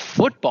play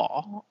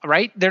football,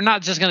 right? They're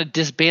not just going to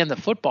disband the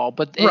football,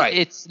 but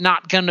it's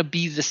not going to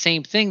be the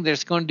same thing.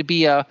 There's going to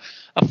be I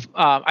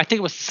think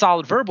it was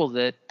Solid Verbal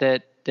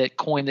that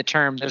coined the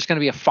term. There's going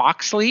to be a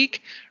Fox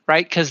League,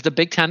 right? Because the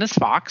Big Ten is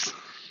Fox,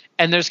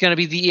 and there's going to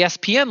be the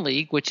ESPN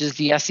League, which is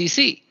the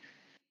SEC.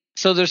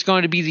 So there's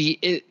going to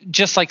be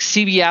just like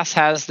CBS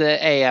has the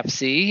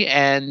AFC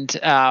and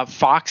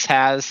Fox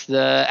has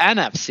the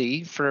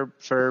NFC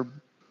for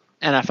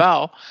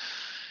NFL.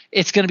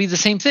 It's going to be the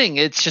same thing.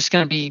 It's just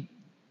going to be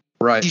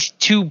these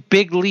two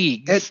big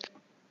leagues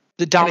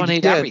that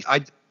dominate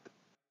everything.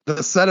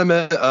 The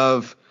sentiment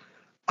of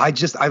I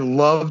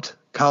loved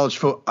college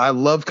football. I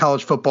love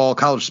college football,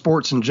 college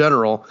sports in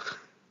general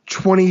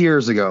 20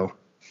 years ago.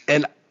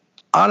 And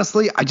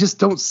honestly, I just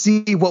don't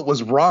see what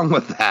was wrong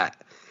with that.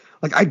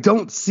 Like, I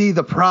don't see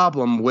the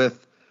problem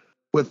with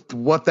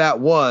what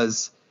that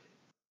was,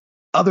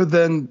 other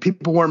than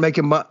people weren't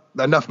making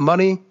enough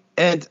money.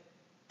 And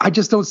I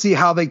just don't see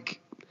how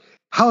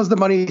is the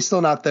money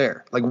still not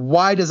there? Like,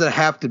 why does it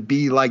have to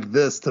be like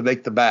this to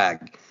make the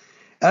bag?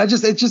 And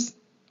who's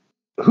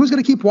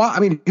going to keep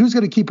watching? Who's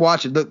going to keep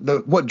watching?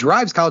 What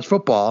drives college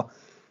football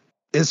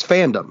is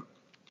fandom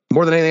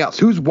more than anything else.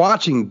 Who's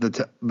watching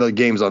the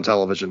games on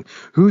television?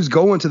 Who's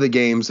going to the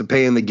games and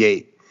paying the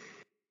gate?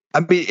 I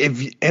mean,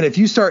 if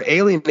you start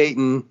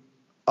alienating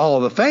all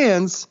of the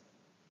fans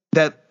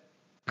that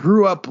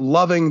grew up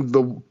loving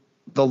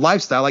the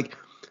lifestyle, like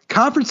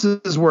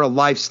conferences were a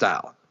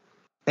lifestyle.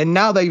 And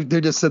now they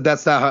just said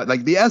that's not how,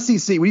 like the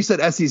SEC, when you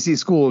said SEC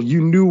school, you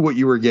knew what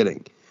you were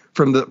getting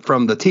from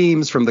the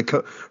teams, from the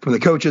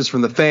coaches,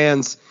 from the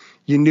fans.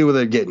 You knew what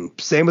they're getting.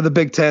 Same with the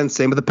Big Ten,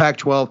 same with the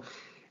Pac-12,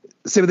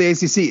 same with the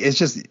ACC. It's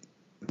just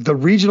the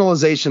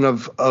regionalization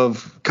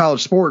of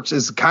college sports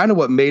is kind of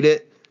what made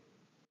it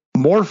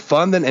more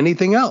fun than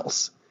anything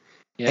else.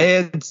 Yeah.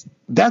 And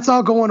that's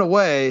all going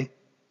away.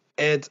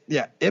 And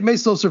yeah, it may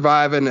still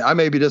survive. And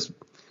maybe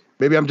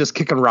I'm just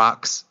kicking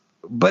rocks,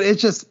 but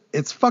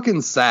it's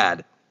fucking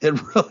sad.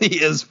 It really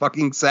is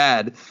fucking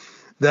sad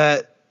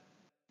that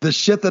the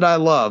shit that I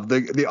love,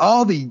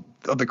 all the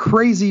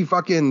crazy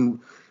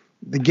fucking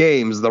the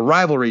games, the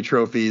rivalry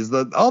trophies,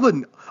 all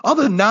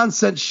the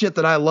nonsense shit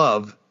that I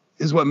love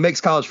is what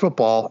makes college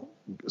football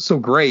so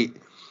great.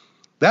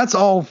 That's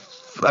all.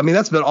 I mean,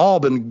 that's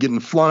been getting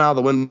flung out of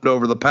the window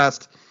over the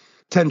past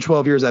 10,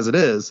 12 years as it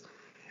is.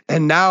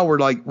 And now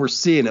we're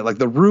seeing it. Like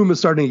the room is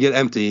starting to get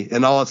empty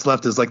and all that's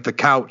left is like the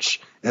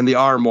couch and the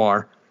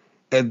armoire.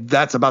 And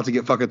that's about to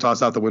get fucking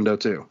tossed out the window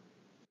too.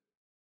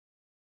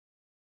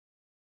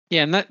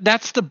 Yeah, and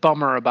that's the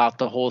bummer about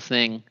the whole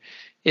thing,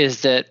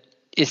 is that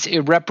it's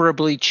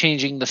irreparably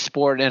changing the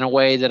sport in a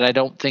way that I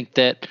don't think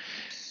that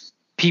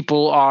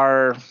people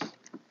are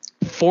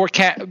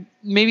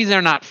maybe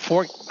they're not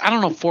I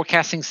don't know if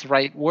forecasting's the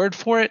right word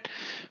for it,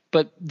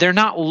 but they're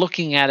not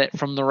looking at it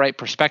from the right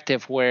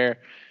perspective, where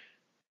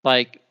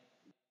like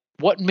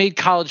what made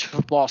college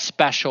football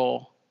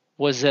special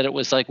was that it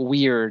was like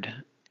weird,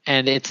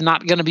 and it's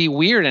not going to be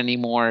weird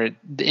anymore.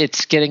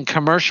 It's getting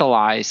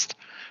commercialized,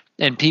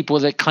 and people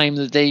that claim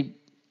that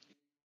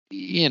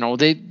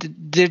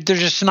they're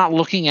just not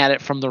looking at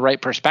it from the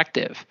right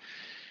perspective.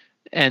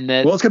 And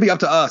that, well, it's going to be up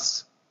to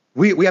us.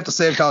 We have to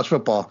save college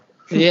football.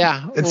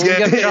 Yeah, it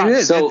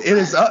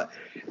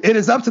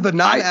is up to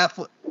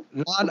the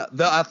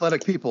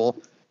athletic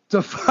people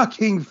to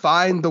fucking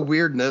find the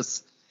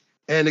weirdness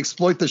and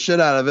exploit the shit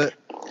out of it,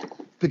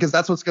 because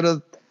that's what's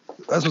gonna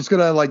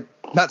like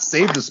not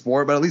save the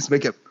sport, but at least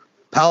make it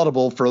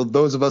palatable for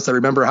those of us that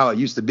remember how it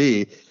used to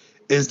be.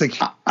 Is to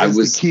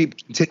keep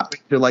continuing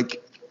to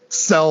like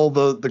sell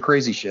the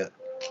crazy shit.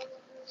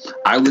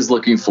 I was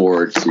looking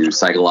forward to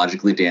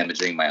psychologically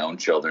damaging my own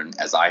children,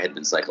 as I had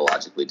been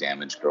psychologically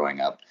damaged growing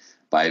up,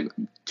 by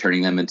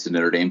turning them into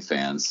Notre Dame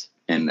fans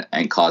and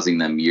causing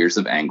them years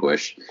of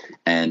anguish.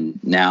 And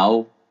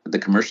now the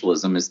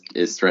commercialism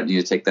is threatening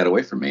to take that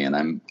away from me, and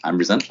I'm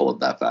resentful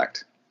of that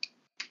fact.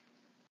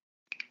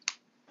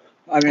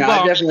 I mean,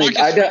 I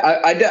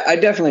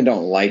definitely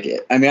don't like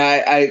it. I mean,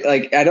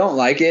 I don't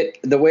like it.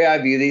 The way I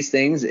view these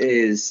things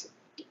is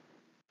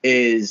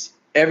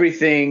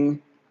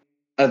everything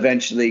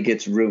eventually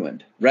gets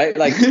ruined, right?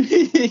 Like,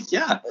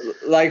 yeah.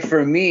 Like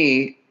for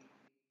me,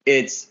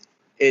 it's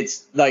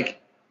like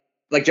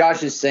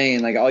Josh is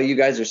saying, like all you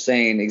guys are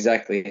saying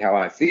exactly how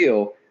I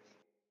feel.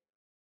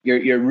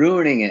 You're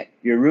ruining it.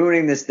 You're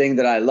ruining this thing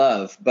that I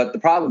love. But the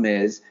problem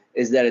is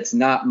that it's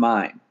not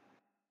mine,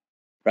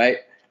 right?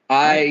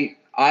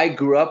 I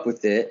grew up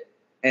with it,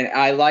 and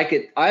I like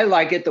it. I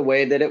like it the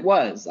way that it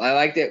was. I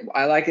like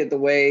it the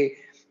way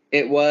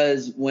it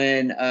was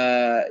when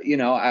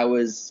I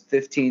was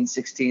 15,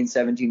 16,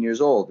 17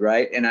 years old,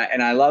 right? And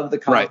I love the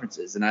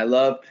conferences, right. and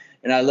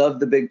I love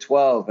the Big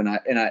 12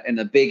 and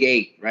the Big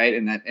 8, right?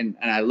 And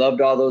I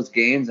loved all those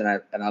games, and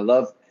I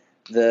love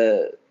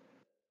the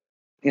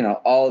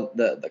all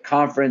the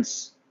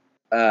conference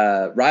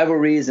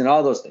rivalries and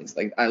all those things.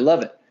 Like I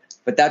love it.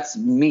 But that's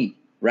me,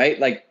 right?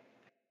 Like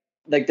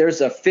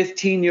there's a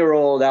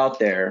 15-year-old out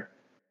there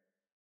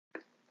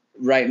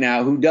right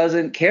now who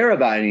doesn't care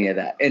about any of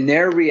that, and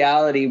their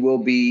reality will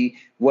be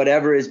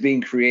whatever is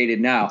being created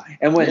now.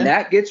 And when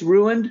that gets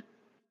ruined,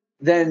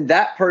 then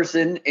that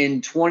person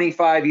in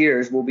 25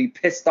 years will be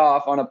pissed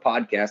off on a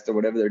podcast or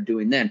whatever they're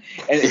doing then.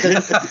 And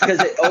because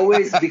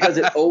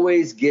it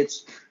always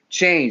gets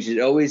changed,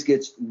 it always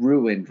gets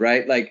ruined,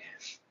 right? Like,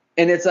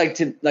 and it's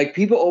like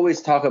people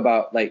always talk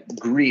about like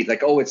greed,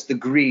 like, oh, it's the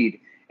greed.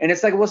 And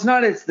it's like, well,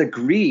 it's the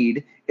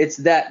greed. It's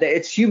that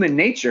it's human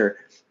nature.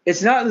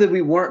 It's not that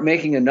we weren't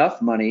making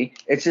enough money.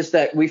 It's just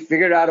that we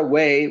figured out a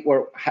way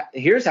where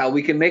here's how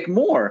we can make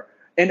more.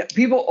 And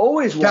people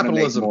always want to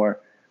make more.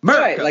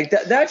 America. Right. Like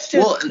that's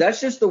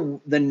just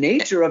the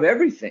nature of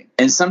everything.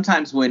 And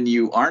sometimes when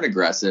you aren't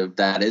aggressive,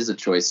 that is a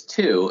choice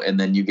too. And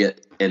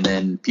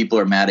then people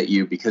are mad at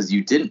you because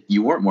you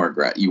weren't more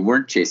aggressive. You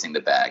weren't chasing the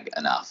bag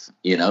enough,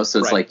 So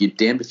it's like, you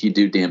damned if you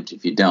do, damned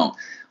if you don't.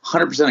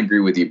 100%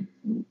 agree with you,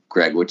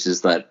 Greg, which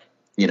is that,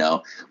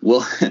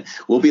 we'll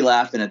be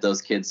laughing at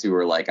those kids who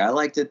are like, I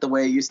liked it the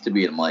way it used to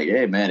be. And I'm like,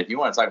 hey man, if you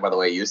want to talk about the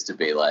way it used to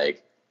be,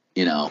 like,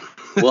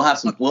 we'll have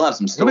some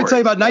stories. Let me tell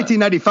you about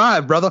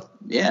 1995, brother.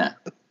 Yeah.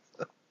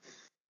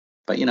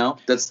 But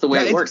that's the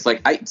way it works.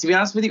 Like, to be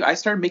honest with you, I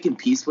started making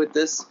peace with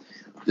this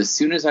as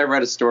soon as I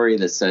read a story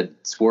that said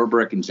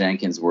Swarbrick and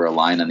Jenkins were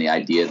aligned on the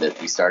idea that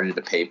we started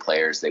to pay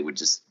players. They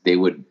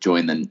would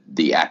join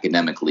the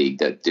academic league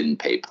that didn't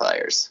pay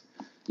players.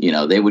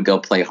 They would go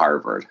play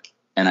Harvard.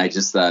 And I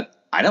just thought,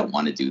 I don't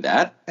want to do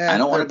that. I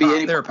don't want to be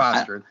any. They're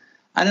postured.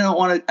 I don't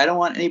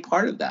want any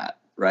part of that.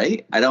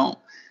 Right.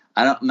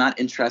 I'm not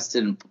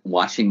interested in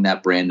watching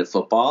that brand of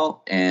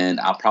football, and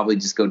I'll probably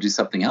just go do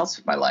something else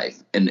with my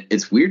life. And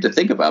it's weird to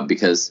think about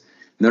because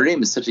Notre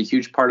Dame is such a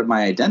huge part of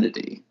my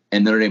identity,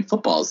 and Notre Dame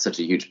football is such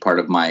a huge part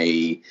of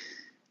my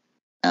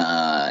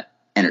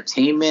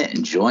entertainment,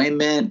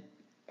 enjoyment.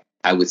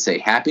 I would say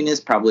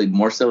happiness, probably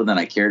more so than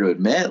I care to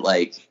admit,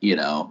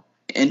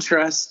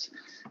 interest.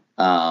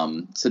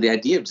 So the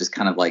idea of just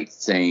kind of like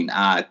saying,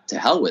 to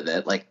hell with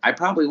it, like I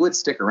probably would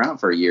stick around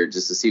for a year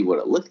just to see what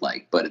it looked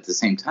like. But at the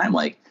same time,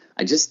 like,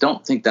 I just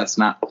don't think that's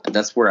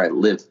where I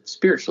live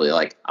spiritually.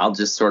 Like, I'll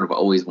just sort of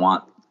always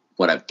want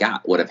what I've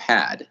got, what I've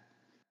had.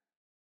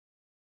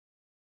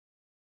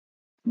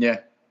 Yeah.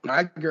 I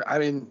agree. I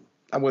mean,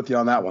 I'm with you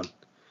on that one.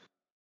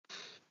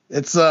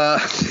 It's, I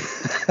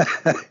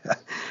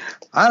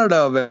don't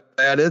know, man.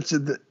 It's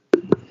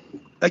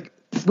like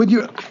when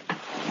you,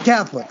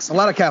 Catholics, a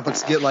lot of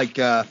Catholics get like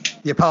the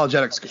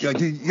apologetics. Like,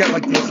 you got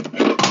like these,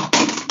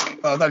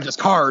 not just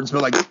cards,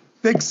 but like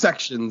big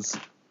sections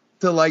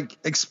to like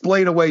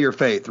explain away your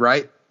faith,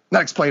 right?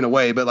 not explain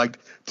away, but like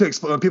to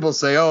explain when people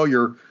say, "Oh,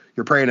 you're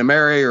praying to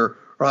Mary," or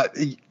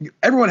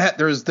everyone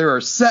there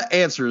are set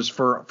answers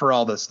for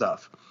all this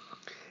stuff.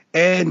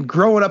 And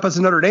growing up as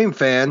a Notre Dame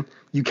fan,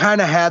 you kind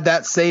of had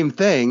that same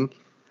thing.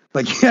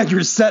 Like you had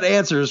your set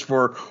answers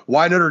for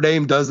why Notre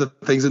Dame does the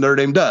things that Notre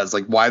Dame does,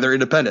 like why they're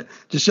independent.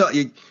 Just show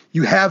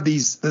you have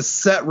this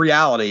set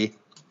reality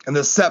and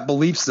the set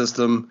belief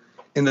system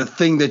in the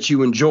thing that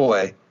you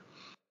enjoy.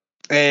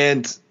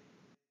 And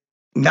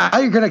now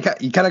you kind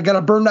of got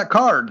to burn that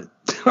card,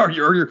 or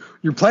you're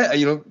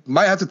playing.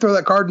 Might have to throw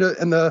that card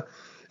in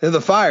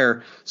the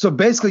fire. So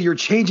basically, you're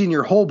changing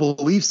your whole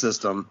belief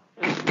system,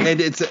 and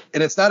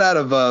it's not out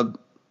of a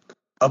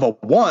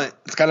want.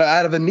 It's kind of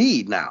out of a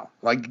need now,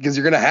 like because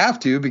you're going to have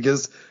to,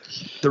 because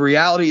the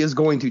reality is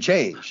going to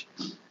change.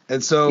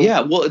 And so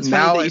it's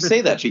funny that you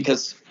say that,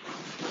 because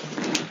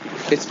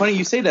it's funny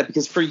you say that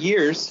because for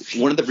years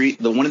one of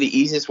the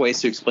easiest ways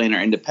to explain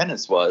our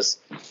independence was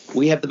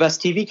we have the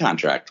best TV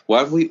contract.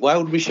 Why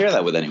would we share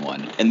that with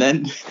anyone? And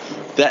then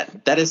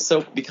that is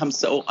becomes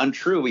so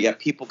untrue. Yet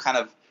people kind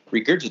of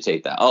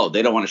regurgitate that. Oh,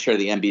 they don't want to share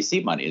the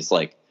NBC money. It's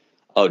like,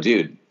 oh,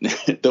 dude,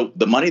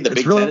 the money the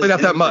Big Ten really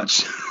not that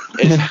much.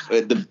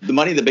 The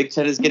money the Big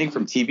Ten is getting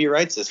from TV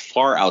rights is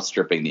far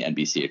outstripping the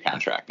NBC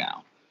contract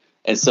now,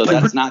 and so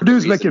that's not.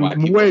 Purdue's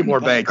making way more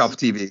bank off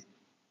TV.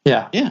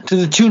 Yeah, to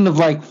the tune of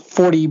like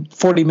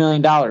 $40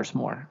 million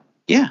more.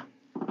 Yeah,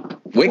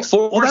 Wake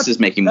Forest is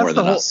making more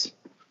than us.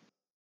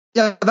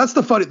 Yeah, that's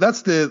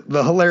the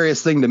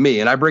hilarious thing to me,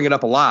 and I bring it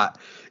up a lot.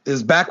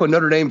 Is back when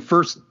Notre Dame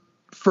first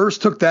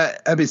took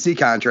that NBC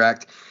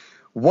contract.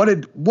 What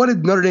did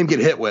Notre Dame get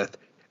hit with?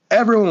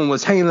 Everyone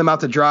was hanging them out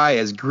to dry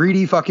as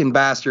greedy fucking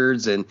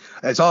bastards, and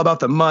it's all about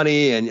the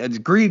money and it's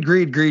greed.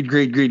 And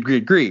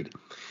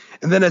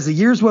then as the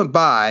years went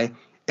by,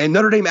 and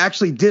Notre Dame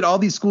actually did all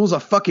these schools a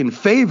fucking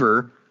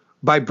favor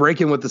by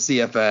breaking with the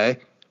CFA.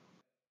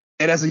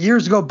 And as the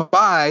years go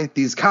by,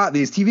 these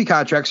TV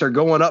contracts are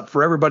going up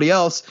for everybody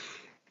else.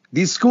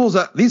 These schools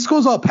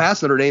all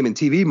passed Notre Dame in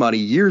TV money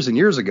years and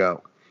years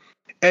ago.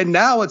 And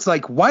now it's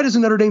like, why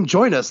doesn't Notre Dame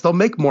join us? They'll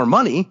make more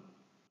money.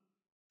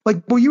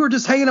 Like, well, you were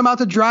just hanging them out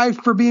to dry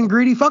for being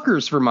greedy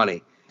fuckers for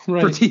money,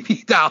 for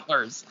TV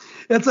dollars.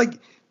 It's like,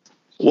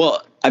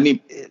 well, I mean,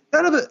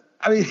 none of it.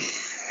 I mean,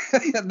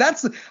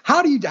 that's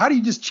how do you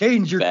just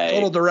change your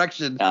total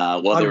direction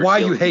on why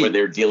you hate? Where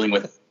they're dealing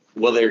with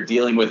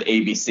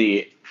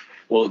ABC.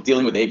 Well,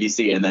 dealing with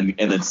ABC and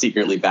then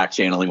secretly back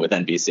channeling with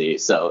NBC.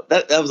 So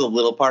that was a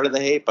little part of the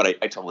hate, but I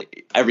totally,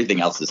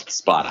 everything else is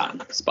spot on.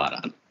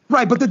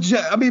 Right, but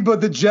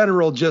the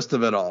general gist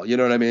of it all, you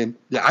know what I mean?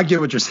 Yeah, I get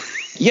what you're saying.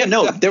 Yeah,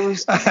 no, there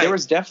was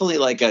definitely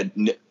like a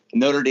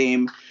Notre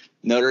Dame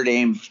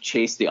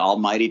chased the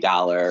almighty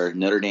dollar.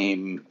 Notre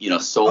Dame,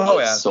 sold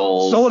their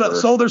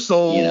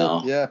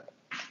soul, yeah,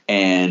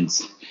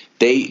 and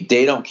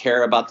they don't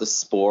care about the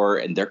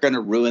sport, and they're going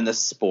to ruin the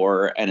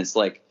sport, and it's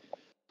like,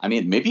 I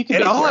mean, maybe you can.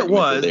 And all it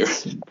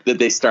was that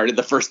they started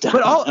the first down.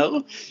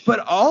 But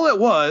all it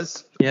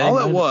was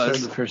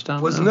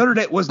Notre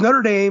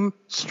Dame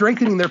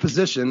strengthening their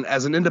position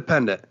as an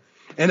independent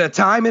in a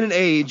time and an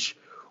age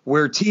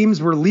where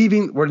teams were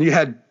leaving, where you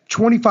had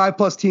 25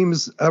 plus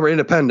teams that were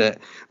independent.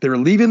 They were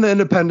leaving the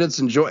independents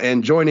and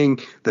joining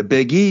the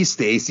Big East,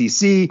 the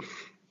ACC,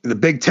 the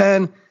Big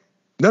Ten.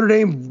 Notre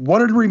Dame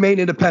wanted to remain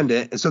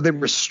independent, and so they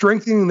were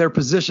strengthening their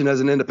position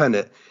as an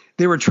independent.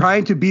 They were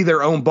trying to be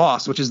their own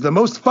boss, which is the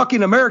most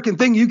fucking American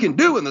thing you can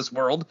do in this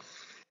world,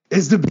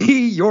 is to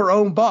be your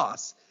own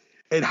boss.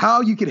 And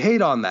how you can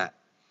hate on that.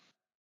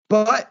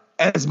 But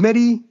as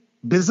many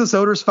business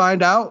owners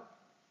find out,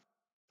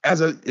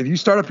 if you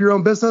start up your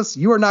own business,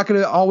 you are not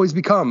going to always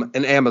become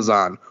an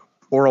Amazon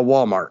or a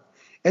Walmart.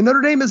 And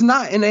Notre Dame is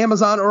not an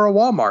Amazon or a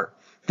Walmart.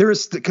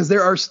 Because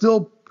there are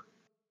still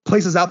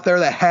places out there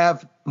that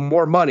have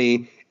more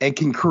money and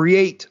can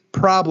create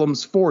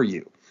problems for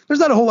you. There's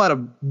not a whole lot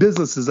of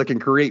businesses that can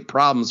create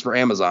problems for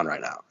Amazon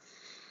right now.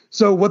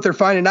 So what they're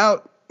finding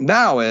out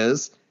now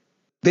is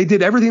they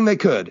did everything they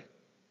could,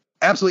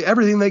 absolutely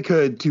everything they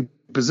could, to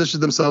position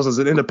themselves as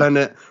an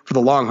independent for the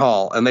long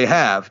haul, and they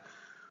have.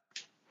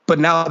 But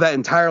now that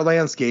entire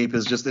landscape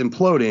is just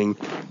imploding.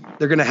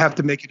 They're going to have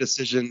to make a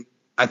decision.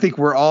 I think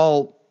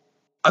all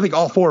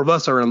four of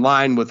us are in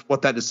line with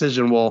what that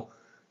decision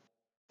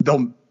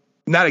they'll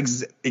not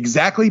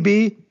exactly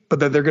be,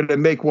 but that they're going to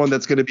make one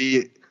that's going to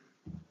be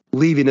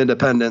leaving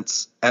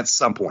independence at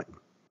some point.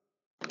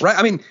 Right?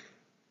 I mean,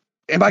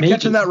 am I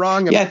catching that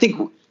wrong? Yeah, I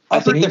think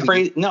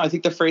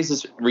the phrase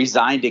is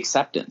resigned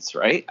acceptance,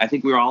 right? I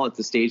think we're all at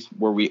the stage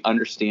where we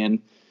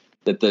understand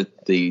that the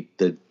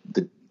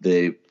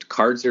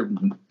cards are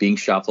being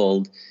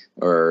shuffled,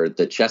 or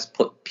the chess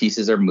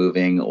pieces are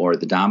moving, or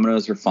the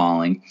dominoes are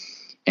falling,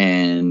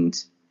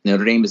 and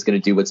Notre Dame is going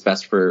to do what's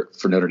best for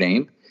Notre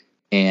Dame.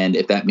 And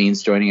if that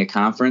means joining a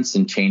conference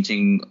and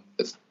changing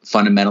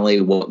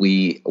fundamentally what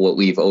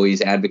we've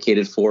always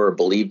advocated for or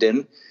believed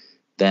in,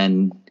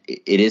 then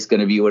it is going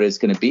to be what it's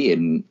going to be.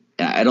 And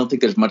I don't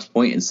think there's much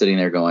point in sitting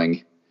there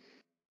going,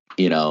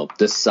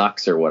 this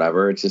sucks or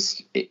whatever. It's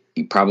just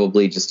you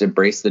probably just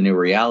embrace the new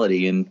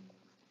reality and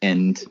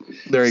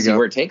there you see go.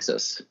 where it takes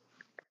us.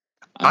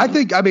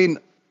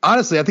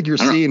 Honestly, I think you're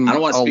seeing a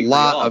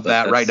lot of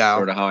that right now.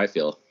 Sort of how I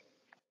feel.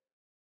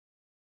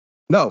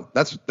 No,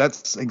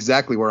 that's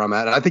exactly where I'm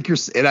at.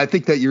 And I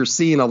think that you're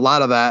seeing a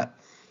lot of that,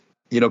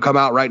 come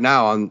out right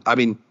now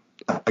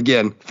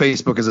again,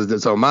 Facebook is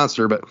its own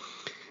monster, but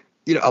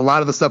a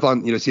lot of the stuff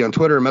on, see on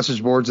Twitter and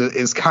message boards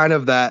is kind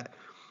of that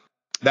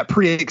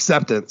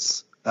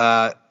pre-acceptance,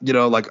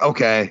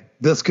 okay,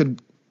 this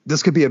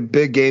could be a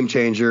big game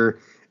changer.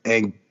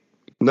 And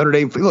Notre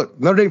Dame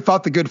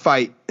fought the good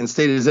fight and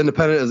stayed as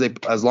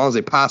independent as long as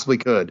they possibly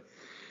could.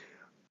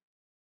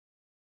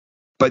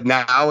 But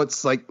now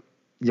it's like,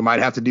 you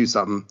might have to do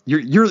something.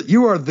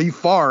 You are the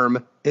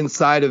farm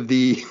inside of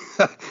the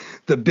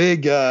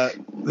big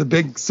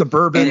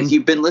suburban. And if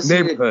you've been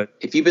listening neighborhood.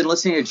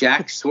 To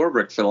Jack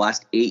Swarbrick for the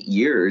last 8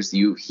 years,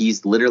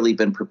 he's literally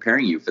been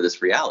preparing you for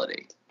this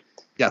reality.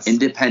 Yes,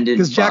 independent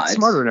because Jack's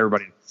smarter than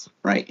everybody.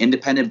 Right,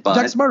 independent, but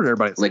Jack's smarter than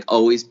everybody. Like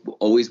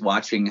always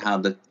watching how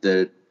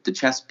the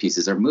chess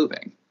pieces are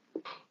moving.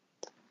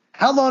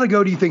 How long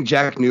ago do you think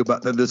Jack knew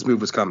about that this move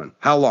was coming?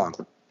 How long?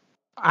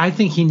 I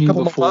think he knew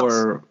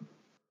before.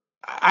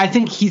 I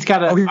think he's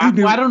got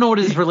I don't know what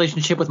his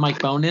relationship with Mike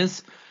Bohn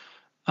is,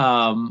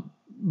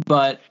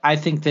 but I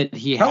think that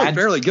he had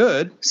fairly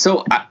good.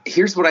 So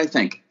here's what I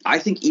think. I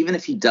think even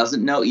if he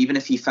doesn't know, even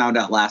if he found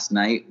out last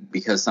night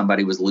because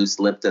somebody was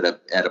loose-lipped at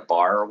a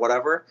bar or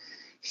whatever,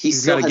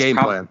 he's still got a game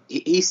plan.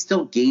 He's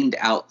still gamed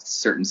out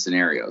certain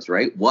scenarios,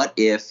 right? What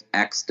if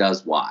X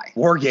does Y?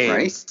 War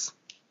games,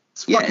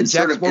 right? Yeah, and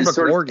sort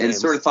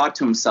of thought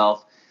to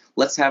himself,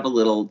 let's have a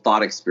little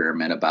thought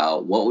experiment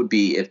about what would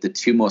be if the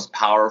two most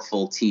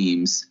powerful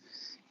teams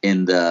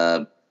in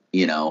the,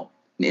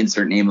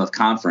 insert name of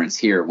conference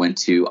here went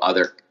to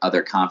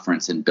other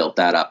conference and built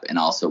that up and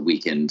also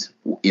weakened,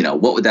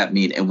 what would that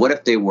mean? And what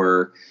if they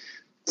were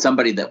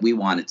somebody that we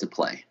wanted to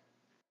play?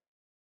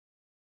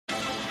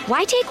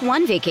 Why take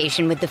one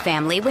vacation with the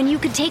family when you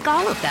could take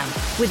all of them?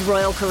 With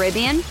Royal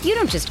Caribbean, you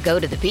don't just go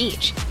to the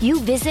beach. You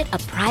visit a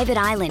private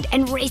island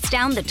and race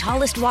down the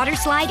tallest water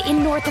slide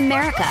in North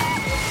America.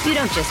 You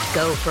don't just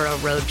go for a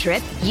road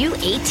trip. You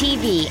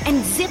ATV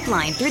and zip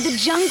line through the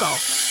jungle.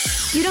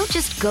 You don't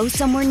just go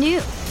somewhere new.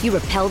 You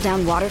rappel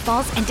down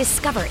waterfalls and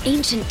discover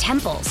ancient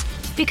temples.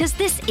 Because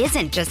this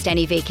isn't just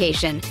any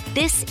vacation.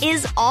 This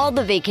is all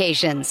the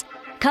vacations.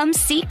 Come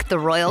seek the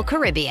Royal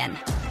Caribbean.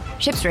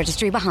 Ships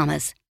Registry,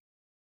 Bahamas.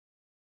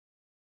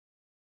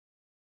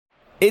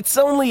 It's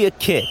only a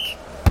kick,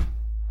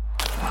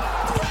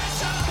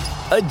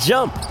 a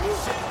jump,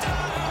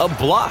 a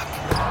block.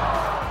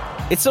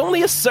 It's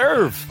only a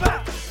serve.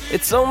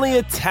 It's only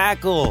a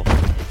tackle,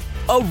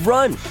 a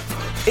run.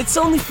 It's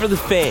only for the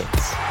fans.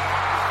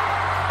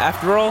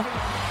 After all,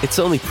 it's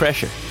only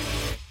pressure.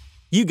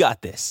 You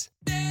got this.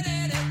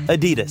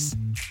 Adidas.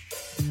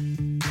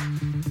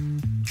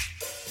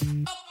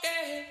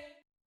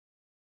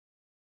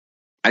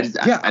 I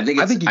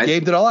think you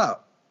gamed it all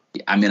out.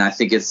 I mean, I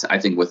think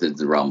within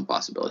the realm of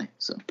possibility.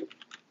 So,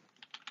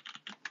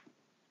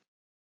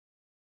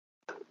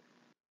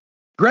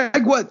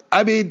 Greg,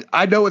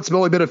 I know it's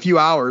only been a few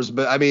hours,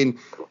 but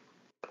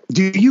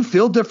do you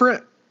feel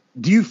different?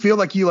 Do you feel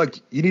like you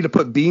need to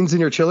put beans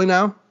in your chili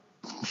now?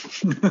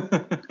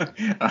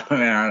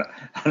 I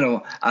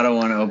don't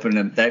want to open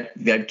up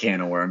that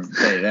can of worms. I'll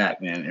tell you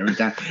that, man.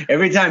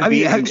 Every time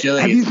beans and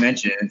chili is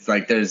mentioned, it's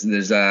like there's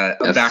a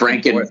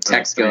Frank and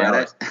text go at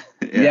it.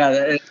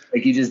 Yeah,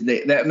 like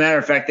that matter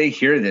of fact, they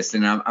hear this,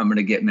 and I'm going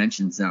to get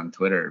mentions on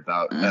Twitter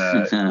about.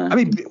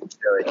 Chili.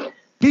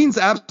 Beans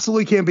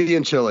absolutely can be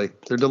in chili.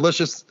 They're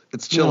delicious.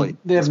 It's chili. No,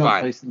 they have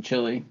fine. Place in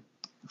chili.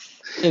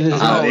 It is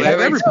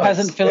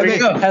peasant filler.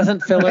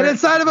 And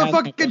inside of a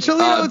fucking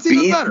chili, it's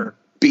even better.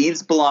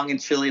 Beans belong in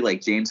chili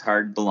like James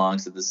Harden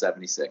belongs to the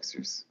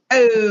 76ers.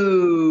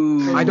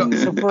 Oh, I don't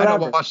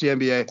watch the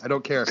NBA. I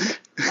don't care.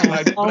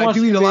 I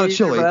do eat a lot of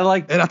chili. I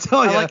like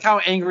how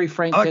angry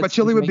Frank. I like my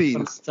chili with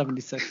beans.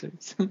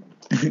 76ers.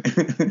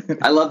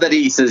 I love that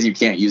he says you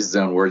can't use his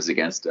own words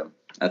against him.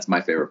 That's my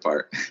favorite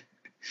part.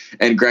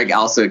 And Greg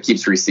also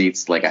keeps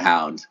receipts like a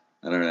hound.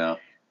 I don't know.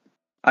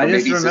 I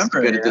just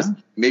remember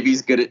maybe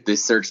he's good at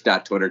this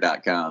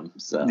search.twitter.com.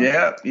 So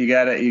yeah, you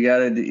gotta,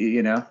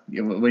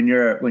 when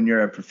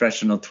you're a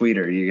professional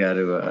tweeter, you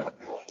gotta,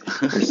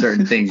 there's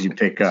certain things you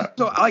pick up.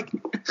 So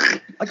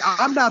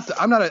I'm not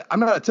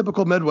a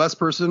typical Midwest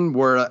person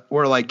where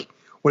like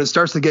when it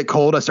starts to get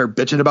cold, I start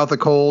bitching about the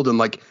cold and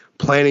like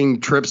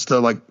planning trips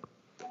to like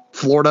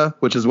Florida,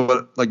 which is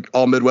what like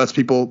all Midwest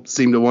people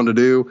seem to want to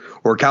do,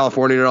 or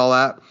California and all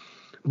that.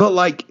 But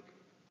like,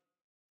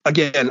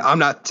 again, I'm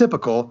not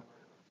typical.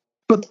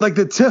 But like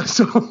so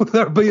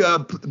there'll be a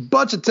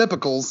bunch of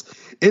typicals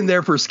in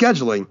there for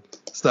scheduling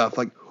stuff.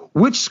 Like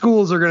which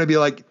schools are going to be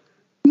like,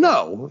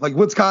 no, like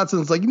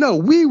Wisconsin's like, no,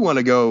 we want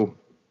to go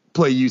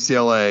play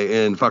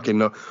UCLA and fucking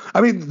no. I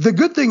mean, the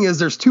good thing is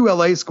there's 2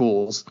 LA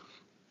schools.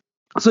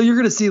 So you're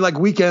going to see like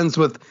weekends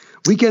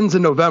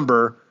in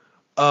November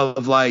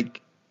of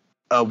like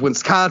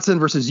Wisconsin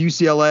versus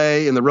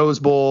UCLA in the Rose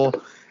Bowl,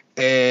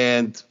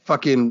 and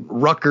fucking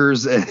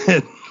Rutgers and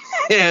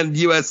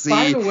USC.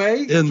 By the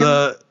way,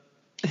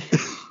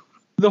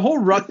 the whole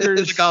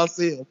Rutgers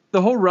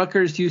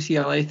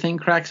UCLA thing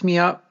cracks me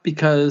up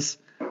because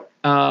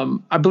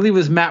I believe it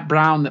was Matt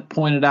Brown that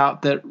pointed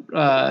out that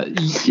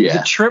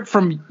the trip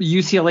from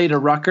UCLA to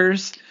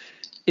Rutgers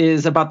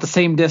is about the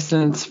same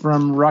distance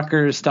from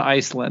Rutgers to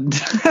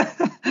Iceland.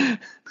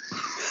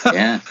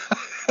 Yeah.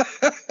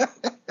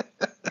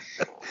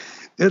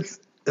 It's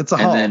a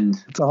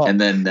haul.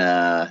 And then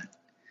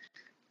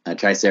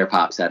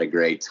Triceratops had a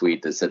great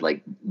tweet that said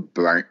like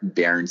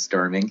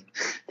barnstorming,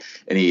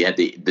 and he had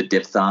the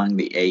diphthong,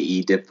 the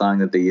AE diphthong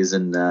that they use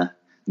in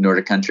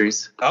Nordic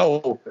countries.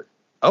 Oh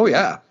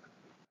yeah,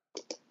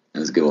 that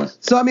was a good one.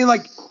 So I mean,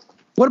 like,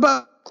 what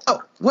about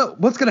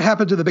what's going to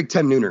happen to the Big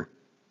Ten nooner?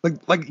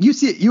 Like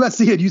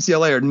USC and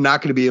UCLA are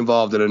not going to be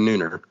involved in a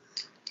nooner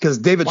because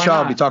David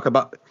Shaw will be talking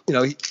about,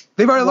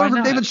 they've already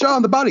learned David Shaw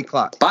on the body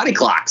clock. Body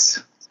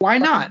clocks. Why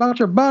not? About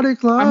your body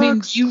clock. I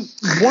mean,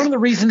 one of the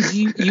reasons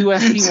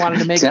USC wanted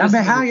to make Tell me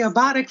how your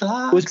body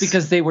clock was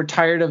because they were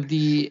tired of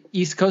the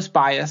East Coast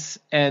bias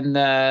and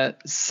the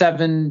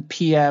 7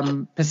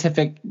 p.m.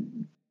 Pacific,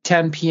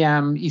 10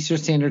 p.m. Eastern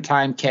Standard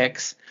Time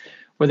kicks,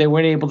 where they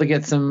weren't able to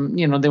get they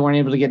weren't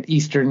able to get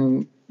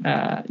Eastern,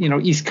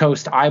 East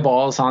Coast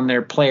eyeballs on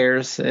their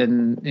players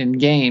in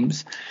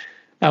games.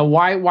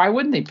 Why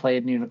wouldn't they play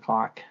at noon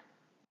o'clock?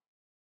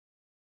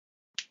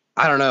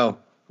 I don't know.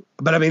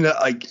 But I mean,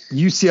 like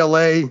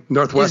UCLA,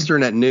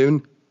 Northwestern at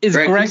noon. Is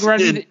Greg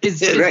ready? Is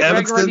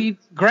Greg ready?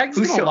 Greg's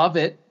gonna love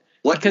it.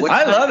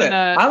 I love it.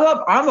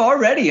 I'm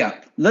already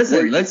up.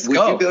 Listen, let's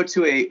go.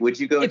 Would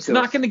you go? It's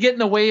not going to get in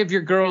the way of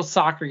your girls'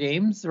 soccer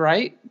games,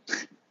 right?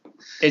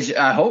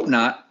 I hope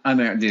not. I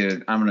mean,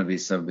 dude, I'm gonna be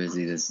so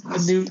busy this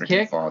new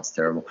kick fall. It's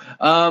terrible.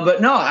 But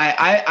no,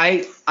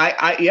 I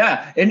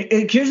yeah. And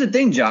here's the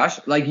thing, Josh.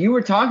 Like you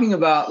were talking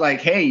about,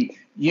 like, hey,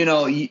 the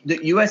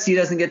USC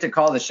doesn't get to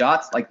call the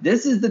shots. Like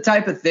this is the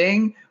type of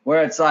thing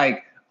where it's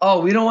like,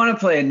 oh, we don't want to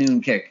play a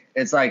noon kick.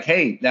 It's like,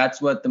 hey,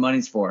 that's what the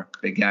money's for,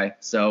 big guy.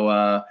 So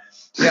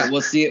yeah,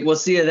 we'll see it. We'll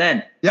see you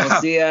then. Yeah.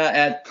 We'll see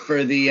you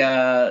for the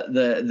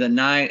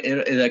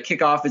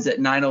kickoff is at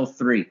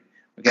 9:03.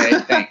 Okay,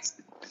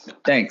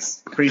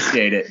 thanks.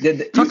 Appreciate it. We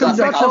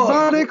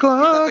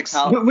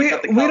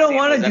don't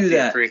want to do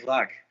that. 3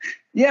 o'clock.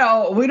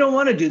 Yeah, we don't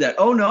want to do that.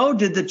 Oh no,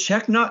 did the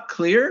check not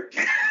clear?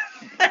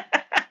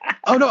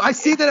 Oh no, I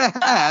see that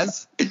it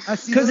has.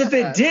 Because if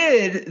it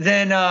did,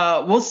 then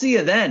we'll see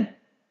you then.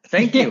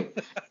 Thank you.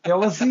 Yeah,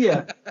 we'll see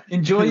you.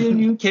 Enjoy your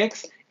new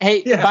kicks.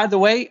 Hey, yeah. By the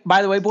way,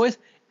 boys,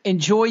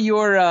 enjoy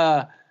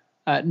your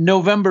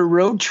November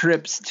road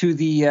trips to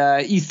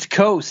the East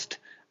Coast.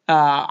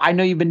 I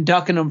know you've been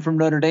ducking them from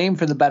Notre Dame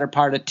for the better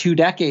part of 2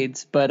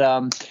 decades, but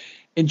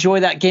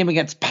enjoy that game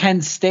against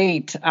Penn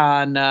State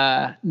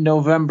on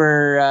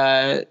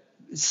November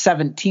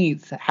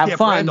 17th. Have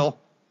fun. Randall.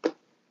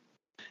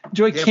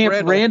 Enjoy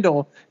Camp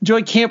Randall.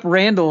 Enjoy Camp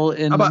Randall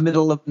in the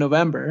middle of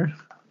November.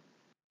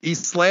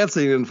 East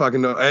Lansing in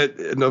fucking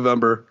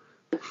November.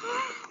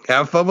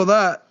 Have fun with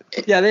that.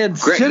 Yeah, they had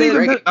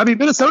Greg. I mean,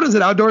 Minnesota's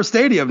an outdoor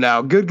stadium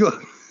now. Good.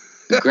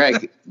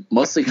 Greg,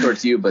 mostly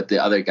towards you, but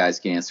the other guys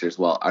can answer as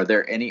well. Are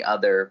there any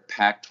other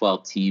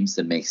Pac-12 teams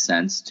that make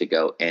sense to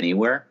go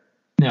anywhere,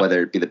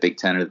 whether it be the Big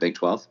 10 or the Big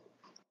 12?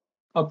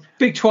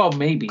 Big 12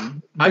 maybe.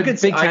 I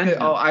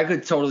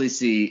could totally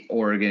see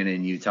Oregon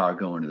and Utah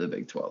going to the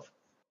Big 12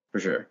 for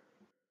sure,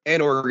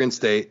 and Oregon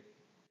State.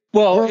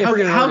 Well,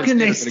 how can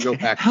they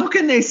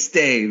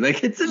stay?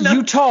 Like it's enough.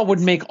 Utah would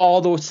make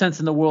all the sense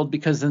in the world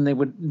because then they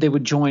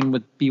would join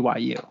with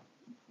BYU.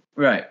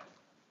 Right.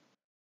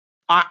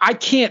 I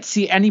can't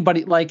see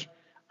anybody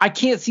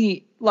this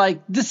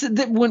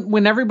is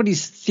when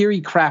everybody's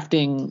theory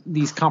crafting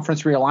these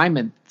conference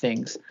realignment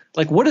things.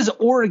 Like, what is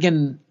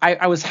Oregon?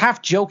 I was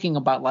half joking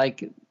about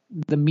like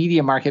the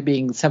media market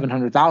being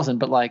 700,000,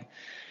 but like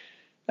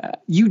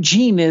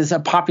Eugene is a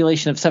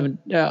population of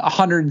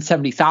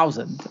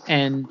 170,000,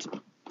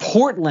 and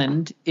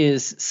Portland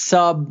is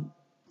sub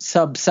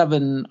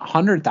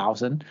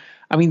 700,000.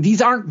 I mean,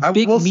 these aren't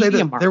big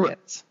media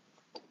markets.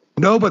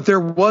 No, but there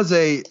was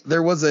a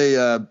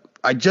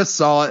I just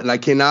saw it and I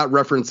cannot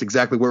reference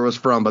exactly where it was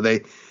from, but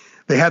they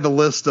had the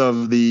list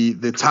of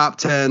the top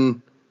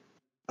 10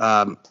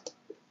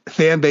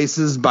 fan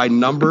bases by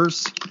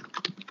numbers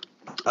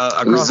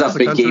across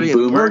the country,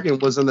 and Oregon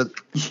was in the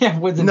it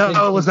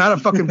was not a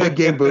fucking big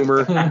game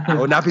boomer. I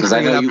would not be because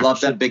I know you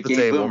love that big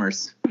game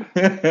boomers.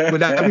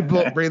 Would not be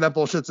bringing that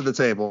bullshit to the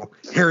table.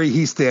 Harry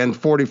Heastand,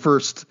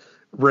 41st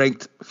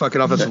ranked fucking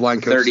offensive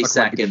line coach.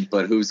 32nd,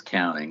 but who's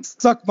counting?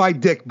 Suck my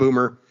dick,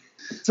 boomer.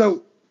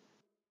 So,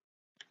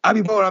 I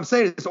mean, what I'm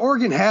saying is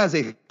Oregon has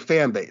a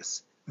fan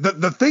base.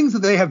 The things that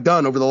they have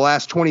done over the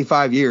last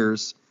 25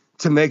 years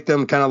to make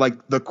them kind of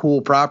like the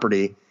cool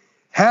property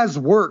has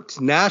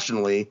worked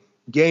nationally,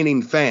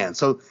 gaining fans.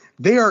 So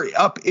they are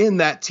up in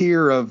that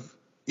tier of,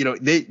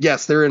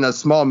 they're in a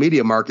small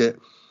media market,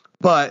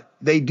 but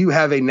they do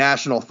have a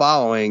national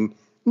following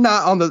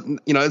not on the,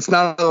 it's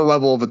not on the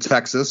level of a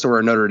Texas or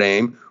a Notre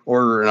Dame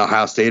or an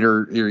Ohio State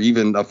or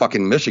even a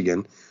fucking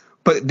Michigan,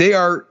 but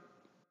they're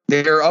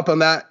up on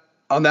that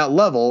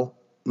level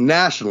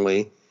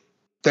nationally,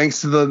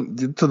 thanks to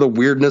the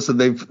weirdness that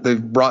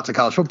they've brought to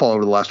college football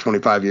over the last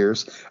 25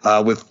 years,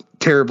 with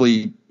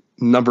terribly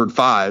numbered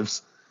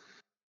fives.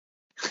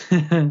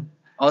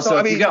 Also,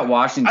 if you got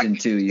Washington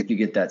too, you could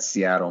get that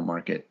Seattle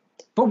market.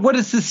 But what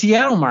is the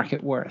Seattle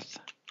market worth?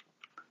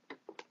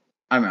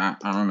 I mean, I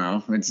don't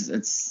know.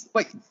 It's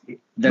like,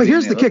 but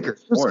here's the kicker.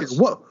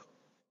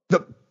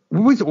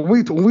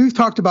 We've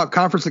talked about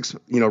conference,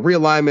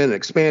 realignment and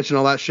expansion,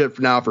 all that shit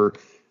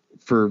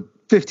for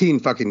 15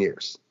 fucking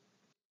years.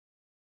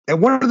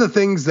 And one of the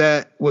things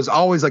that was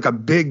always like a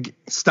big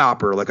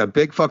stopper, like a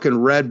big fucking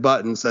red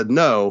button said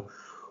no,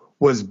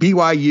 was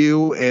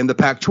BYU and the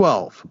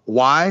Pac-12.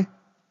 Why?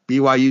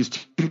 BYU's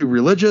too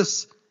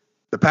religious.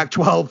 The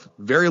Pac-12,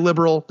 very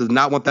liberal, does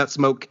not want that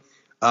smoke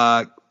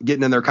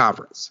getting in their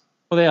conference.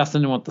 Well, they also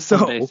didn't want the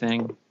Sunday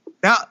thing.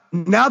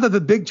 Now that the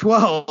Big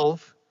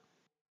 12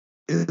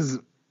 is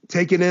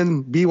taking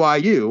in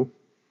BYU,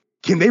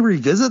 can they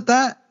revisit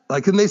that?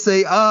 Like, can they say,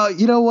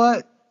 you know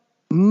what?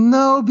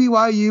 No,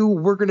 BYU,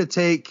 we're going to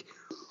take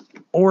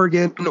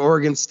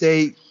Oregon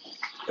State,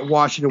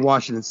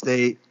 Washington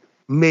State,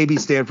 maybe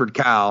Stanford,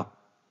 Cal.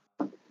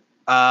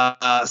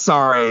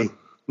 Sorry,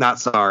 not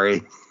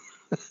sorry.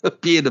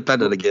 Be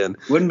independent again.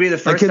 Wouldn't be the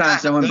first time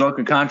someone broke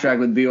a contract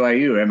with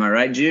BYU. Am I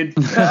right, Jude?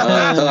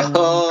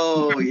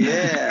 Oh,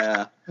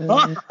 yeah.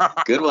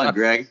 Good one,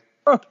 Greg.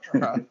 I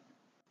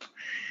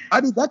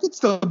mean, that could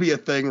still be a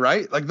thing,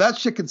 right? Like, that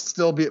shit could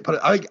still be. But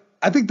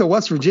I think the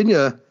West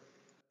Virginia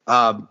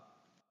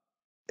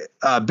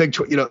big,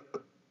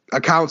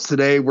 accounts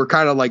today were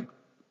kind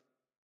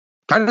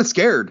of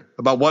scared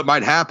about what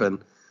might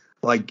happen.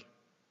 Like,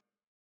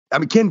 I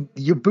mean, can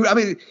you boot? I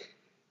mean,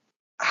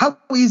 how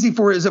easy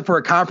is it for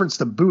a conference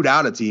to boot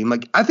out a team?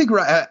 Like, I think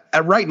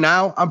right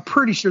now, I'm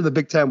pretty sure the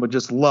Big Ten would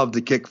just love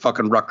to kick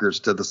fucking Rutgers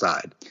to the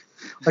side.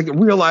 Like,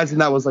 realizing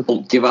that was like,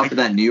 give up to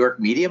that New York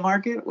media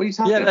market. What are you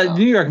talking about? Yeah, that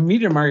New York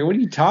media market. What are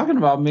you talking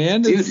about,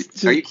 man?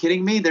 Dude, are you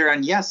kidding me? They're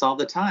on Yes all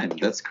the time.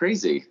 That's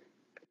crazy.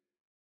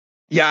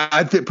 Yeah,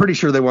 I'm pretty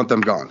sure they want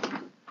them gone.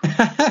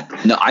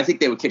 No, I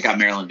think they would kick out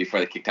Maryland before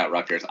they kicked out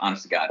Rutgers.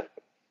 Honest to God.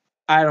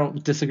 I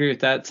don't disagree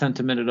with that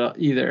sentiment at all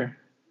either.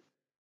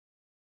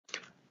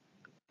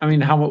 I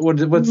mean,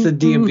 what's the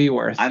DMV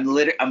worth? I'm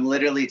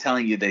literally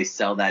telling you, they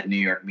sell that New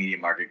York media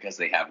market because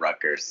they have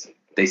Rutgers.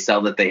 They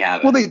sell that they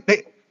have it. Well,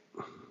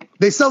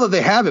 they sell that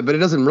they have it, but it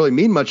doesn't really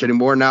mean much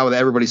anymore now that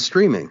everybody's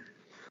streaming.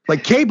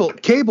 Like cable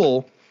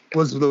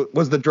was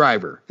the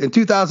driver in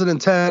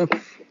 2010.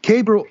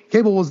 Cable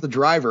was the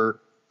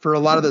driver for a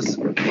lot of this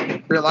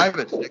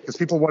realignment shit because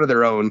people wanted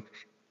their own,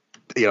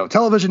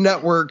 television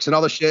networks and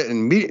all the shit,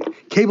 and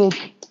cable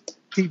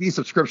TV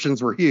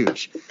subscriptions were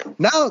huge.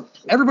 Now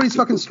everybody's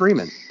fucking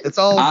streaming. It's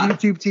all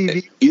YouTube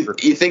TV.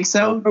 You think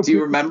so? Do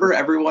you remember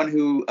everyone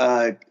who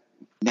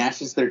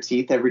gnashes their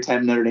teeth every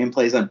time Notre Dame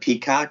plays on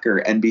Peacock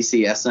or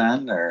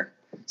NBCSN or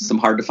some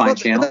hard to find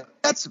channel?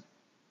 That's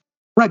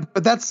right,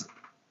 but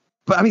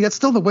I mean, that's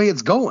still the way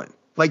it's going.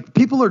 Like,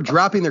 people are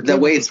dropping their cable.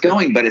 The way it's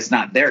going, but it's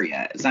not there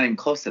yet. It's not even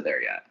close to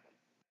there yet.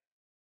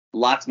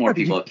 Lots more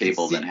people have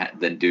cable than cut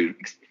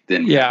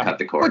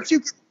the cord.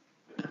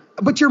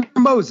 But you're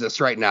Moses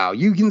right now.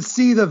 You can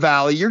see the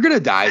valley. You're gonna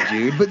die,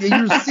 Jude. But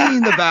you're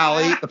seeing the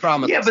valley. The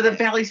promise. Yeah, but the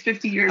valley's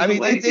 50 years away. I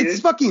mean, it's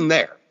fucking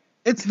there.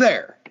 It's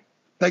there.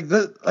 Like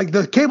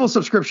the cable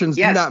subscriptions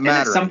do not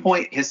matter. At some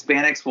point,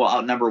 Hispanics will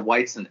outnumber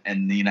whites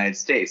in the United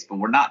States, but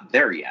we're not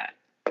there yet.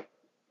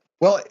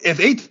 Well, if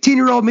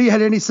 18-year-old me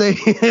had any say,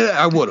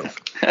 I would have.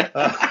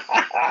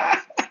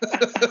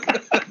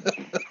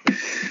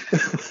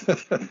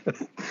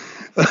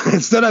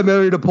 Instead, I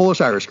married a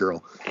Polish-Irish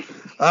girl.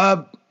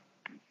 No,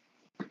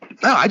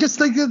 I just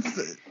think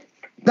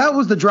that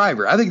was the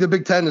driver. I think the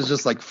Big Ten is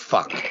just like,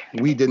 fuck.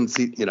 We didn't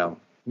see,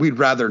 we'd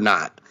rather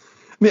not.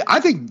 I mean, I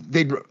think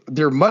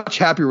they're much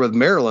happier with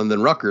Maryland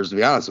than Rutgers, to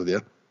be honest with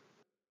you.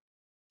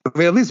 I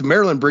mean, at least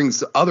Maryland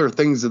brings other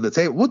things to the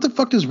table. What the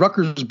fuck does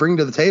Rutgers bring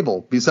to the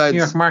table besides New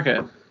York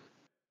market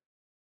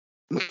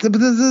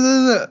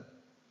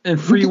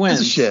and free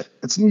wins? Shit,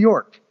 it's New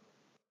York.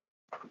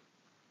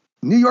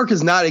 New York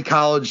is not a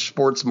college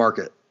sports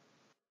market.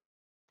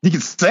 You can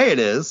say it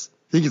is.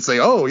 You can say,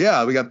 "Oh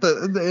yeah, we got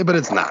but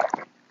it's not."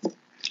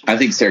 I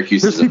think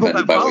Syracuse is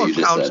offended by what you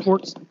just said.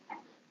 Sports.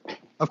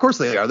 Of course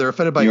they are. They're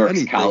offended by New York's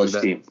anything. College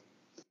team.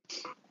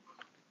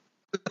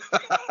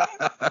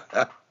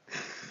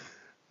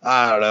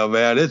 I don't know,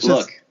 man. It's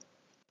just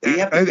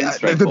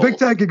if the Big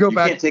Ten could go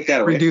back and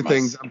redo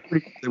things, I'm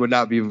pretty sure they would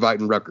not be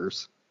inviting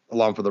Rutgers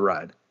along for the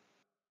ride.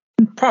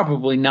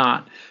 Probably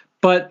not.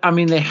 But I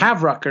mean, they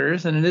have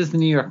Rutgers, and it is the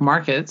New York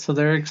market, so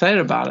they're excited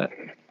about it.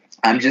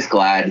 I'm just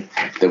glad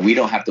that we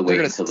don't have to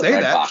wait until the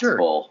Red Box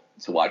Bowl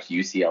to watch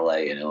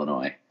UCLA and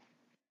Illinois.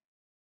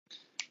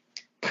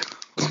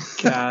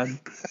 God.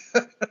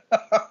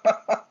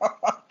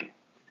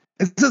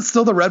 Is it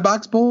still the Red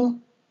Box Bowl?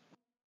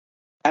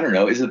 I don't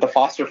know. Is it the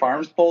Foster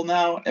Farms Bowl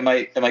now? Am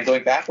I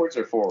going backwards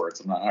or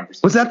forwards? I'm not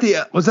 100%. Was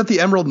that the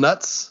Emerald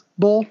Nuts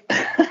Bowl?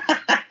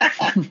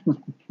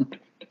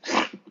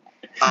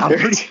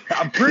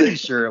 I'm pretty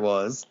sure it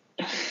was.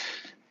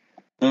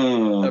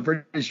 I'm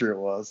pretty sure it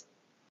was.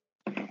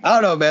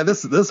 I don't know, man.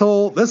 This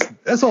whole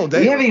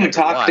day. We haven't even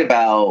talked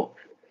about.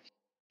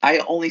 I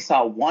only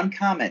saw one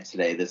comment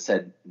today that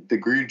said the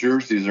green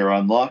jerseys are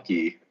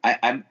unlucky.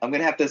 I'm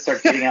gonna have to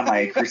start getting on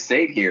my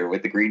crusade here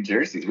with the green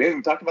jerseys. We haven't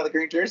even talked about the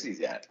green jerseys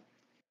yet.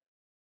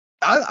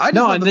 I just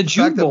love the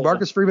fact that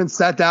Marcus Freeman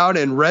sat down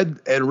and read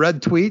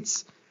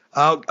tweets.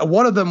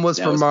 One of them was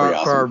from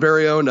our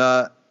very own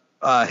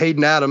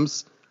Hayden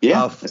Adams.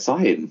 Yeah, I saw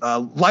Hayden.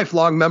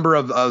 Lifelong member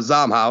of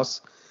Zom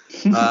House.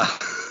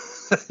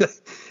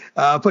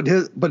 Put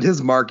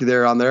his mark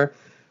there on there.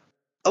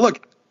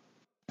 Look,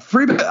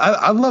 Freeman.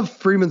 I love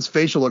Freeman's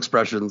facial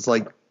expressions.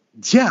 Like,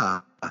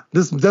 yeah,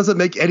 this doesn't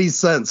make any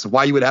sense.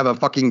 Why you would have a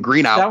fucking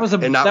green out? That was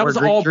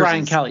all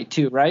Brian Kelly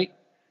too, right?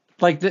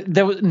 Like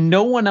there was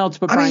no one else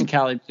but Brian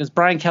Kelly, because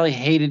Brian Kelly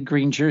hated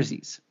green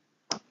jerseys.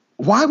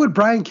 Why would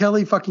Brian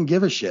Kelly fucking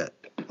give a shit?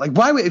 Like,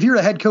 why would, if you're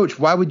a head coach,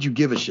 why would you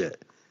give a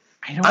shit?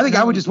 I think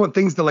I would just want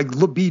things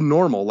to be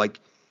normal. Like,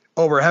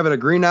 oh, we're having a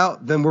green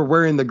out, then we're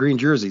wearing the green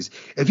jerseys.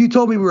 If you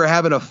told me we were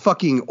having a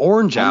fucking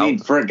orange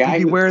out, for a guy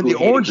who wearing the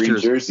orange green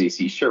jerseys,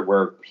 he sure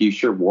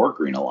wore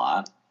green a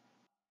lot.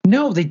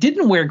 No, they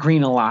didn't wear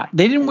green a lot.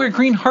 They didn't wear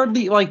green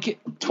hardly, like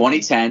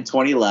 2010,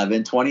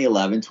 2011,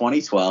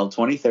 2012,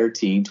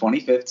 2013,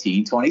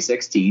 2015,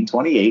 2016,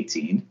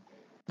 2018.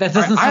 That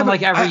doesn't sound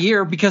like every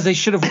year, because they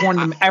should have worn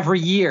them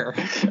every year.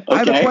 Okay. I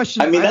have a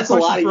question. I mean, that's a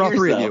lot for all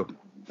three of you.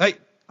 Hey,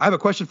 I have a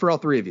question for all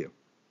three of you.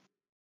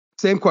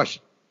 Same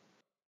question.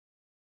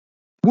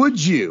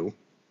 Would you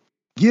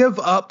give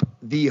up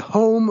the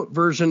home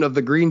version of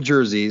the green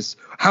jerseys,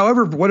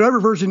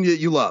 whatever version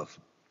you love?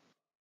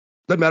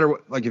 Doesn't matter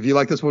what, like if you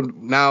like this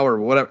one now or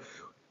whatever.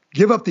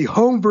 Give up the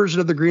home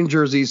version of the green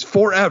jerseys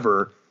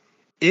forever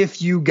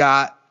if you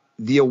got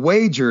the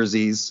away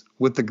jerseys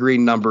with the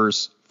green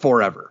numbers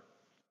forever.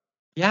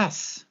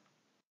 Yes.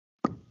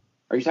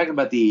 Are you talking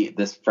about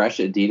this fresh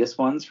Adidas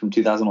ones from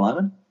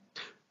 2011?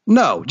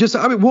 No, just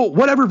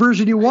whatever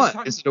version you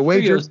want. Is it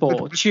away jersey?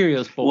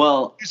 Cheerios Bowl.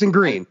 Well, using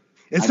green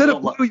instead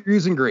of blue, you're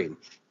using green.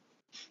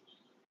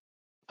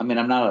 I mean,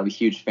 I'm not a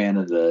huge fan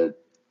of the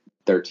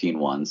 13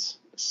 ones.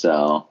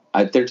 So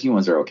 13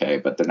 ones are okay,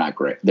 but they're not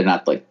great. They're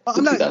not like the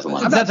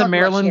 2011. Is that the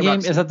Maryland game?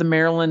 Is that the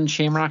Maryland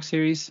Shamrock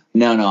series?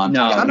 No, I'm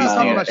not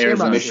talking about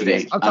Shamrock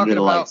series. I'm talking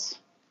about lights.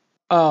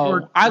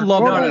 Oh, I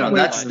love no.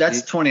 That's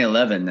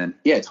 2011 then.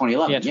 Yeah,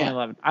 2011. Yeah,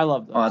 2011. I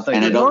love those. Oh,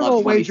 your normal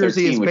away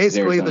jersey is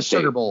basically the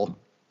Sugar Bowl.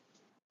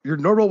 Your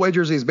normal away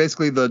jersey is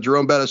basically the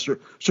Jerome Bettis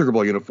Sugar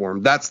Bowl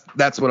uniform. That's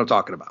what I'm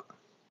talking about.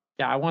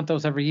 Yeah, I want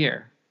those every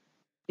year.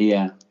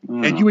 Yeah.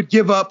 And you would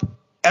give up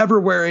ever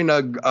wearing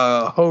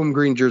a home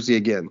green jersey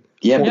again.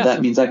 Yeah, but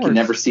that means I can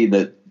never see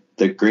the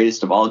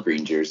greatest of all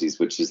green jerseys,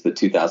 which is the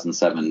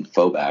 2007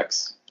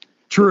 Fauxbacks.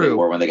 True. They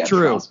wore when they got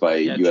trounced by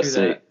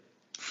USC.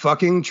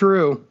 Fucking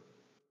true.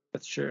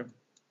 That's true.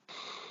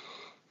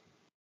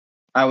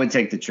 I would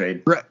take the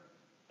trade.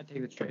 I'd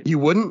take the trade. You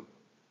wouldn't?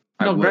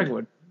 No, Greg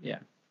would. Yeah.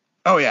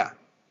 Oh, yeah.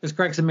 Because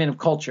Greg's a man of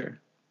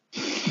culture.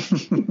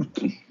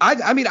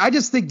 I mean, I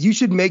just think you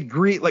should make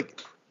green.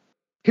 Like,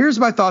 here's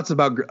my thoughts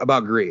about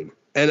green.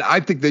 And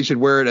I think they should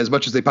wear it as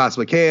much as they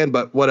possibly can,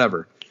 but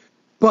whatever.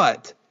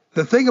 But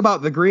the thing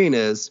about the green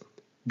is,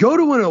 go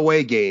to an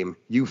away game,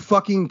 you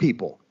fucking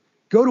people.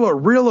 Go to a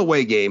real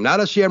away game, not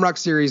a Shamrock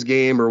Series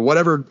game or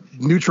whatever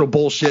neutral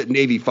bullshit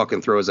Navy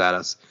fucking throws at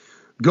us.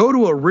 Go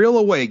to a real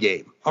away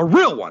game, a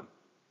real one.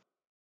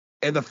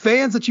 And the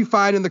fans that you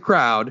find in the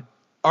crowd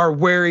are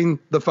wearing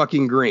the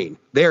fucking green.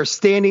 They are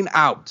standing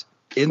out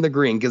in the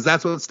green because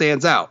that's what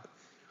stands out.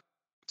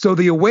 So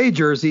the away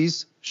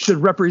jerseys should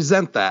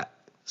represent that.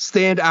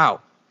 Stand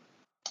out.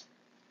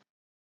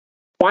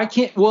 Why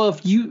can't? Well,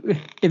 if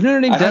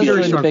Notre Dame does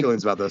join the Big,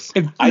 about this.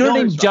 If Notre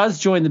Dame does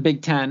join the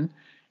Big Ten,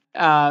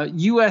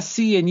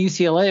 USC and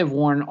UCLA have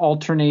worn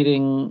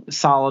alternating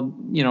solid,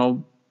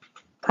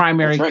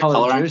 primary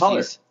color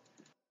jerseys.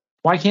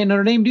 Why can't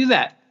Notre Dame do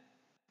that?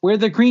 Wear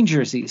the green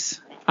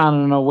jerseys on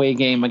an away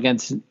game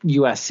against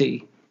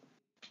USC.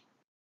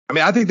 I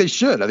mean, I think they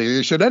should. I think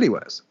they should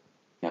anyways.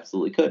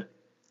 Absolutely could.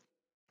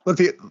 Look,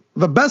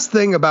 the best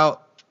thing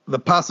about the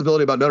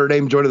possibility about Notre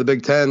Dame joining the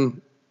Big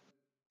Ten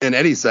in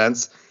any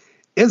sense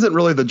isn't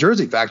really the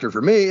jersey factor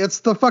for me. It's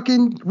the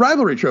fucking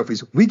rivalry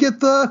trophies. We get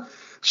the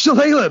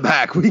Shillelagh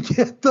back. We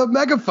get the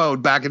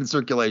megaphone back in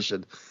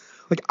circulation.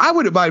 Like, I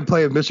wouldn't mind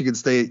playing Michigan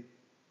State,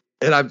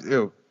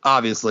 and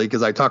obviously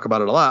because I talk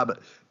about it a lot, but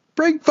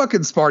bring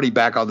fucking Sparty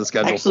back on the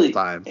schedule full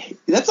time.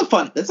 That's a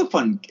fun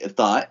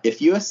thought. If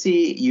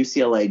USC,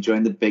 UCLA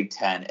join the Big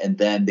Ten and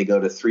then they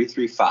go to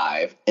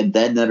 3-3-5 and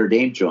then Notre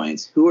Dame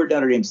joins, who are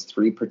Notre Dame's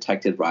three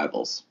protected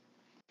rivals?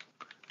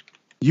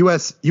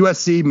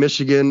 USC,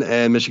 Michigan,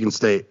 and Michigan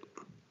State.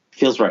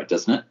 Feels right,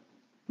 doesn't it?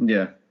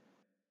 Yeah.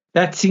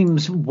 That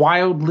seems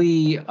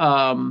wildly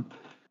that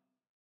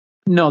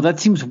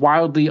seems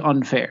wildly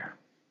unfair.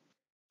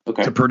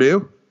 Okay. To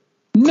Purdue?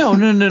 No.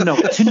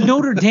 To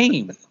Notre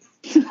Dame.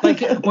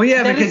 Like, well,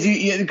 yeah,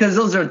 because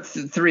those are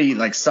three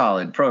like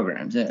solid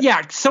programs.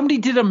 Yeah, somebody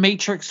did a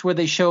matrix where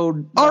they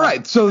showed. All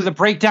right, so the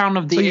breakdown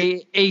of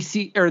the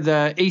AC or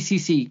the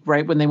ACC,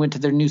 right, when they went to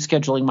their new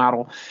scheduling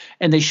model,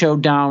 and they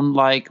showed down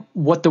like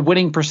what the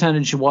winning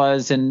percentage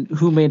was and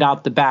who made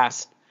out the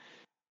best.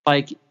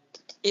 Like,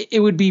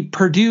 it would be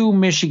Purdue,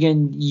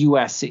 Michigan,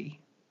 USC,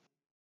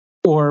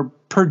 or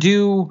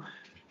Purdue,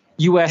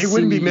 USC. It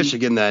wouldn't be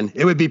Michigan then.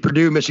 It would be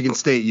Purdue, Michigan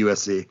State,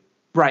 USC.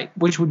 Right,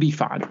 which would be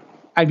fine.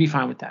 I'd be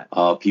fine with that.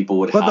 Oh, people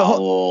would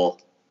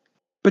howl.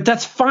 But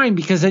that's fine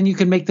because then you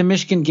can make the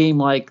Michigan game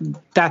like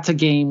that's a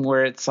game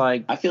where it's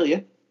like. I feel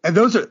you. And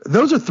those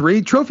are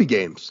 3 trophy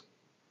games.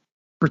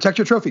 Protect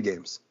your trophy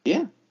games.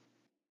 Yeah.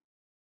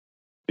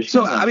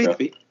 So I mean,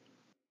 trophy.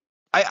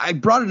 I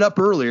brought it up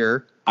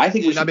earlier. I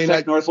think we should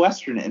protect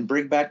Northwestern and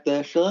bring back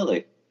the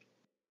Shillelagh.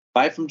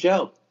 Buy it from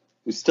Joe,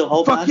 who's still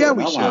holding on. Fuck yeah,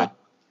 we should.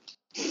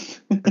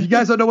 You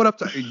guys don't know what I'm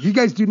talking. You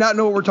guys do not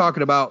know what we're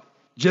talking about.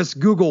 Just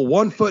Google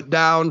 1 foot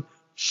down.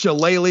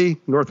 Shillelagh,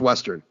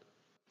 Northwestern.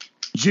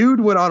 Jude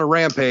went on a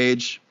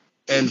rampage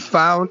and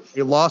found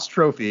a lost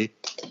trophy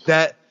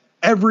that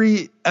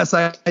every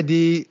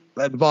SID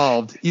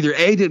involved either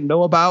A, didn't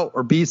know about,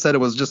 or B, said it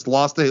was just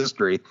lost to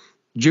history.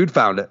 Jude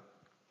found it.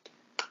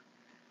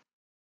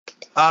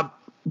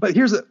 But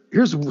here's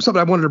something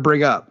I wanted to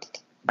bring up.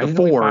 Why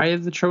didn't we buy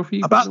the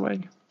trophy, by the way?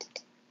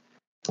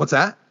 What's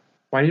that?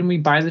 Why didn't we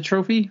buy the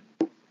trophy?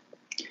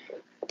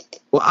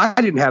 Well, I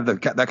didn't have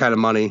that kind of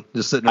money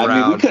just sitting around.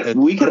 I mean,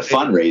 we could have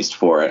fundraised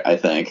for it, I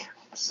think.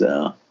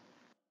 So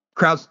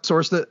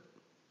crowdsourced it.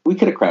 We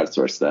could have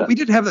crowdsourced that. We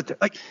didn't have the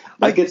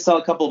I could sell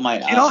a couple of my.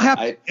 It all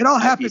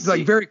happened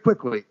like very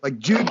quickly. Like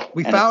Jude,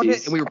 we found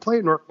it and we were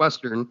playing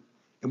Northwestern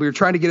and we were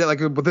trying to get it like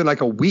within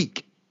like a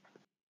week,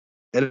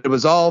 and it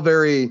was all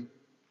very.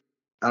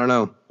 I don't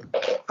know.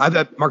 I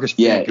bet Marcus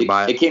could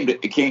buy it.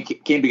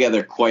 It came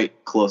together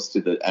quite close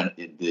to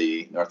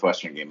the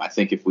Northwestern game. I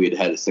think if we had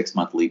had a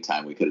 6-month lead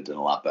time, we could have done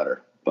a lot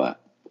better. But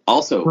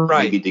also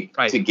maybe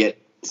to get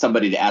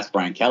somebody to ask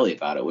Brian Kelly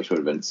about it, which would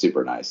have been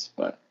super nice.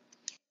 But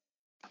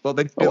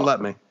they didn't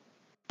let me.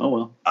 Oh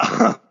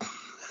well.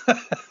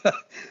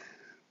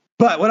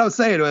 But what I was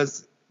saying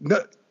was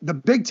the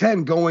Big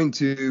Ten going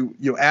to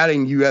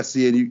adding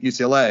USC and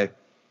UCLA,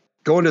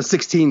 going to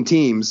 16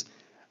 teams.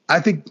 I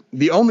think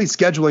the only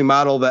scheduling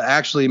model that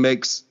actually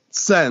makes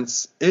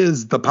sense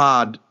is the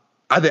pod.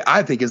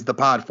 I think is the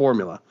pod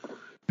formula,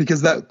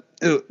 because that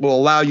it will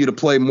allow you to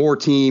play more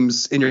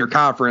teams in your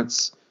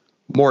conference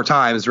more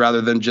times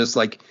rather than just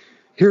like,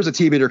 here's a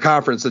team in your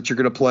conference that you're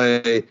going to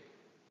play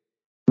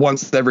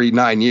once every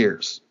 9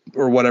 years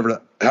or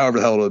however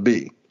the hell it would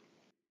be.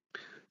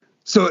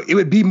 So it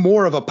would be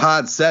more of a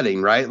pod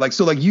setting, right? Like,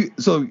 so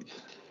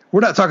we're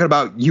not talking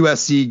about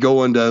USC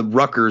going to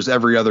Rutgers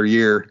every other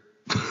year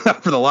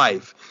for the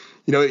life.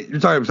 You're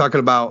talking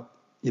about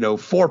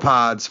 4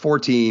 pods, 4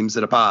 teams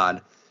in a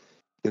pod.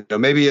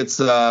 Maybe it's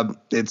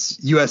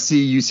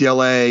USC,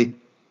 UCLA,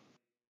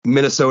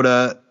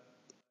 Minnesota,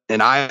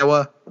 and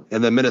Iowa,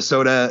 and then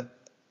Minnesota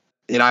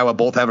and Iowa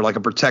both have like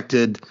a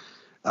protected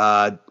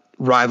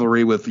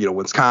rivalry with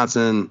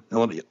Wisconsin,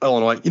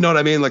 Illinois. You know what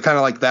I mean? Like kind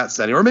of like that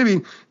setting, or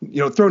maybe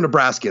throw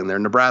Nebraska in there,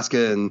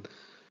 Nebraska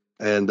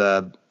and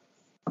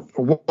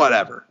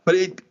whatever. But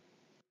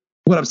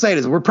what I'm saying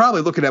is we're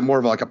probably looking at more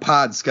of like a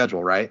pod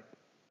schedule, right?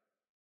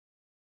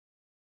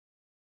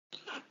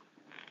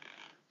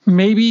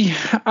 Maybe.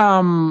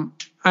 I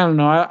don't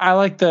know. I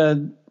like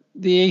the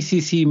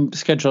ACC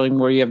scheduling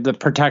where you have the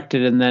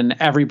protected and then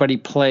everybody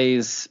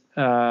plays,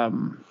 in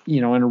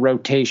a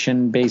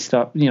rotation based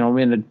up,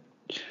 in a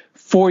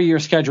 4-year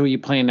schedule, you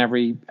play in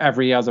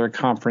every other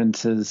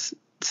conference's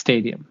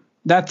stadium.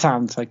 That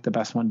sounds like the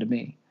best one to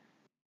me.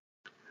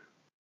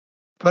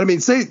 But I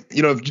mean, say,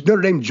 if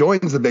Notre Dame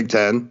joins the Big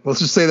Ten, let's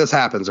just say this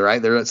happens, all right?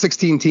 They're at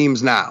 16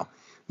 teams now.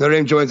 Notre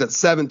Dame joins at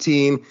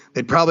 17.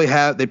 They'd probably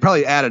add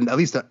at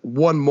least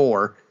one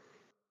more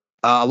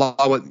along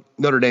with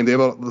Notre Dame.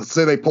 Let's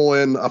say they pull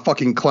in a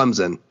fucking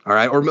Clemson, all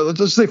right? Or let's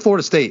just say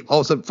Florida State.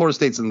 All of a sudden, Florida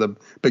State's in the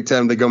Big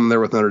Ten. They go in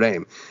there with Notre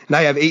Dame. Now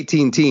you have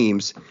 18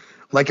 teams.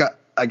 Like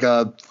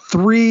a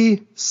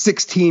 3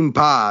 16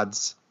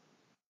 pods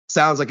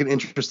sounds like an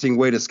interesting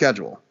way to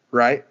schedule,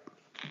 right?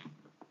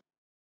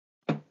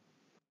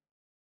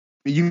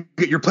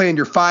 You're playing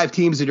your 5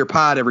 teams in your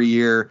pod every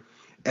year,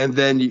 and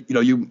then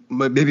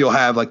maybe you'll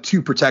have like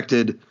 2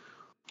 protected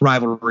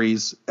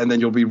rivalries, and then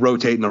you'll be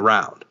rotating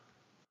around.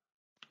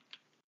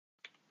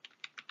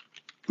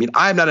 I mean,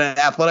 I'm not an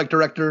athletic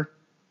director.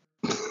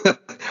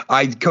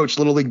 I coach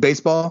Little League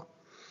baseball,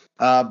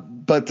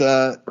 but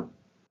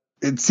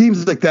it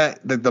seems like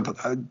that.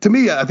 To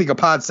me, I think a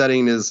pod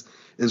setting is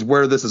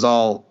where this is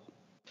all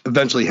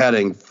eventually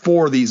heading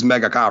for these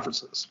mega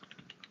conferences.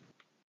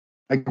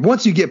 Like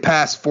once you get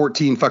past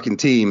 14 fucking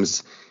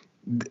teams,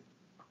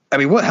 I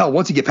mean,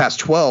 once you get past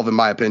 12, in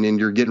my opinion,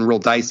 you're getting real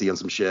dicey on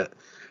some shit.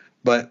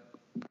 But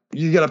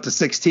you get up to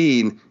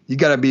 16, you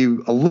got to be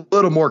a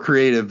little more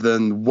creative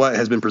than what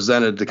has been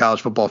presented to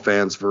college football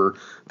fans for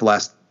the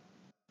last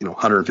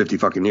 150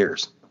 fucking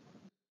years.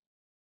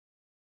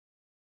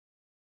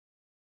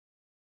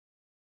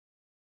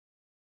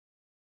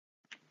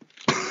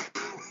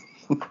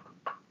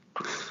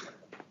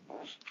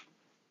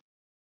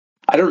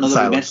 I don't know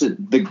that we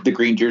mentioned the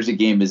green jersey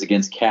game is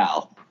against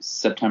Cal,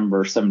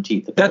 September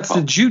 17th. That's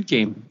the Jude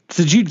game. It's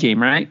the Jude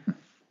game, right?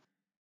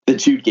 The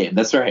Jude game.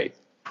 That's right.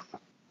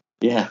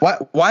 Yeah.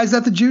 Why is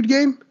that the Jude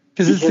game?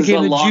 Because it's the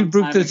game that Jude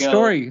broke the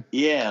story.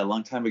 Yeah, a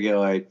long time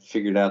ago, I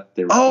figured out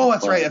they were. Oh,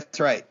 that's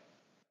right.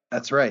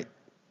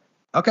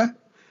 Okay.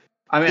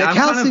 I mean, I'm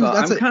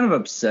kind of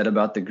upset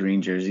about the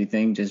green jersey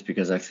thing, just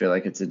because I feel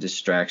like it's a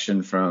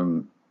distraction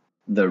from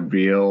the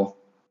real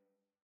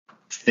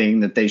thing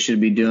that they should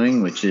be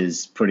doing, which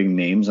is putting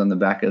names on the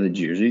back of the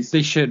jerseys.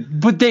 They should,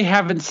 but they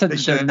haven't said that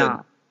they're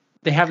not.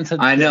 They haven't said.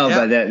 I know,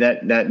 but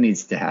that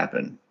needs to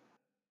happen.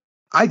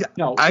 I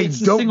don't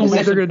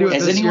believe they're going to do it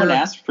this year. Has anyone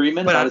asked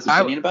Freeman about his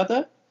opinion about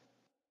that?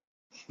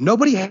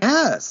 Nobody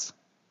has.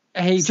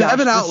 Hey, Josh,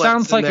 this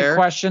sounds like a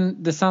question.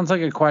 This sounds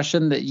like a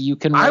question that you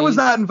can raise. I was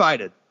not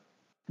invited.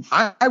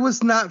 I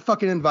was not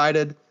fucking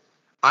invited.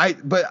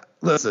 But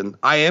listen,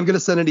 I am going to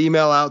send an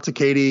email out to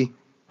Katie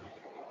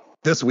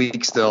this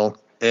week still,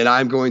 and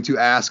I'm going to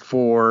ask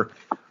for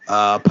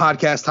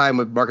podcast time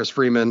with Marcus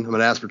Freeman. I'm going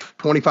to ask for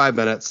 25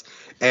 minutes,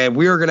 and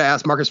we are going to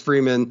ask Marcus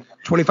Freeman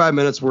 25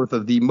 minutes worth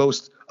of the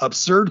most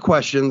absurd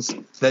questions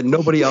that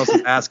nobody else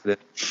has asked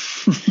it.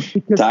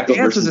 Taco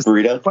versus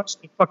burrito.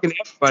 Fucking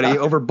everybody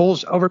over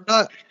bullshit. Over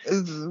not.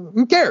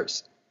 Who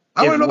cares?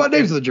 I want to know about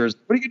names of the jerseys.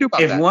 What are you gonna do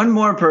about that? If one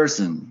more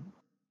person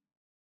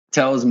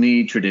tells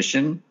me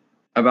tradition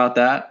about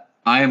that,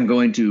 I am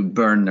going to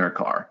burn their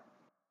car.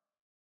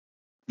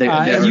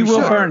 You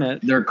will burn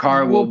it. Their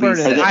car will burn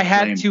it. I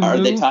had to move. Are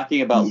they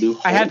talking about Lou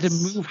Holtz? I had to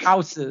move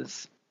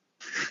houses.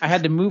 I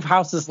had to move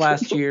houses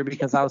last year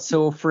because I was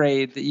so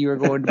afraid that you were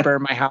going to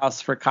burn my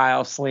house for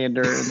Kyle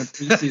slander in the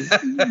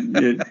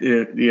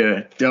preseason.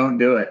 Yeah, don't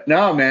do it.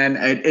 No, man,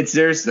 it's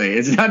seriously,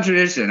 it's not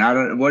tradition.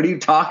 What are you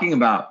talking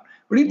about?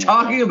 What are you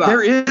talking about?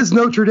 There is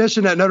no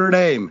tradition at Notre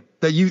Dame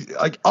that you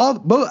like.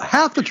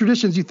 Half the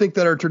traditions you think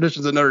that are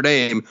traditions at Notre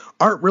Dame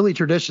aren't really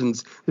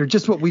traditions. They're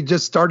just what we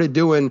just started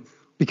doing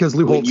because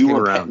Lou Holtz came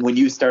around. When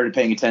you started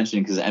paying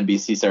attention because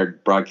NBC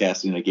started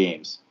broadcasting the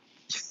games.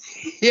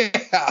 Yeah.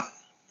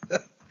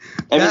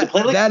 I mean, to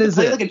play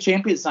like a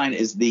champion sign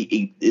is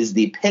the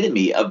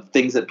epitome of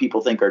things that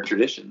people think are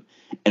tradition,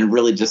 and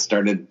really just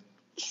started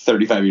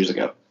 35 years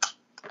ago.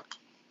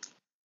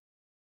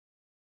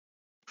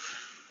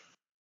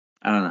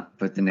 I don't know,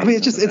 but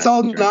it's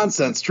all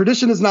nonsense.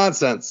 Tradition is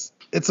nonsense.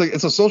 It's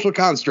a social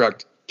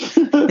construct.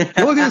 The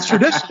only thing that's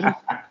tradition.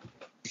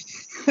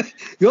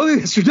 The only thing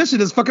that's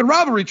tradition is fucking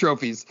rivalry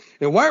trophies.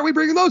 And why aren't we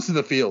bringing those to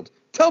the field?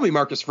 Tell me,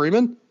 Marcus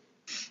Freeman.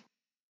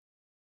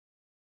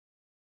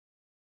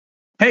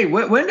 Hey,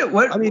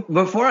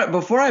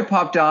 before I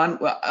popped on,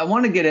 I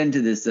want to get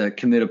into this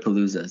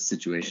Committapalooza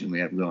situation we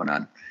have going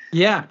on.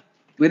 Yeah,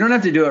 we don't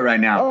have to do it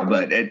right now,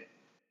 but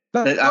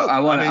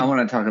I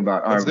want to talk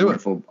about our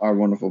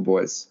wonderful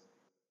boys.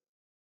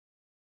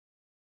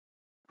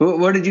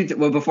 What did you?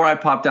 Before I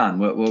popped on,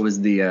 what was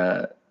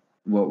the?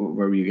 What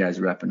were you guys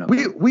wrapping up?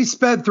 We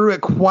sped through it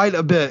quite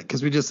a bit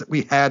because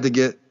we had to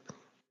get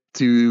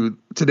to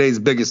today's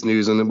biggest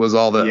news, and it was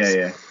all this.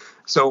 Yeah.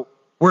 So.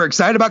 We're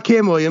excited about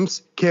Cam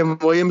Williams. Cam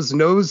Williams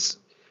knows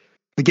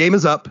the game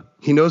is up.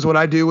 He knows what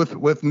I do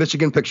with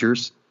Michigan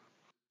Pictures.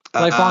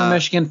 Lifelong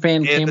Michigan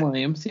fan, Cam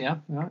Williams. Yeah.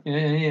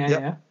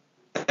 And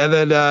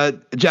then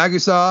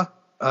Jagusa,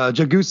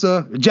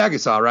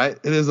 right?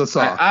 It is a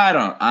saw. I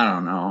don't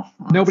know.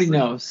 Honestly. Nobody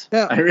knows.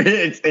 Yeah.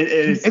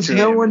 It's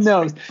no one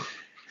knows.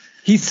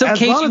 He's so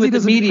cagey with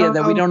the media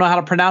that we don't know how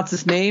to pronounce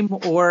his name.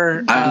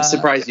 Or I'm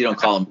surprised you don't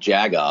call him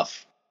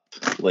Jagoff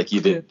like you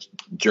did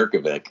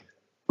Jerkovic.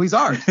 He's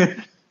ours.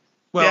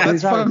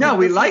 Well, no,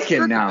 we like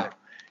him now.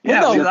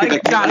 Yeah, we like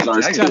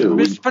him.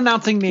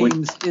 Mispronouncing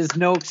names is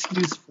no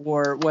excuse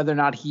for whether or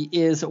not he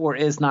is or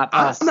is not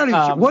us. I'm not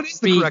even sure. What is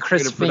the correct way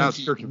to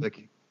pronounce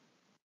Jerkovic?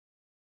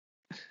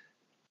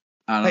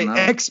 I don't know.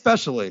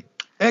 Especially.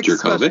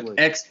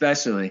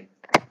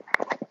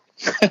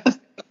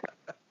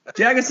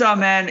 Jagasaw,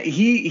 man,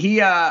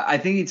 he I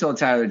think he told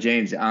Tyler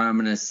James, I'm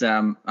gonna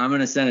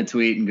send a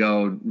tweet and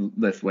go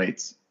lift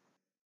weights.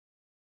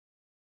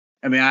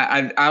 I mean,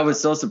 I was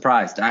so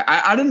surprised.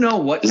 I don't know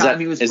what time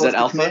he was supposed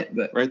to commit,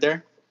 but right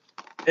there,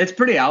 it's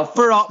pretty alpha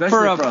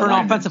for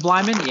an offensive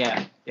lineman.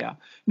 Yeah.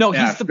 No,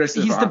 he's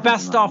the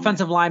best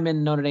offensive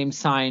lineman Notre Dame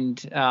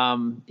signed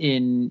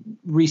in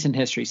recent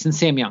history since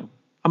Sam Young.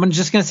 I'm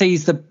just gonna say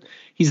he's the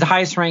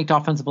highest ranked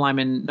offensive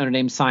lineman Notre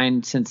Dame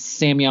signed since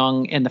Sam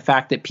Young, and the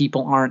fact that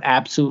people aren't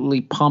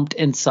absolutely pumped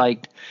and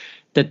psyched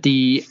that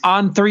the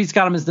On3's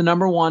got him as the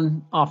number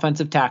one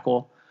offensive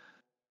tackle.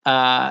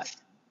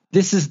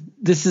 This is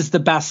the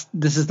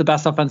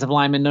best offensive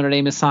lineman Notre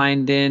Dame has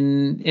signed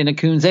in a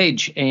Coon's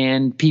age,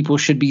 and people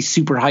should be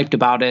super hyped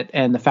about it.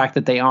 And the fact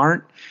that they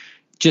aren't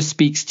just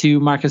speaks to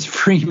Marcus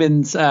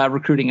Freeman's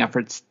recruiting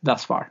efforts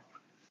thus far,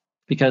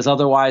 because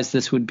otherwise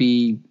this would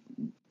be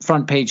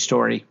front page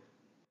story.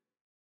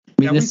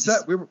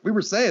 mean, we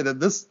were saying that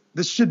this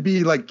should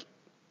be like,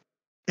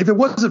 if it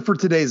wasn't for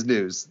today's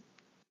news,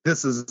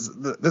 this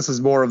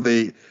is more of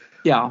the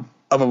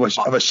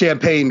of a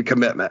champagne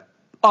commitment.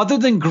 Other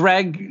than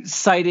Greg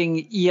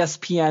citing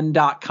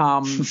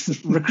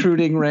ESPN.com's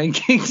recruiting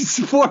rankings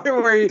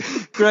where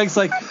Greg's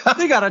like,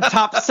 they got a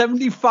top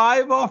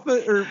 75 off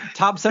it, or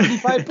top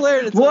 75 player.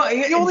 It's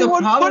the only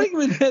one putting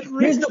him in that.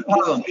 Here's the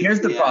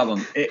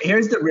problem.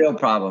 Here's the real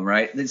problem,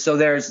 right? So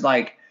there's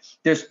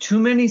too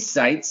many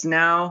sites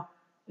now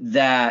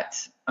that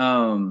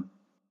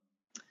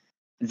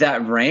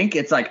rank.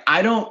 It's like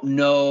I don't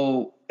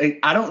know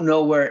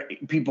where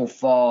people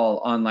fall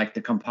on like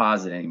the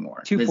composite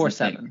anymore.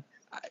 247.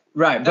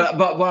 Right,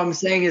 but what I'm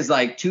saying is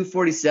like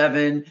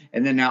 247,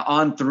 and then now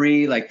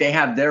On3, like they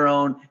have their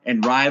own,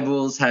 and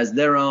Rivals has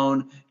their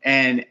own,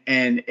 and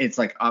it's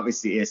like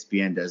obviously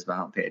ESPN does, but I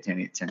don't pay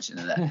any attention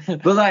to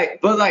that.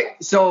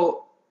 but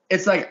so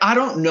it's like I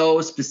don't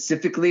know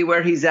specifically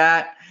where he's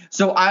at.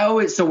 So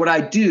what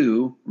I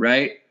do,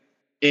 right,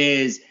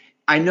 is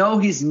I know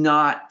he's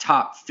not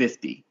top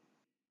 50.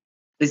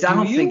 I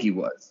don't think he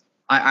was.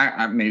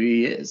 I maybe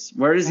he is.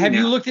 Where is he? Have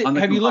you looked at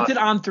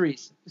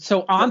On3's?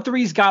 So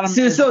On3's got him.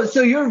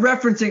 So you're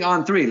referencing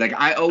On3. Like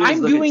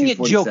I'm doing it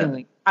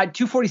jokingly.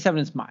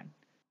 247 is mine.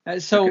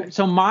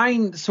 So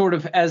mine sort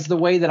of as the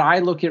way that I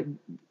look at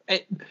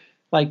it,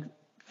 like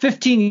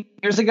 15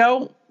 years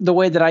ago, the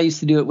way that I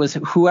used to do it was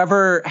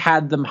whoever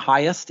had them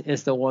highest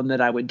is the one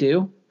that I would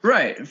do.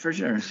 Right, for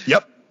sure.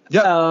 Yep.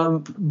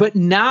 But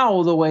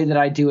now the way that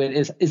I do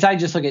it is I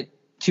just look at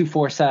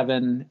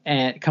 247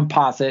 and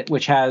composite,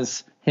 which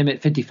has him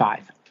at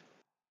 55.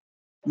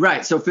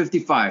 Right. So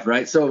 55,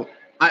 right? So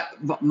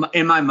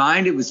in my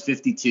mind, it was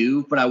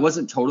 52, but I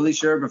wasn't totally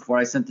sure before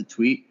I sent the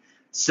tweet.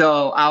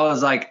 So I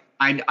was like,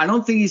 I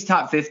don't think he's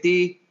top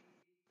 50,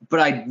 but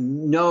I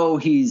know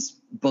he's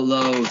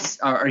below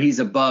or he's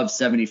above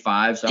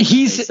 75. So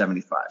he's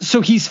 75.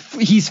 So he's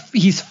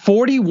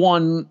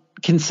 41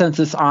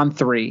 consensus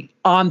On3.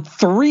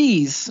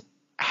 On3's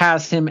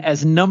has him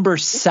as number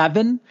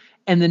 7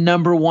 and the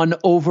number 1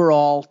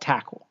 overall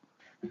tackle.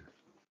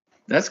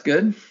 That's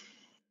good.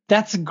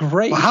 That's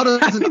great. Well, how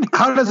does it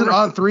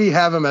On3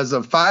 have him as a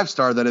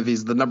 5-star then if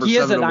he's the number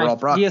 7 overall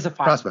prospect? He is a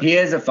 5-star. He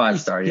is a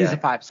 5-star. He's a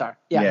 5-star.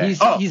 Yeah.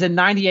 He's a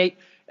 98.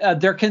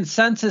 Their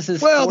consensus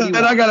is. Well, 41.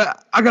 Then I got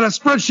a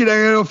spreadsheet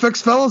I gotta go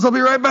fix, fellas. I'll be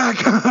right back.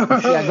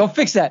 Yeah, go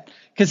fix that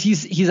because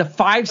he's a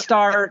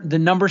 5-star, the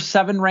number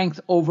 7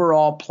 ranked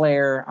overall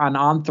player on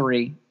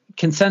On3.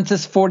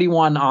 Consensus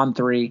 41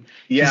 On3.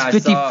 Yeah,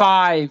 he's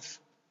 55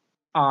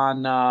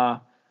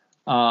 on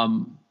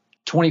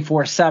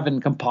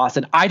 24/7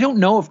 composite. I don't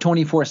know if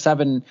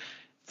 24/7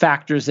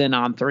 factors in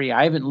On3.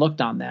 I haven't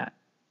looked on that.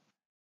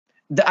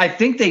 I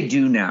think they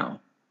do now.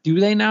 Do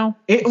they now?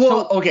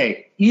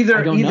 Okay.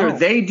 Either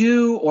they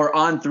do or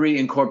On3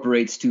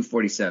 incorporates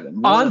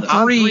 247.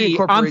 On3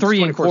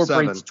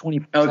 incorporates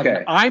 24/7.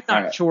 Okay. I'm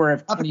not sure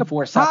if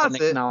 24/7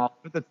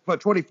 acknowledges.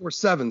 But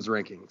 24/7's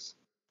rankings.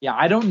 Yeah,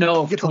 I don't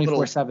know if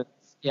 24/7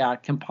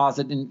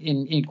 composite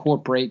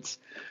incorporates,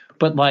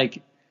 but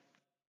like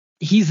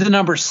he's the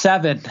number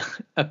 7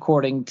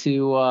 according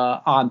to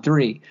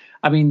On3.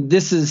 I mean,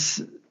 this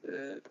is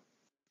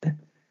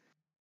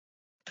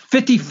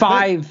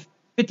 55.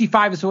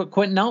 55 is what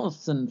Quentin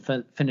Nelson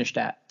finished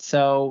at.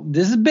 So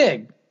this is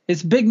big.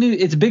 It's big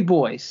news. It's big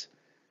boys.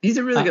 He's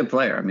a really good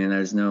player. I mean,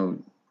 there's no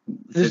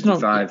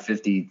 55,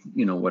 50,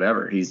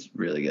 whatever. He's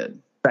really good.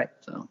 Right.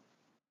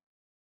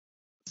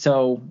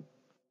 So,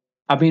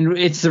 I mean,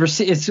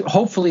 it's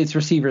hopefully it's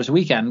receivers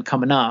weekend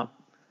coming up.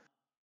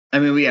 I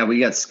mean, we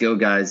got skill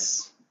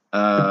guys.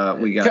 I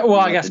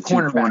guess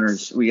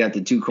corners. We got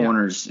the 2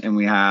 corners, and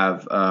we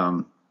have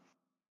the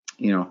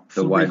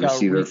wide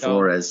receiver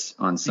Flores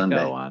on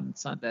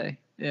Sunday.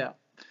 Yeah.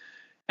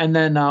 And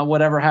then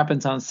whatever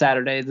happens on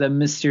Saturday, the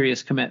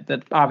mysterious commit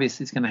that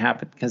obviously is going to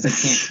happen because it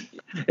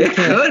can't. It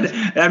could.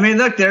 I mean,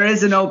 look, there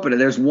is an opening.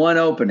 There's one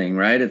opening,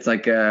 right? It's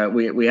like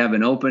we have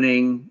an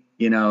opening.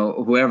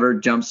 Whoever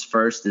jumps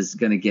first is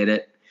going to get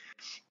it.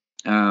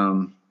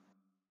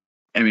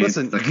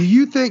 Listen, do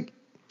you think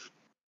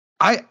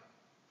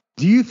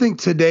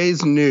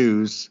today's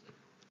news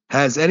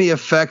has any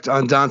effect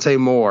on Dante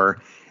Moore?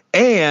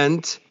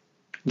 And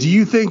do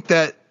you think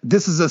that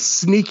this is a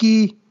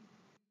sneaky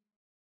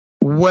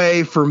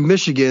way for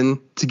Michigan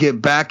to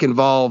get back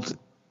involved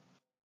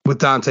with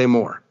Dante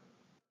Moore?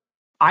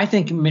 I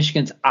think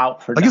Michigan's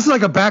out for. This is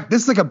like a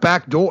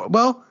back door.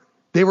 Well,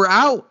 they were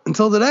out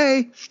until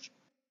today.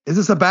 Is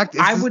this a back?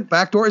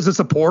 Back door? Is this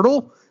a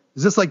portal?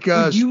 Is this like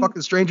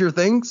fucking Stranger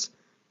Things?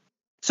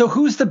 So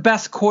who's the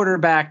best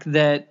quarterback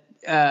that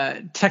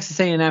Texas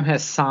A&M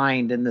has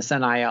signed in this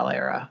NIL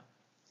era?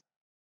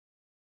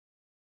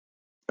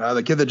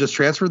 The kid that just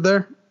transferred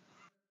there?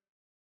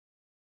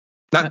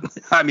 Not.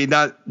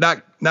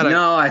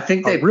 No, I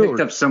think they picked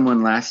up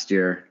someone last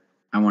year.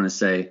 I want to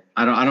say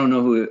I don't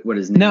know what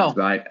his name is,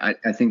 but I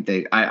think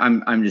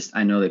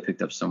I know they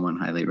picked up someone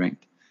highly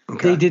ranked.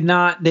 Okay. They did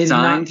not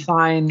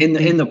sign in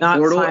the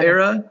portal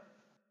era.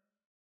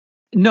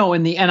 No,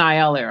 in the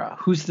NIL era.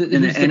 Who's the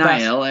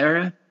NIL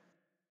era?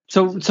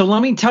 So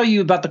let me tell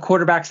you about the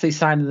quarterbacks they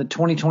signed in the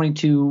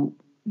 2022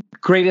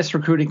 greatest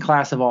recruiting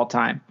class of all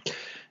time.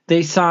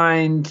 They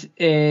signed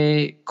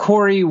a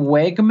Corey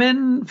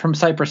Wegman from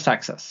Cypress,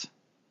 Texas.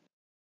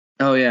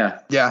 Oh yeah,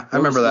 yeah, I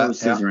remember that. What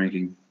was his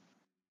ranking?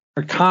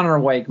 Or Connor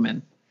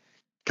Wegman.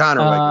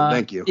 Connor Wegman,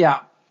 thank you. Yeah,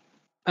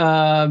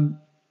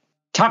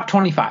 top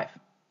 25.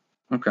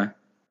 Okay.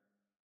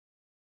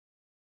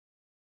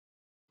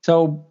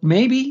 So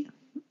maybe.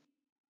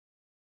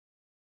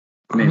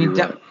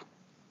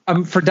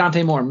 For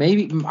Dante Moore,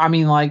 maybe. I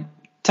mean, like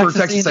Texas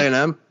for Texas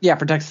A&M. Yeah,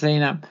 for Texas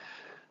A&M.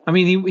 I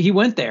mean, he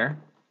went there,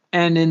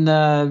 and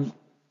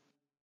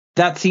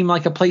that seemed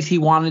like a place he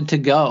wanted to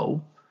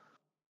go,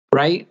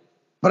 right?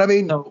 But I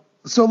mean,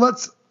 so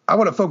I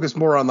want to focus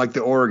more on like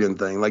the Oregon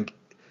thing. Like,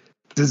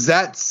 does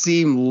that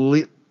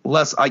seem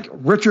less like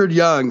Richard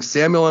Young,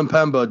 Samuel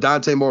Mpemba,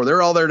 Dante Moore?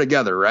 They're all there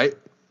together, right?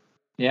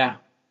 Yeah,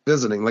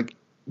 visiting. Like,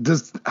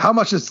 how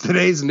much does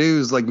today's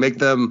news like make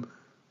them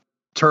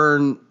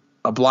turn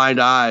a blind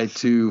eye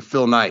to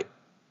Phil Knight?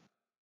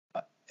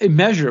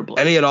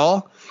 Immeasurably. Any at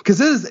all? Because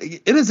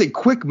it is a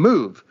quick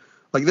move.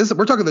 Like this,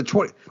 we're talking this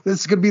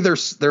is going to be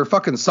their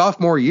fucking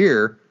sophomore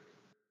year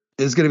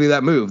is going to be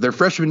that move. Their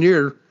freshman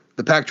year,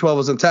 the Pac-12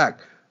 was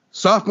intact.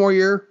 Sophomore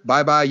year,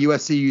 bye-bye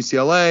USC,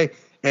 UCLA,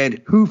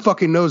 and who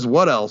fucking knows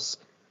what else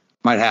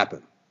might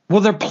happen.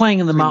 Well, they're playing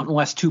in the Mountain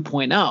West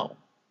 2.0.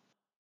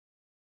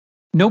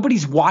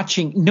 Nobody's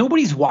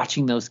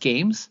watching those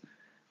games.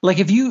 Like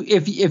if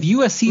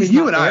USC's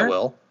you and I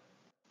will.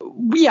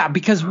 Yeah,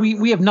 because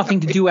we have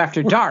nothing to do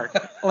after dark.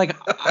 Like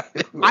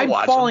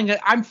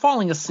I'm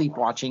falling asleep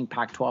watching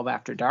Pac-12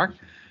 after dark.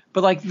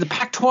 But like the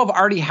Pac-12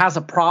 already has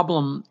a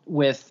problem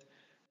with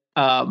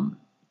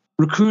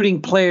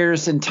recruiting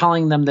players and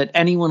telling them that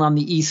anyone on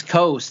the East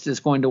Coast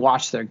is going to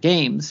watch their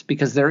games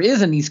because there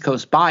is an East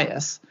Coast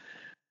bias.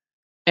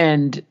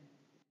 And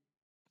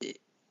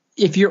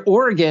if you're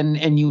Oregon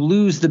and you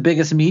lose the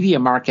biggest media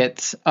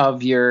markets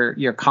of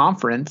your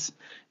conference,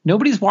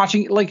 nobody's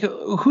watching. Like,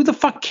 who the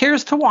fuck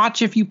cares to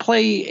watch if you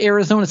play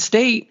Arizona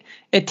State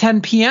at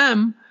 10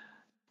 p.m.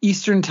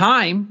 Eastern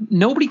time?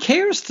 Nobody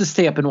cares to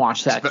stay up and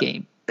watch that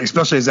game.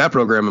 Especially as that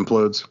program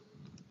implodes.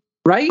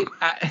 Right?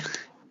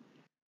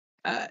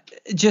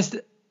 Just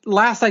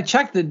last I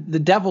checked, the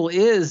devil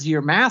is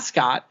your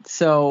mascot.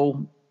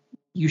 So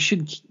you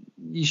should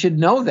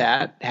know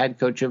that, head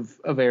coach of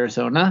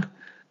Arizona.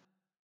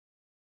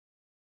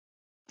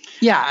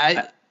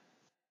 Yeah,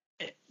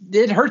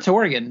 it hurts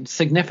Oregon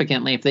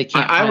significantly if they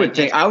can't. I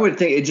would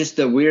think it's just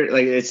the weird,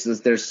 like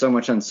there's so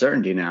much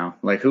uncertainty now.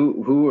 Like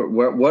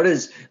what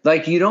is,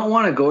 like, you don't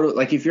want to go to,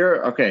 like, if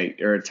you're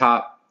a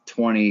top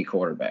 20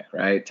 quarterback,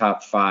 right?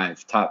 Top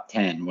 5, top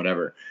 10,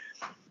 whatever.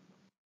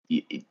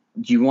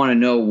 You want to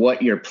know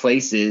what your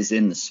place is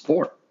in the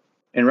sport.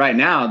 And right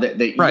now that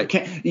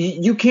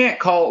you can't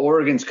call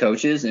Oregon's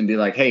coaches and be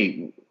like,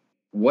 hey,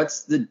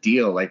 what's the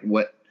deal? Like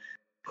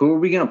who are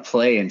we going to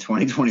play in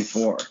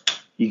 2024?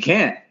 You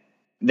can't.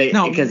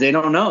 Because they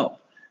don't know.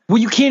 Well,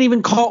 you can't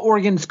even call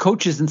Oregon's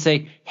coaches and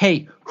say,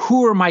 hey,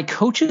 who are my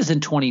coaches in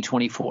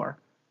 2024?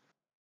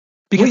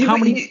 Because how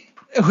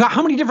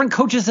many different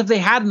coaches have they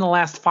had in the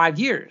last 5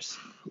 years?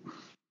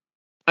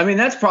 I mean,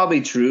 that's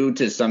probably true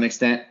to some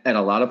extent at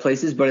a lot of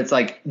places, but it's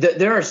like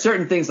there are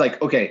certain things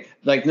like, okay,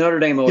 like Notre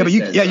Dame always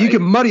says, you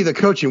can muddy the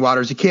coaching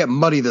waters. You can't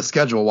muddy the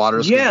schedule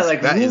waters. Yeah,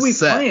 like who are we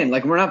playing?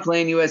 Like we're not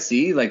playing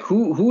USC. Like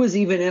who is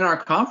even in our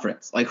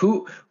conference? Like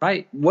who?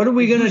 Right. What are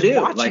we gonna do?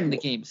 Watching the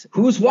games.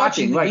 Who's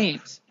watching the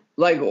games?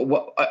 Like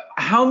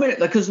how many?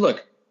 Like, because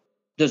look,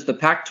 does the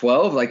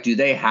Pac-12, like, do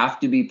they have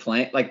to be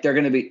playing? Like, they're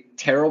going to be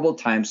terrible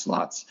time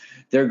slots.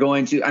 They're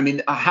going to, I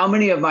mean, how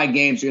many of my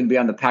games are going to be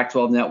on the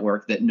Pac-12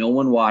 network that no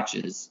one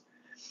watches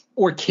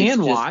or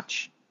can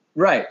watch?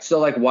 Right. So,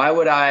 like, why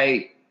would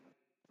I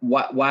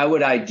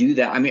do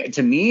that? I mean,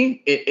 to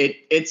me,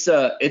 it's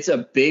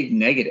a big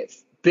negative.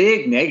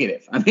 Big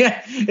negative. I mean,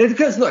 it's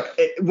because look,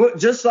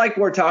 just like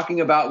we're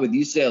talking about with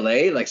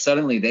UCLA, like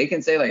suddenly they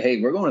can say like,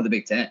 hey, we're going to the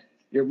Big Ten.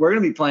 We're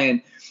going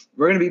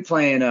to be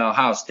playing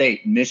Ohio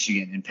State,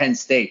 Michigan, and Penn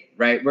State,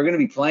 right? We're going to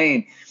be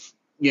playing,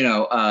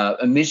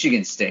 a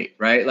Michigan State,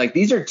 right? Like,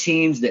 these are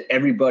teams that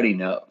everybody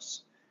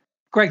knows.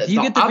 Greg, do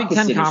you get the Big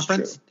Ten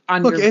conference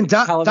on your television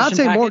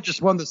Dante package? Moore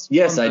just won this.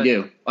 Yes, I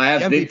do. I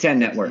have Big Ten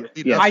Network.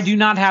 Yes. I do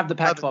not have the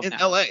Pac-12 in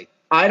LA.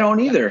 I don't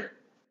either.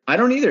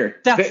 That's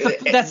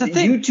the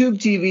thing. YouTube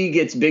TV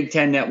gets Big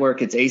Ten Network,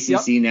 gets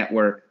ACC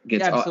Network,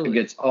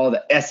 gets all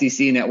the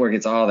SEC Network,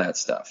 gets all that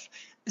stuff.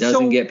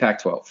 Doesn't get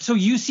Pac-12. So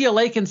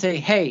UCLA can say,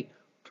 hey,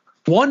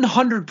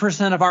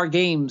 100% of our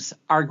games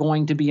are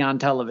going to be on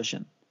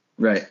television.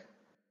 Right.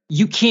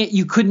 You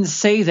couldn't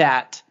say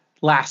that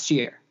last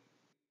year.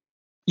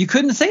 You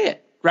couldn't say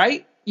it,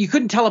 right? You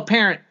couldn't tell a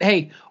parent,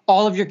 hey,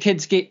 all of your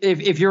kids get,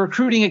 if you're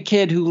recruiting a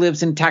kid who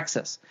lives in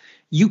Texas,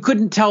 you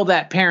couldn't tell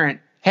that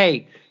parent,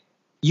 hey,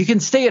 you can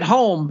stay at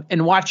home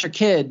and watch your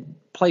kid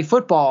play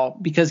football,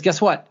 because guess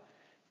what?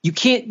 You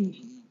can't,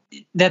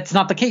 that's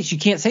not the case. You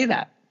can't say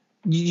that.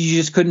 You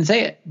just couldn't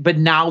say it, but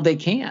now they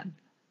can.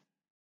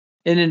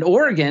 And in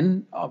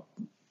Oregon, oh,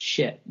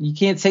 shit, you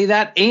can't say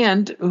that.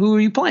 And who are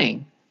you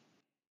playing?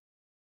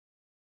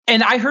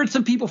 And I heard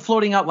some people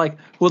floating out like,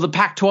 well, the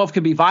Pac-12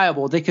 could be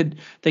viable. They could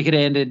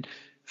end in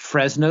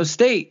Fresno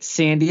State,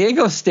 San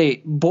Diego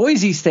State,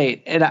 Boise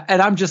State. And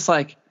I'm just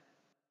like,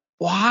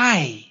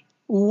 why?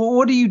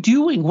 What are you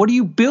doing? What are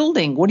you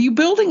building? What are you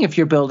building if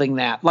you're building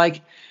that?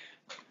 Like,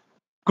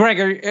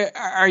 Greg,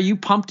 are you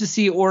pumped to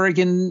see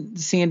Oregon,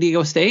 San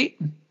Diego State?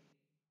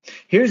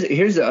 Here's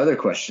the other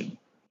question.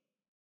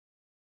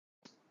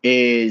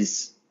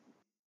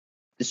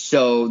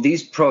 So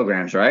these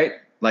programs, right?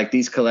 Like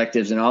these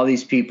collectives and all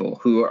these people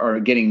who are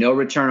getting no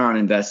return on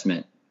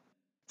investment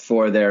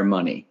for their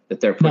money that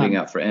they're putting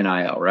up for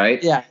NIL,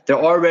 right? Yeah. They're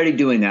already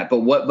doing that.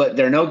 But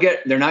they're not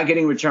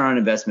getting return on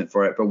investment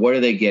for it. But what are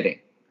they getting?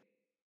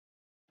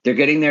 They're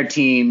getting their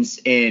teams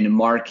in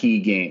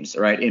marquee games,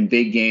 right? In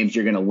big games,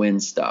 you're going to win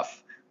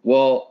stuff.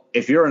 Well,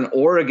 if you're an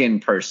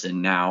Oregon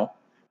person now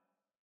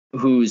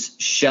who's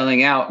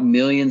shelling out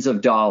millions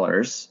of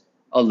dollars,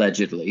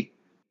 allegedly,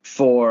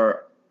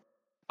 for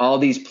all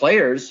these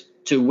players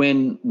to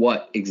win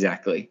what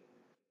exactly?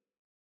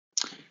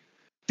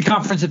 The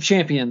Conference of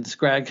Champions,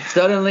 Greg.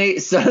 Suddenly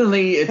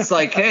it's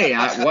like, hey,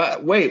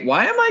 wait,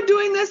 why am I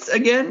doing this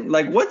again?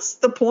 Like, what's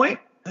the point?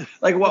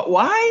 Like, what?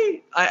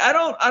 Why? I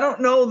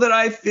don't know that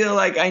I feel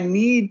like I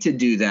need to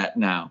do that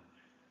now.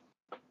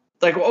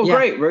 Like,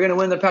 great, we're gonna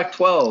win the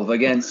Pac-12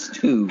 against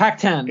who?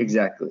 Pac-10.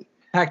 Exactly.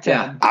 Pac-10.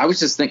 Yeah. I was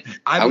just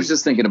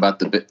thinking about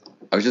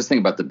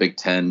the Big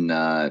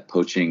Ten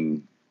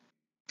poaching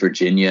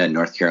Virginia and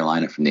North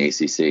Carolina from the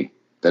ACC.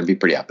 That'd be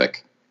pretty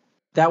epic.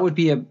 That would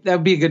be a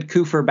good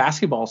coup for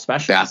basketball,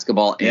 especially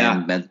basketball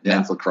and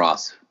men's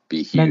lacrosse.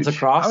 Be huge. Men's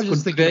lacrosse. I was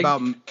just thinking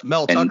about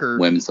Mel Tucker.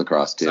 And women's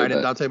lacrosse too.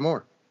 Signing Dante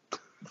Moore.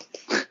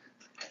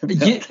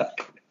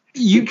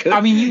 You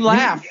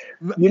laugh.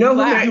 You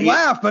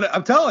laugh, but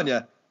I'm telling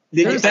you.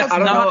 I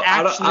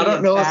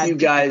don't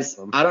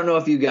know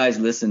if you guys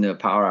listened to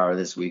Power Hour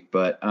this week,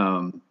 but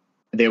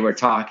they were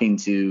talking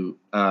to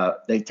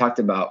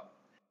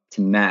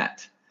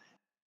Matt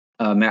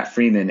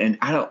Freeman, and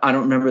I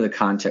don't remember the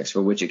context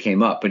for which it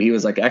came up, but he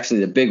was like,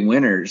 actually the big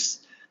winners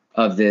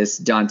of this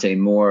Dante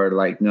Moore,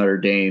 like Notre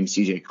Dame,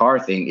 CJ Carr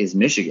thing is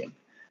Michigan.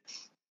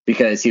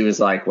 Because he was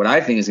like, what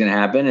I think is going to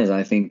happen is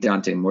I think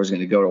Dante Moore is going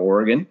to go to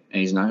Oregon and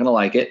he's not going to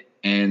like it.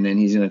 And then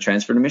he's going to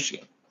transfer to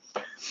Michigan.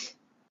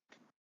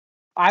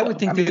 I would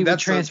think that he would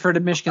transfer to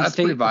Michigan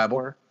State. Pretty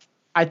viable.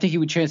 I think he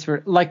would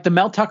transfer like the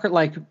Mel Tucker,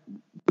 like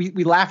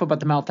we laugh about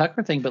the Mel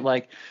Tucker thing, but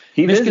like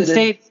Michigan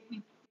State,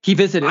 he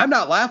visited. I'm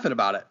not laughing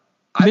about it.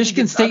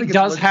 Michigan State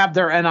does have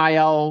their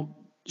NIL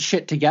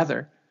shit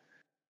together.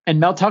 And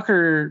Mel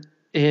Tucker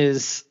he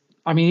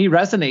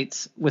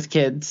resonates with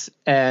kids.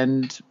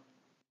 And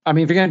I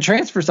mean, if you're going to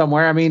transfer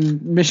somewhere, I mean,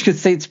 Michigan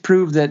State's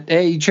proved that,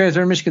 hey, you transfer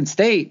to Michigan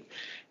State.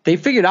 They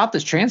figured out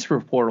this transfer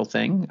portal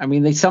thing. I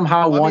mean, they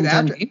somehow won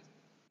 10 games.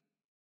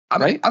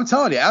 Right? I'm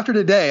telling you, after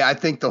today, I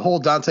think the whole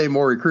Dante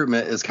Moore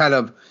recruitment is kind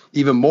of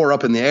even more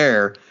up in the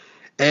air.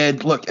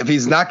 And look, if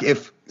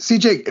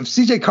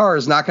CJ Carr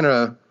is not going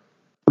to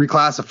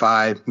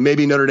reclassify,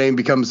 maybe Notre Dame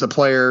becomes a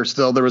player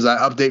still. There was that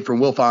update from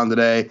Wilfon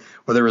today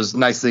where there was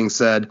nice things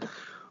said.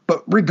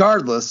 But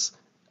regardless,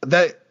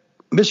 that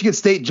Michigan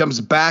State jumps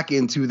back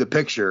into the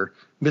picture.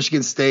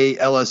 Michigan State,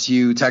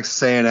 LSU,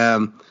 Texas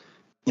A&M,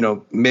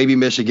 maybe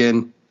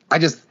Michigan. I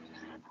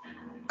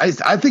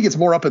think it's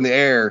more up in the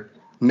air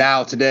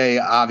now today,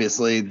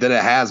 obviously, than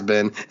it has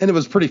been. And it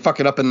was pretty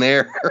fucking up in the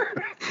air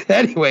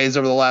anyways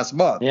over the last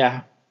month.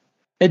 Yeah.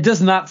 It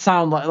does not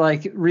sound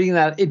like reading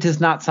that. It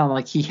does not sound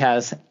like he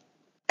has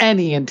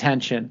any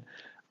intention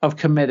of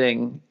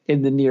committing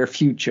in the near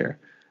future.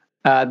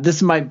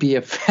 This might be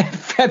a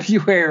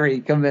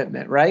February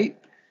commitment, right?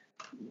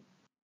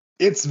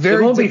 It's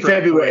very. It won't be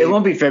February. It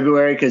won't be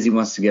February because he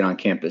wants to get on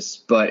campus,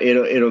 but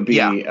it'll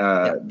be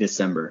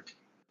December.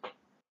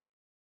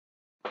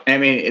 I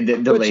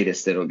mean, the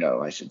latest it'll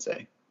go, I should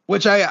say.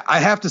 Which I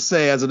have to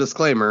say as a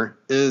disclaimer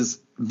is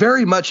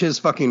very much his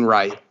fucking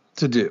right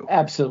to do.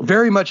 Absolutely.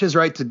 Very much his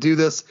right to do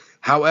this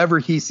however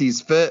he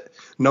sees fit,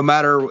 no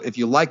matter if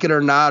you like it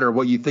or not or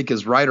what you think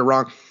is right or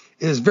wrong.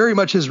 It is very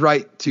much his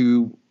right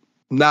to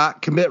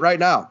not commit right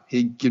now.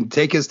 He can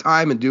take his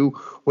time and do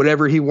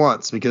whatever he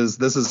wants because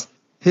this is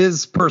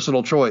his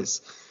personal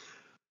choice.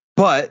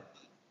 But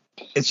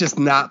it's just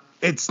not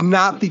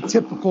the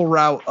typical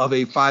route of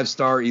a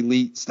 5-star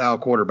elite style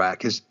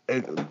quarterback is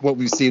what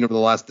we've seen over the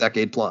last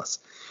decade plus.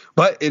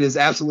 But it is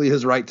absolutely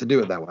his right to do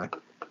it that way.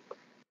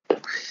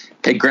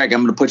 Hey, Greg, I'm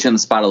going to put you on the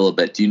spot a little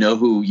bit. Do you know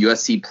who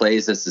USC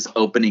plays as this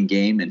opening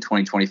game in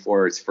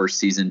 2024, its first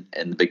season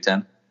in the Big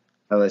Ten?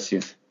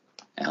 LSU.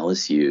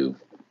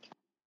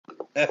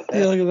 Yeah,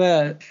 look at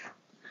that.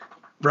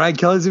 Brian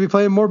Kelly's going to be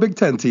playing more Big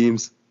Ten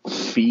teams.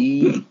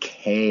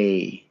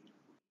 BK.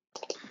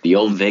 The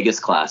old Vegas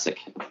Classic.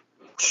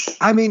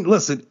 I mean,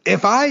 listen,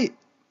 if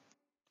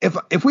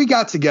we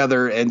got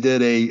together and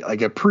did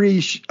a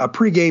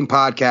pre-game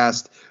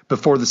podcast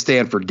before the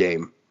Stanford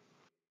game,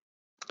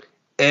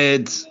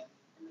 and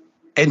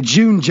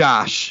June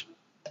Josh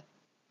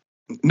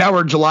Now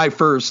we're July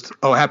 1st.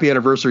 Oh, happy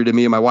anniversary to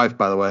me and my wife,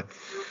 by the way.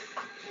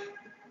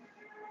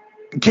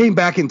 Came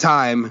back in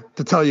time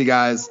to tell you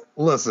guys,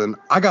 listen,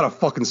 I got a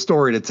fucking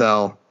story to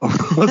tell of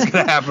what's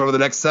going to happen over the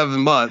next 7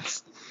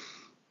 months.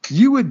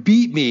 You would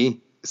beat me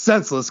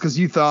senseless because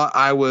you thought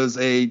I was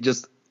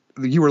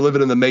you were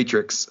living in the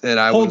Matrix and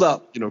I Hold was,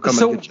 up. Coming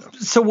to get you.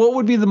 So what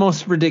would be the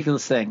most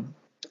ridiculous thing?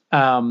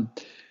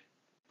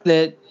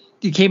 That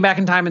you came back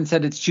in time and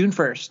said it's June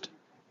 1st.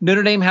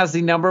 Notre Dame has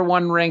the number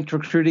 1 ranked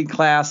recruiting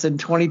class in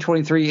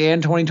 2023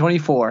 and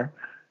 2024.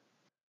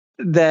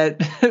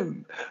 That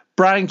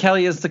Brian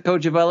Kelly is the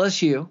coach of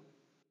LSU.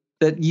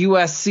 That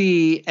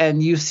USC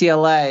and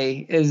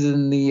UCLA is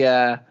in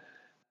the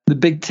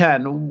Big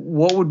Ten.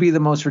 What would be the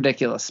most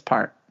ridiculous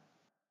part?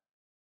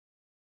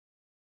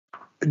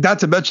 Not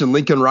to mention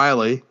Lincoln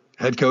Riley,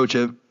 head coach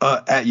at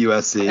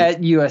USC.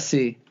 At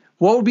USC.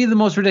 What would be the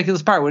most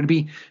ridiculous part? Would it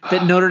be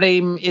that Notre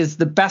Dame is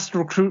the best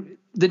recruit?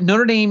 That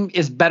Notre Dame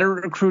is better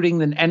recruiting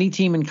than any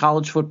team in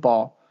college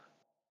football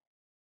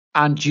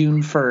on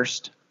June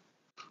 1st.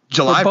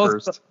 July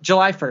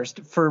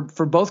 1st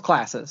for both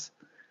classes.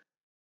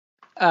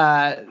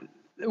 What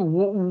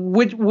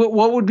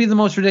would be the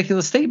most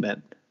ridiculous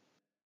statement?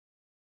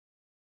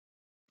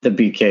 The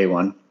BK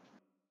one.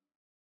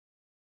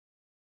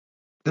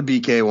 The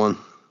BK one.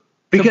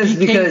 Because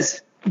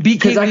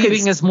BK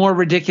leaving is more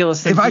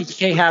ridiculous than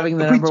BK having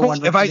the number 1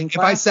 recruiting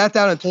class. If I sat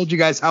down and told you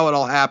guys how it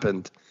all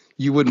happened,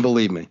 you wouldn't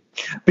believe me.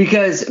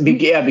 Because plus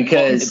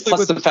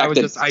the fact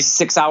that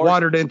 6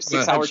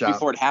 hours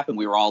before it happened,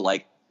 we were all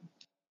like,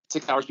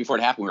 6 hours before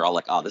it happened, we were all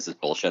like, oh, this is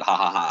bullshit. Ha,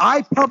 ha, ha.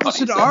 I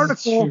published an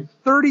article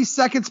 30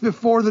 seconds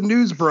before the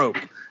news broke.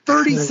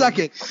 30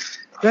 seconds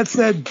that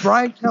said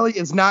Brian Kelly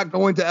is not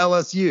going to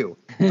LSU.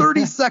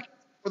 30 seconds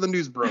before the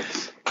news broke.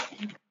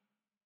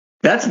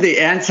 That's the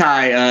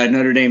anti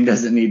Notre Dame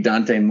doesn't need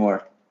Dante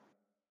Moore.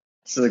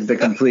 It's like the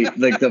complete,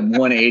 like the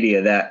 180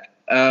 of that.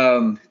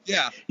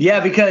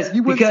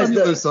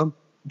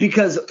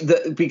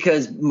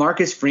 Because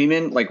Marcus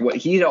Freeman, like what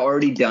he had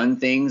already done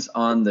things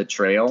on the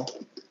trail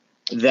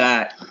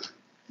that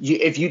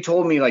if you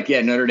told me like,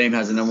 yeah, Notre Dame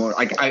has a number,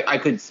 like I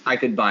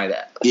could buy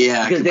that.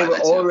 Yeah, because they were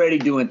already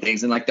doing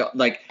things and like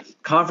the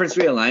conference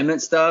realignment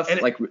stuff, and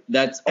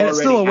that's already it's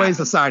still a ways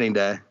to signing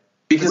day.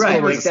 Because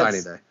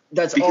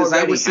That's because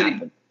I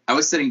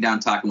was sitting down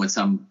talking with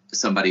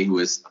somebody who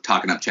was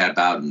talking up Chad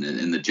Bowden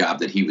and the job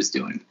that he was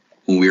doing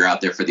when we were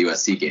out there for the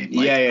USC game.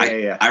 Like,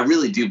 yeah. I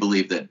really do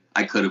believe that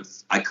I could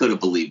have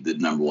believed the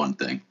number 1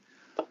 thing.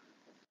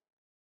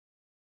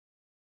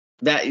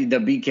 That the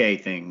BK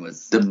thing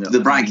was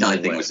the Brian Kelly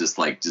thing was just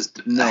a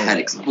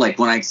headache. Like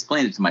when I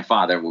explained it to my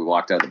father, we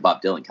walked out of the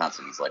Bob Dylan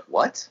concert. He's like,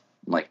 "What?"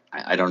 I'm like,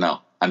 "I don't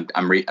know. I'm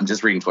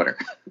just reading Twitter."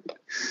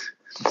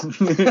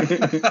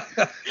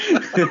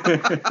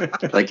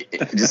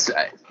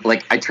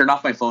 I turned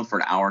off my phone for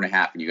an hour and a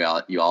half, and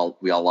we all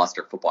lost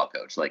our football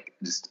coach. Like,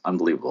 just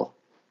unbelievable.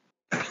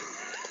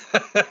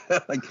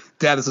 Like,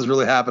 Dad, this is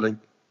really happening.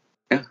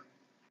 Yeah,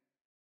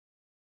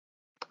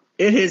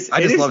 it is.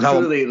 I just love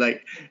truly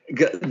like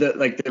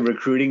the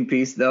recruiting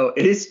piece, though.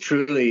 It is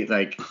truly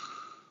like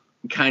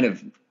kind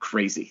of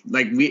crazy.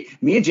 Like me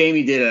and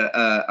Jamie did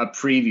a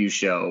preview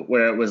show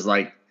where it was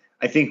like,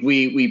 I think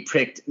we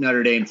picked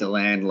Notre Dame to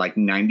land like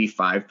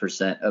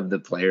 95% of the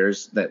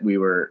players that we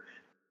were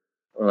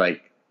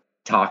like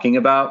talking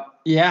about.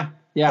 Yeah.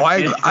 Oh,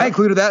 I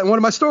included that in one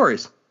of my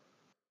stories.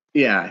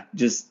 Yeah,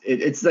 just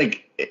it's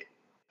like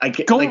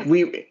go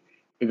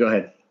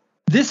ahead.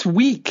 This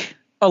week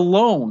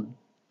alone,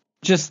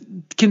 just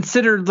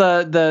consider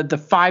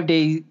the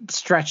 5-day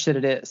stretch that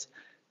it is.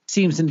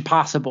 Seems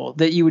impossible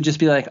that you would just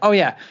be like, oh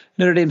yeah,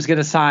 Notre Dame's going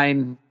to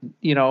sign,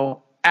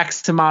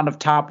 X amount of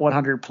top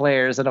 100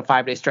 players in a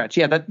 5-day stretch.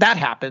 Yeah, that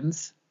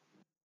happens.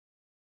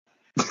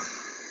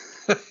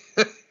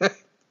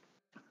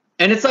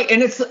 And it's like,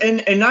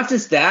 and not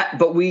just that,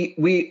 but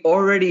we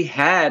already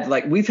had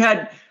we've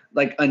had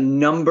a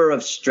number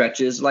of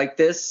stretches like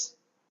this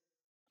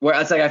where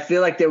it's like, I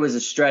feel like there was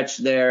a stretch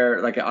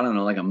there, I don't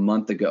know, a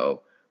month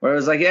ago where it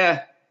was like,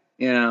 yeah,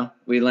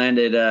 we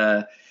landed,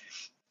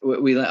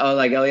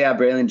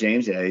 Braylon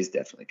James. Yeah, he's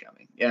definitely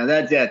coming. Yeah,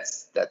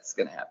 that's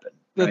going to happen.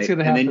 That's going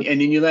to happen.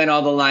 And then you land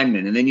all the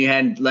linemen, and then you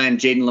land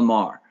Jaden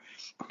Lamar.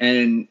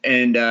 And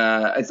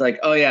it's like,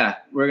 oh yeah,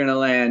 we're going to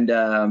land,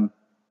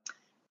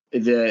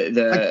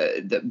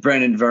 the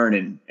Brennan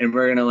Vernon, and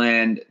we're gonna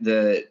land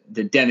the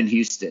Devin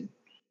Houston.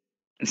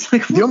 It's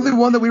like the only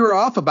one that we were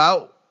off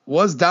about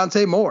was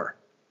Dante Moore.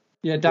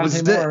 Yeah,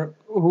 Dante Moore,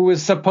 who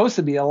was supposed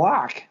to be a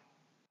lock.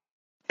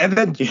 And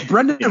then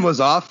Brendan was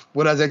off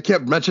when I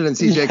kept mentioning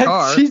CJ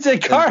Carr.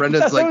 CJ Carr.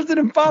 Brendan's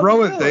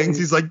throwing things.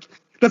 He's like,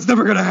 that's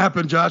never gonna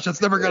happen, Josh.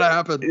 That's never gonna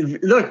happen.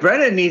 Look,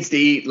 Brendan needs to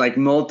eat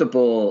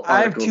multiple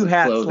articles of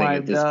clothing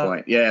at this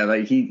point. Yeah,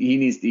 he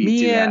needs to eat.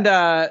 Me and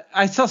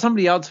I saw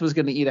somebody else was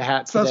gonna eat a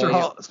hat today.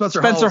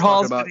 Spencer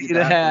Hall's gonna eat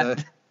a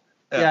hat.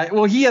 Yeah,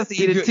 well, he has to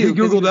eat it too. He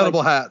Googled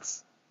edible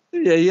hats.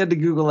 Yeah, he had to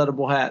Google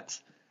edible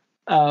hats.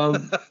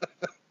 But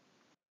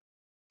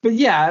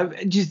yeah,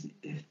 just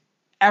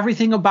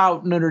everything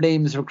about Notre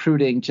Dame's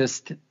recruiting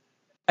just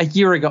a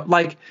year ago.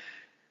 Like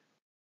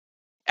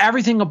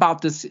everything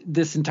about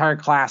this entire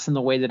class and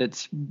the way that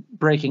it's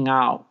breaking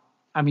out.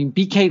 I mean,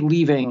 BK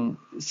leaving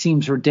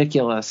seems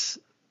ridiculous,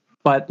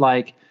 but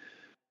like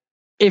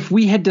if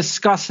we had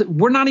discussed it,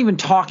 we're not even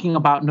talking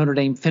about Notre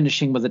Dame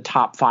finishing with a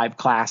top 5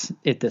 class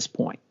at this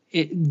point.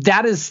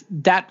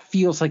 That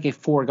feels like a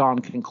foregone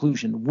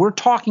conclusion. We're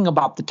talking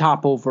about the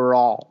top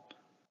overall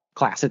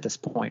class at this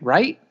point,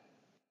 right?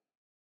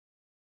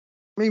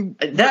 I mean,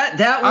 that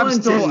I'm one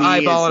still to me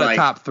eyeballing is like, a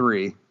top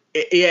 3.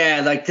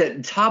 Yeah, like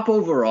the top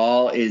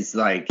overall is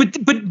like.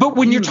 But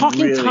when you're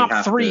talking really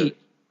top 3,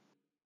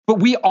 but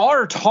we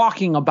are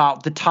talking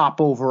about the top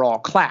overall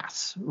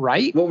class,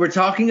 right? What we're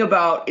talking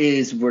about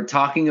is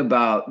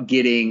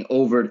getting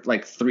over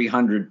like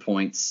 300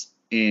 points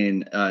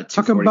in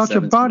talking about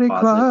your body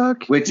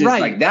clock, which is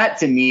like that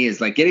to me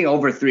is like getting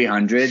over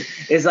 300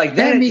 is like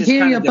that. Let me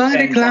hear your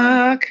body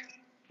clock.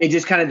 It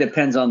just kind of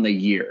depends on the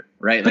year,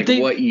 right? Like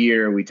what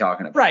year are we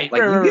talking about? Right.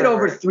 Like you get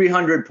over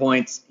 300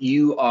 points,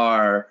 you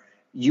are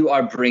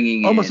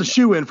bringing almost in a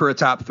shoe in for a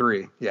top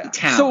 3. Yeah.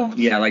 Talent.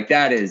 So like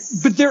that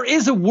is. But there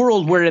is a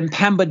world where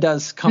Mpemba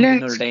does come to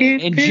Notre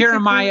Dame, and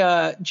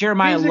Jeremiah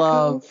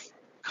Love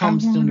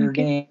comes to Notre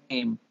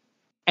Dame,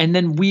 and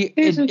then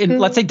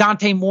let's say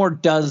Dante Moore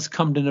does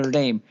come to Notre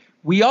Dame.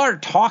 We are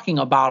talking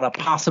about a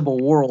possible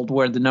world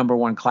where the number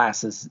 1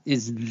 class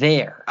is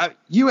there.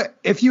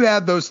 If you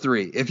add those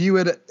 3, if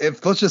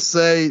let's just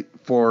say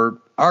for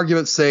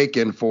argument's sake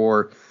and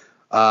for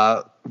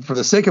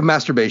the sake of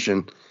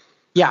masturbation,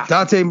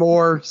 Dante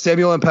Moore,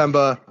 Samuel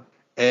Mpemba,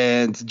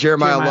 and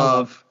Jeremiah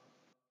Love.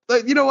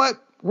 Like, you know what?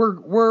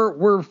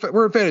 We're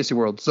a fantasy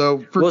world.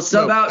 So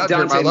sub out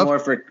Dante Moore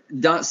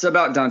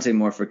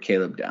for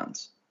Caleb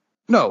Downs.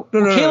 No.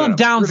 Caleb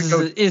Downs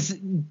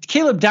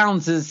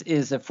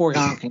is a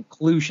foregone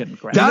conclusion.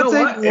 Greg. How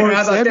about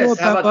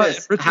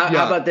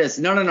this?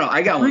 No.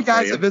 I got 3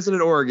 guys that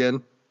visited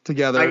Oregon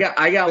together.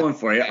 I got one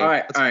for you. All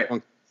right.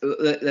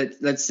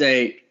 Let's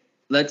say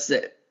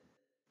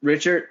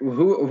Richard.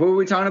 Who are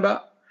we talking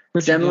about?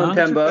 Samuel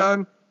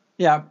Mpemba.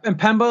 Yeah,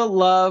 Mpemba,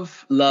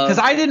 Love. Because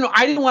I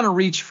didn't want to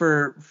reach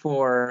for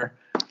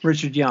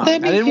Richard Young. I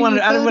didn't want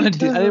to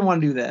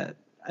do that.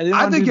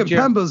 I think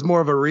Mpemba's more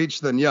of a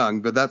reach than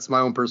Young, but that's my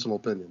own personal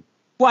opinion.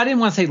 Well, I didn't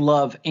want to say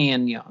Love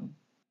and Young.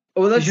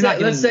 Well, let's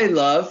say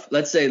Love.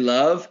 Let's say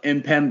Love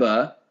and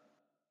Mpemba,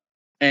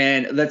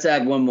 and let's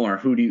add one more.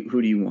 Who do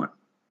you want?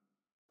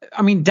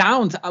 I mean,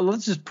 Downs.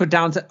 Let's just put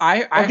Downs. Let's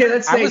say I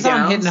was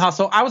Downs. on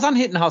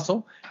Hit and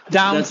Hustle.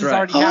 Downs is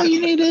already. All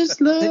you need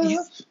is love.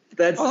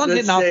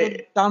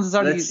 Downs is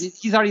already.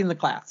 He's already in the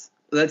class.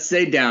 Let's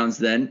say Downs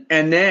then,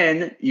 and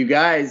then you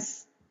guys.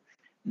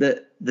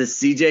 The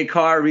CJ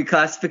Carr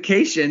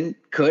reclassification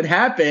could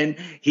happen.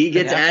 He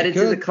gets added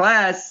to the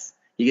class.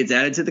 He gets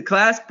added to the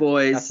class,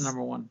 boys. That's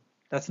number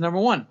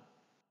one.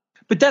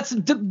 But that's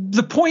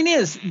the point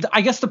is,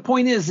 I guess the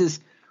point is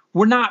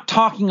we're not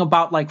talking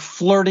about like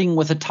flirting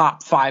with a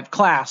top 5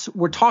 class.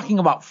 We're talking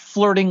about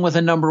flirting with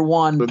a number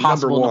 1,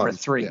 possible number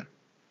 3. Yeah.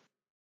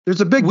 There's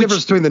a big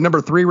difference between the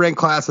number 3 ranked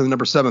class and the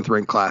number 7th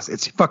ranked class.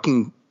 It's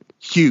fucking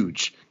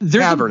huge.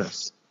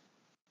 Cavernous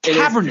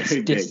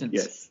distance.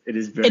 Yes. It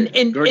is very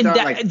and that,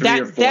 like 3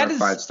 or 4 that or is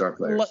 5-star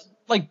players.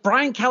 Like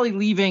Brian Kelly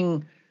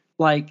leaving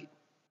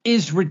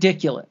was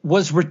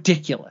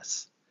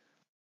ridiculous.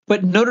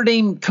 But Notre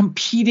Dame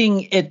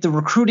competing at the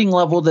recruiting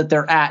level that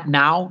they're at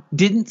now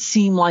didn't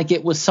seem like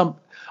it was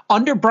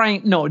under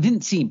Brian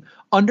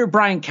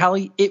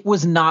Kelly, it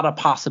was not a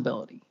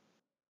possibility.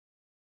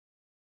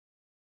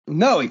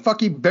 No, he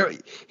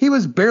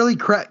was barely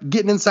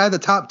getting inside the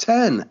top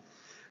 10.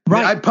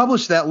 Right. I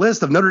published that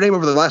list of Notre Dame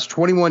over the last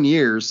 21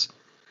 years.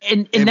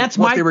 And that's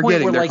what they were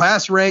getting. Their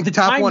class ranked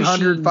top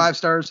 100, 5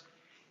 stars.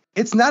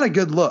 It's not a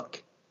good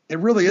look. It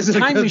really isn't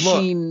a good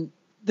look.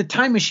 The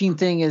time machine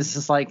thing is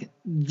just like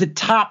the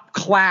top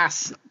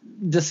class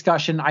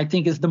discussion, I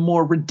think, is the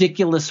more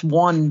ridiculous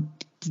one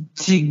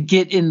to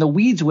get in the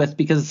weeds with,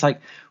 because it's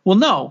like, well,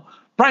 no,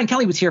 Brian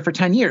Kelly was here for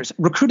 10 years.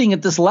 Recruiting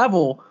at this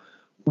level,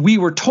 we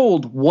were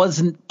told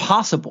wasn't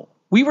possible.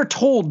 We were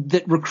told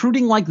that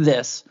recruiting like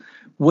this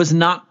was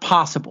not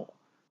possible.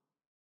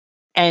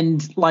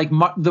 And like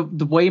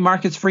the way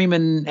Marcus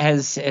Freeman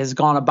has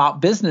gone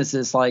about business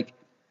is like,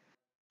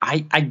 I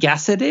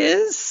guess it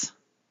is,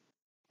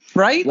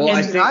 right? Well,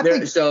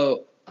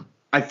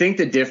 I think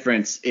the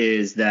difference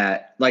is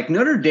that like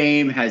Notre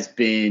Dame has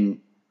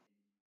been,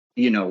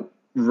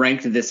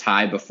 ranked this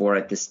high before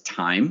at this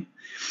time.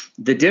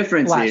 The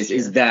difference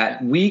is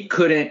that we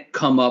couldn't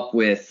come up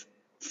with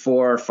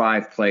 4 or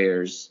 5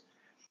 players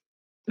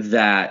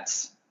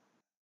that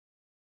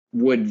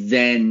would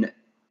then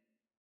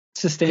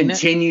sustain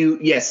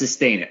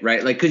it,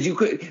 right? Like,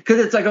 because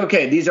it's like,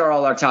 okay, these are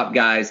all our top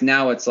guys.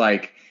 Now it's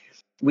like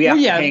we have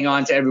to hang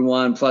on to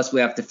everyone. Plus,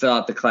 we have to fill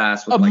out the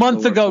class. With a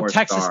month ago,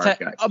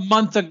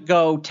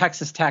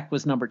 Texas Tech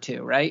was number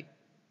 2, right?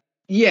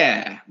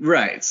 Yeah,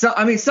 right. So,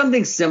 I mean,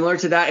 something similar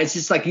to that. It's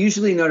just like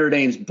usually Notre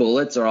Dame's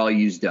bullets are all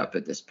used up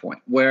at this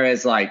point.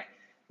 Whereas like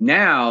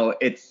Now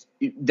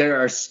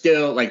there are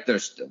still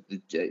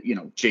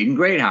Jaden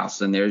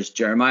Greathouse, and there's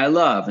Jeremiah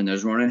Love, and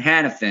there's Ronan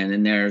Hannafin,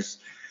 and there's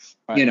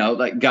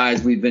like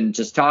guys we've been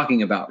just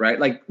talking about, right?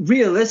 Like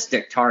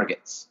realistic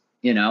targets,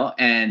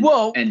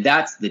 and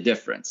that's the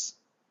difference.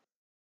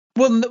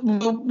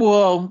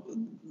 Well,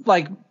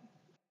 like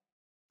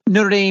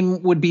Notre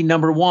Dame would be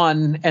number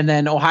one, and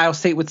then Ohio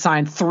State would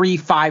sign 3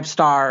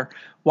 5-star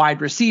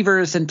wide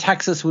receivers, and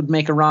Texas would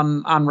make a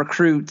run on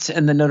recruits,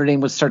 and then Notre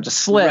Dame would start to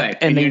slip,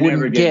 and they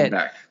wouldn't get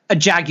a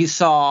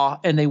Jagusaw,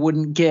 and they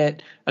wouldn't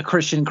get a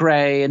Christian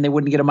Gray, and they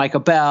wouldn't get a Micah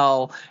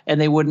Bell, and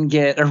they wouldn't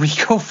get a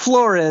Rico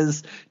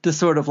Flores to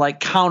sort of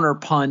like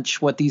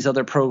counterpunch what these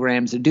other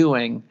programs are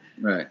doing.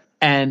 Right.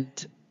 And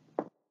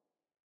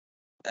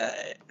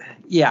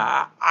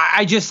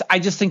I just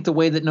think the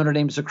way that Notre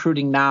Dame's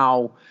recruiting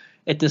now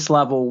at this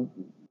level,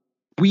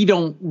 we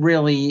don't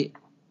really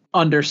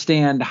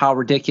understand how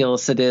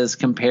ridiculous it is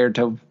compared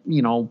to,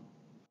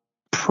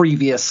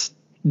 previous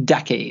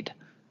decade.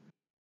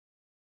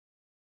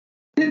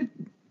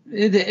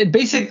 It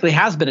basically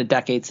has been a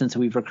decade since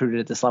we've recruited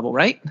at this level,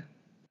 right?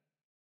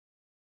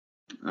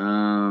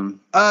 Yeah,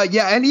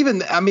 and even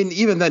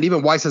then,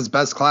 even Weiss's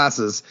best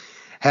classes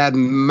had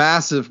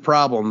massive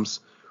problems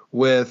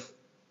with,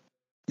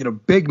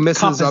 big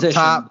misses up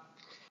top.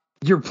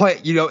 You're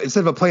playing,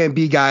 instead of a plan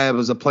B guy, it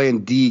was a plan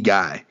D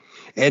guy.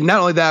 And not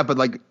only that, but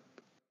like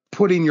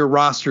putting your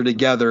roster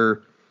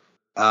together,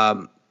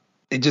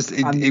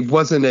 it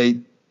wasn't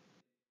a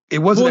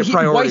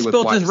priority with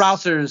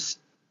Weiss.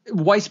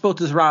 Weiss built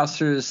his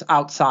rosters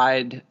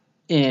outside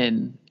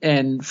in,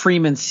 and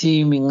Freeman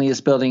seemingly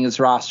is building his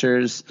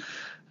rosters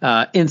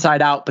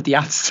inside out, but the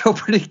out's still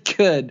pretty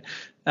good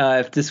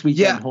if this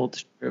weekend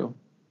holds true.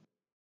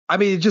 I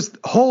mean, just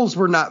holes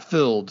were not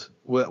filled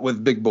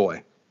with Big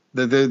Boy.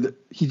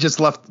 He just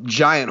left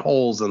giant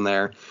holes in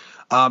there.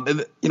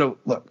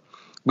 Look,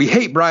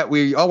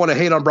 we all want to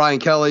hate on Brian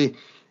Kelly,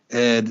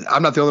 and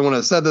I'm not the only one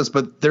that said this,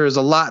 but there is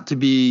a lot to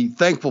be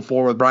thankful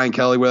for with Brian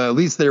Kelly, where at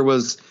least there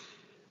was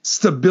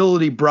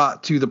stability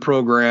brought to the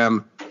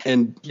program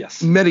in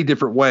many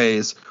different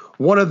ways.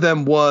 One of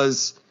them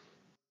was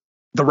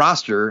the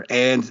roster,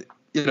 and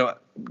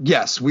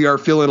yes, we are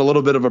feeling a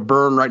little bit of a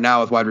burn right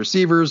now with wide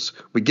receivers.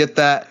 We get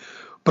that.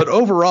 But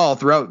overall,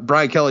 throughout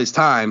Brian Kelly's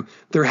time,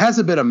 there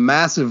hasn't been a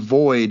massive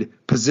void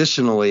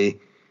positionally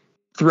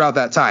throughout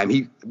that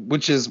time.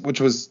 Which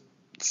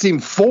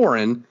seemed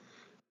foreign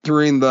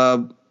during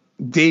the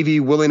Davey,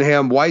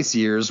 Willingham, Weiss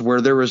years,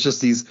 where there was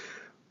just these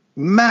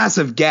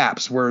massive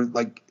gaps where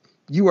like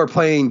you are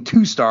playing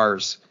 2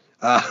 stars,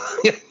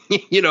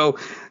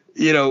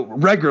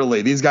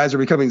 regularly. These guys are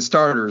becoming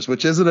starters,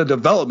 which isn't a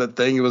development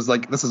thing. It was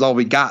like, this is all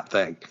we got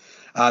thing.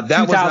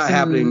 That was not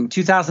happening.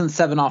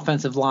 2007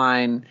 offensive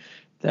line.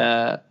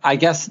 The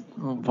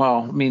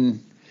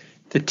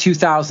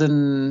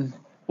 2000,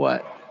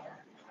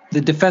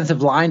 the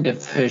defensive line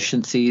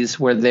deficiencies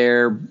were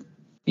their,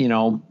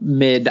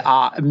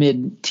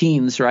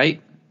 mid-teens,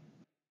 right?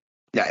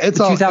 Yeah, it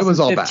was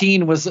all bad.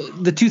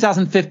 The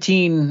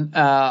 2015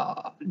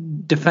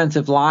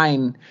 defensive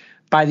line.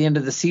 By the end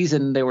of the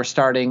season, they were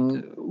starting.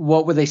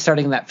 What were they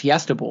starting in that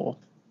Fiesta Bowl?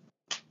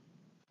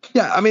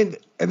 Yeah, I mean,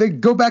 and then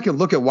go back and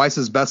look at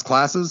Weiss's best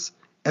classes,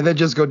 and then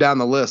just go down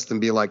the list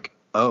and be like,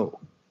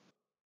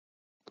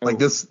 like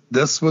this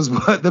was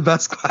what the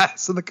best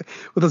class what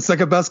the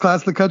second best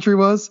class in the country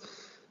was.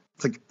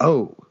 It's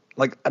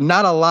like,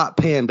 not a lot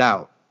panned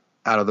out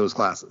of those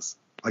classes,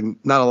 like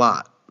not a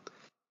lot.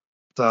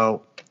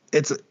 So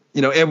it's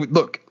and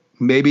look,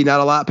 maybe not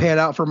a lot panned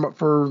out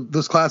for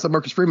this class that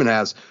Marcus Freeman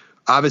has.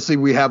 Obviously,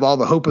 we have all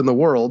the hope in the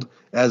world,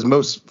 as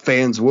most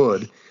fans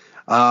would.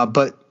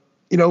 But,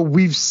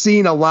 we've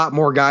seen a lot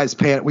more guys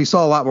we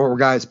saw a lot more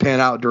guys pan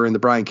out during the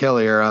Brian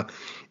Kelly era,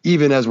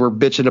 even as we're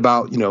bitching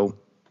about,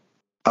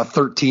 a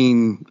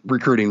 13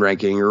 recruiting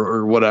ranking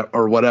or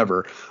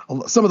whatever.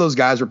 Some of those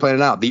guys were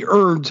panning out. The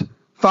earned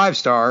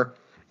 5-star,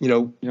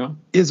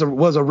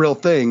 was a real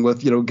thing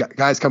with,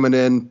 guys coming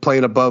in,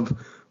 playing above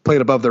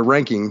their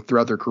ranking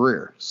throughout their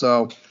career.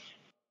 So,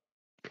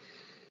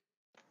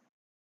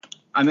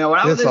 I mean,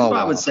 this is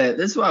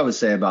what I would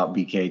say about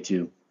BK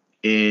too,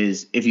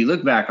 is if you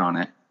look back on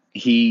it,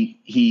 he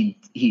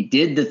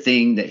did the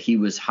thing that he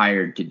was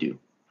hired to do,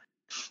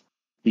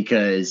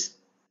 because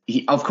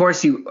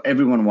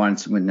everyone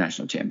wants to win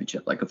national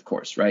championship, like, of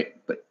course, right?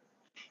 But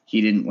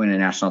he didn't win a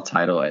national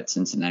title at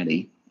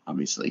Cincinnati.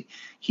 Obviously,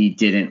 he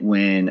didn't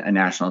win a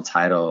national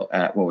title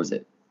at, what was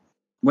it?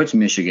 Which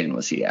Michigan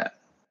was he at?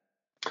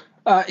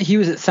 He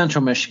was at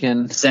Central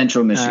Michigan.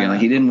 Like,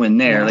 he didn't win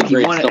there. Like,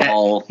 he won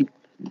at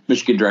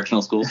Michigan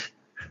Directional School.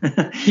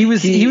 He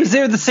was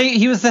there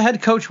he was the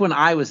head coach when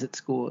I was at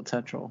school at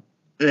Central.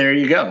 There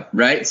you go.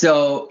 Right.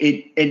 So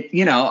it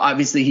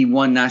obviously he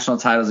won national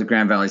titles at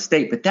Grand Valley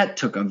State, but that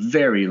took a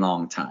very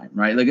long time,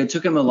 right? Like, it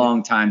took him a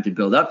long time to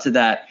build up to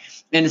that.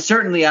 And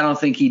certainly I don't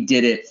think he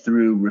did it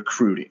through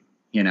recruiting,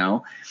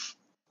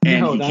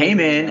 And he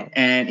came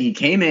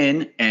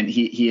in and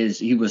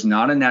he was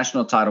not a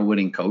national title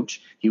winning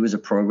coach. He was a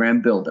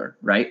program builder.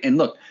 Right. And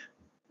look,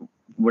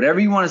 whatever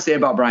you want to say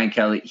about Brian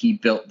Kelly, he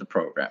built the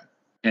program,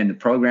 and the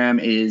program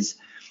is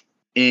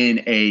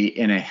in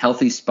a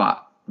healthy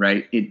spot,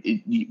 right?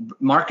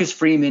 Marcus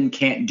Freeman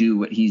can't do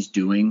what he's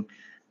doing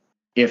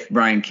if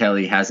Brian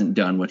Kelly hasn't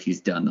done what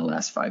he's done the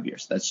last 5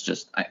 years. That's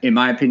just, in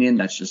my opinion,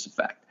 that's just a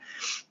fact.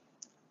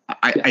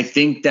 I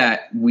think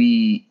that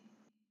we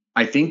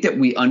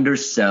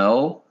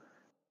undersell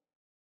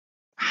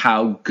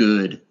how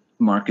good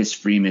Marcus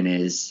Freeman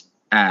is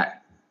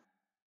at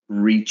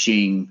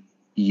reaching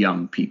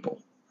young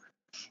people.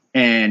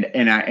 And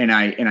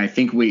I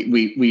think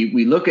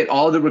we look at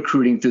all the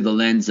recruiting through the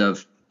lens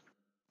of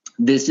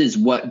this is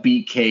what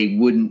BK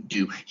wouldn't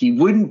do. He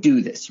wouldn't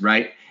do this,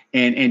 right?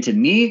 And to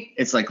me,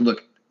 it's like,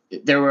 look,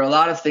 there were a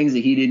lot of things that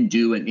he didn't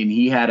do, and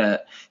he had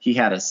a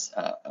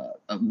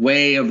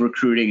way of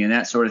recruiting and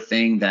that sort of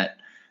thing that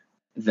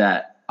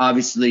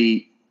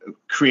obviously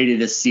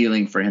created a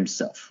ceiling for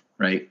himself,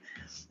 right?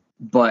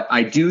 But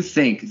I do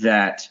think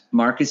that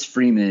Marcus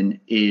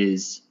Freeman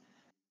is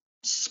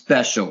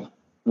special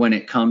when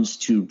it comes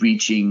to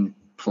reaching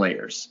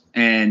players.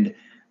 And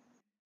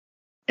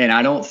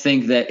I don't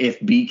think that if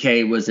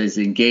BK was as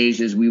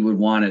engaged as we would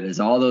want it, as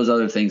all those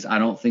other things, I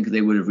don't think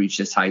they would have reached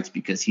his heights,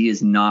 because he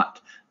is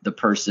not the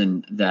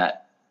person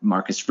that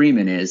Marcus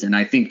Freeman is. And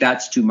I think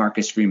that's to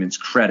Marcus Freeman's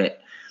credit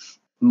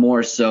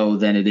more so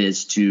than it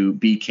is to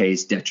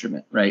BK's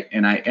detriment, right?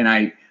 And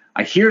I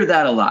hear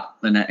that a lot,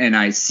 and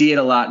I see it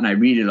a lot, and I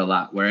read it a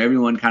lot, where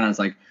everyone kind of is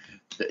like,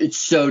 it's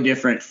so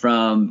different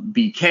from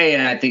BK.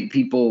 And I think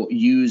people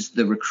use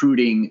the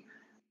recruiting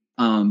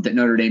that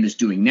Notre Dame is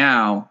doing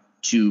now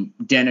to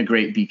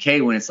denigrate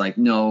BK, when it's like,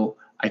 no,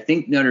 I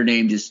think Notre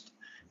Dame just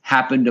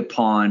happened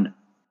upon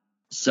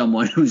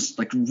someone who's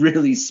like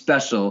really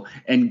special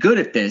and good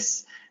at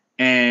this.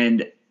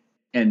 And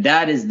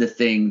that is the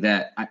thing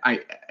that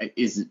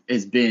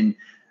has been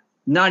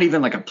not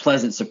even like a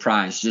pleasant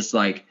surprise, just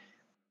like,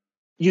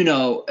 you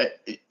know,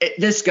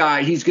 this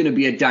guy, he's going to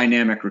be a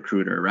dynamic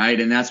recruiter,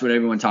 right? And that's what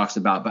everyone talks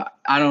about. But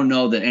I don't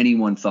know that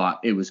anyone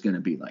thought it was going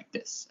to be like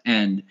this.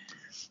 And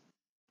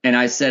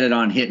I said it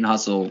on Hit and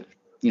Hustle,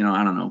 you know,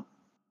 I don't know,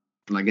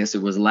 I guess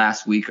it was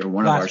last week or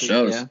one of our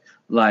shows. Yeah.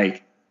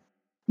 Like,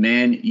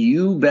 man,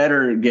 you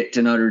better get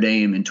to Notre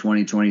Dame in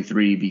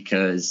 2023,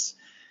 because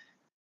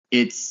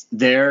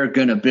they're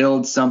going to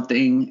build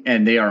something,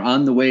 and they are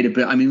on the way to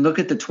build. I mean, look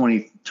at the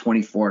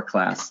 2024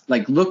 class.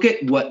 Like, look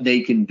at what they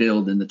can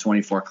build in the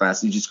 24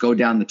 class. You just go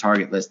down the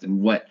target list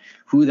and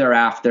who they're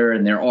after,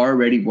 and they're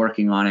already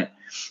working on it.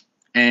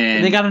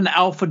 And they got an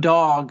alpha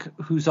dog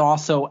who's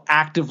also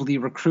actively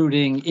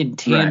recruiting in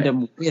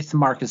tandem with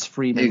Marcus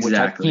Freeman,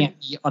 exactly. Which I can't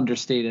be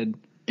understated.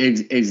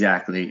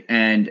 Exactly.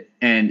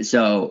 And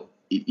so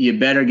you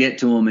better get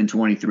to him in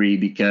 23,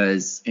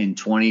 because in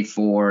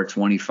 24,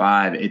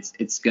 25,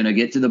 it's going to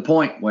get to the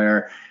point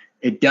where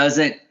it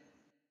doesn't,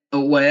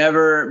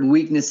 whatever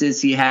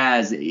weaknesses he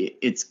has,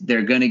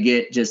 they're going to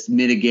get just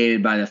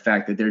mitigated by the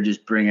fact that they're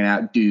just bringing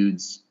out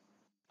dudes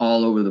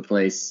all over the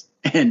place.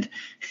 And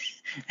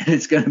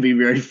it's going to be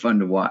very fun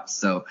to watch.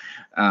 So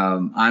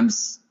I'm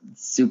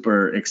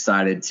super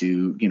excited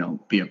to, you know,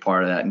 be a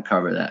part of that and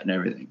cover that and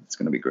everything. It's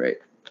going to be great.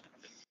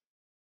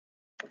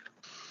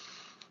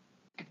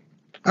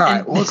 All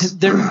right. Well,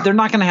 they're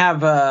not going to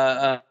have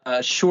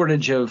a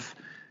shortage of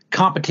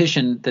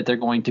competition that they're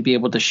going to be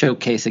able to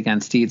showcase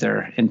against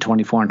either in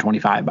 24 and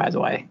 25, by the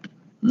way.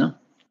 No.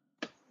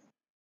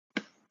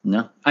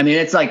 I mean,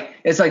 it's like,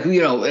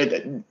 you know,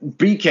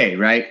 BK,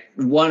 right?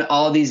 Won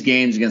all these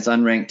games against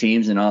unranked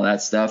teams and all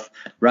that stuff,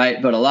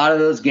 right? But a lot of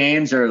those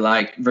games are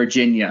like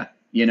Virginia,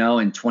 you know,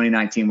 in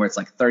 2019, where it's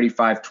like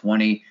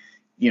 35-20,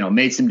 you know,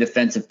 made some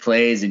defensive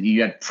plays, and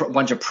you had a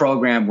bunch of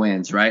program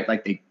wins, right?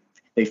 Like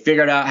they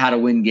figured out how to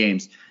win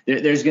games.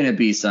 There's going to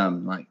be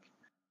some, like,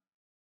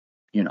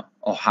 you know,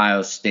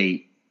 Ohio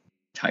State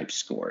type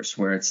scores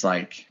where it's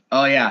like,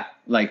 oh yeah,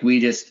 like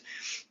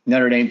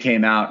Notre Dame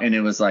came out and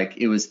it was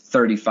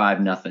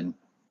 35-0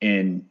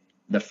 in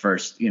the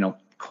first, you know,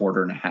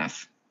 quarter and a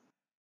half.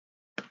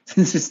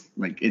 It's just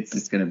like, it's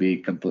just going to be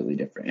completely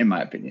different, in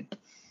my opinion.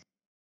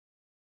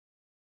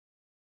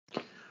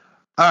 All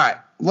right,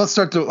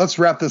 let's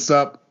wrap this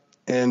up.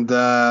 And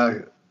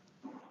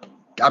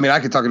I mean, I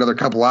could talk another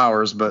couple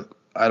hours, but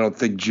I don't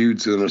think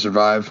Jude's going to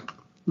survive.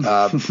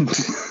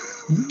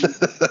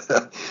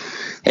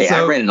 Hey,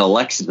 I ran an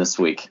election this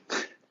week.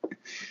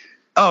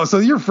 Oh, so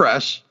you're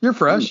fresh.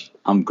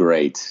 I'm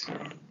great.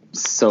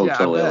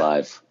 Totally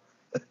alive.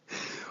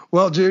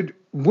 Well, Jude,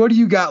 what do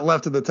you got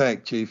left in the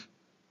tank, Chief?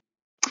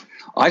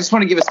 I just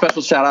want to give a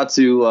special shout out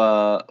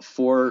to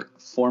 4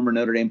 former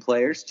Notre Dame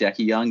players: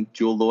 Jackie Young,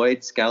 Jewel Lloyd,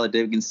 Skylar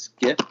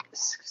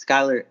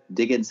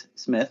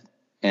Diggins-Smith,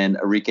 and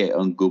Arike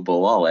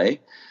Ongubolale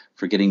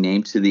for getting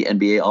named to the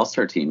NBA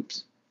All-Star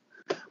teams,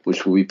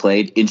 which will be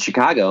played in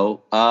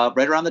Chicago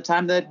right around the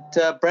time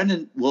that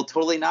Brendan will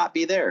totally not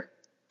be there.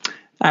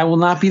 I will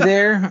not be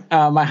there.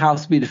 My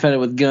house will be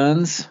defended with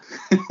guns,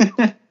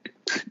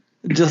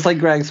 just like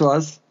Greg's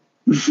was.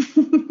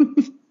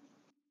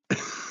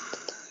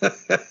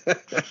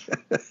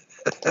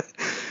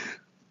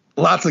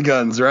 Lots of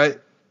guns, right?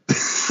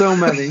 So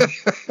many.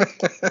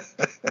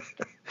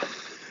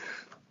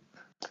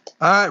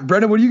 All right,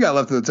 Brendan, what do you got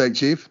left in the tank,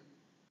 Chief?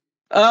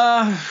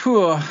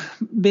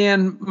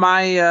 Man,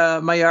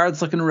 my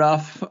yard's looking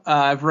rough.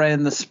 I've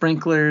ran the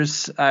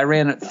sprinklers. I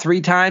ran it 3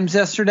 times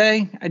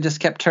yesterday. I just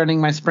kept turning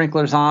my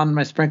sprinkler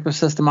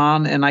system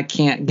on, and I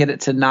can't get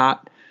it to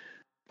not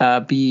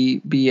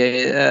be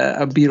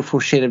a beautiful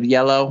shade of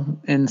yellow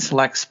in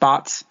select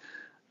spots.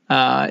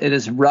 It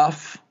is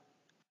rough,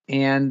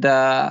 and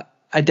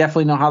I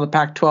definitely know how the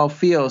Pac-12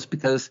 feels,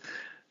 because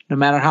no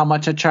matter how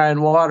much I try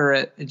and water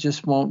it, it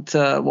just won't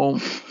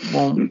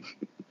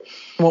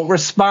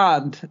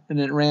respond, and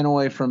it ran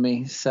away from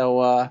me.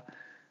 So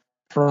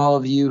for all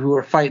of you who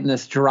are fighting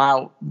this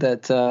drought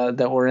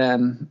that we're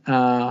in,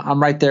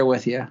 I'm right there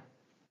with you.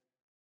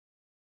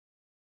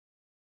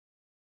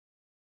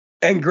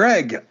 And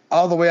Greg,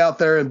 all the way out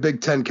there in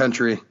Big Ten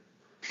country.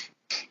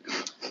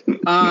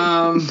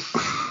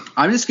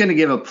 I'm just going to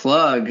give a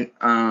plug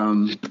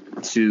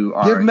to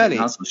our Hit and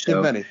Hustle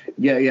show.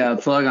 Yeah, a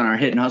plug on our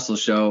Hit and Hustle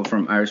show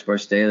from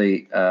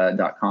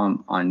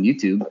IrishSportsDaily.com on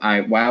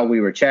YouTube. While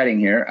we were chatting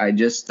here, I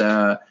just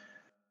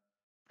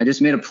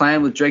made a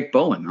plan with Drake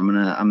Bowen. I'm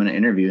gonna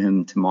interview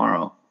him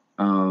tomorrow.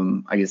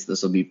 I guess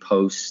this will be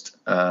post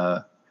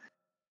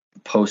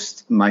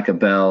Micah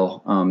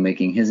Bell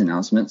making his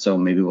announcement. So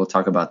maybe we'll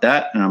talk about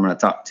that, and I'm gonna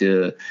talk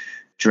to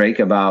Drake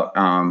about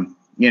kind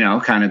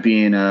of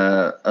being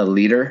a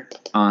leader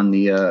on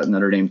the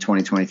Notre Dame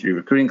 2023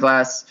 recruiting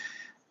class.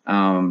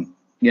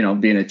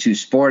 Being a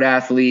 2-sport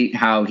athlete,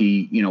 how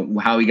he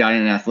got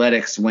into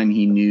athletics when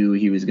he knew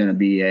he was going to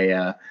be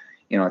a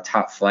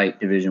top flight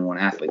Division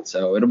I athlete.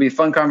 So it'll be a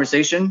fun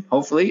conversation,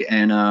 hopefully.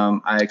 And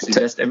I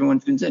suggest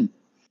everyone tunes in.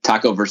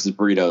 Taco versus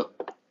burrito.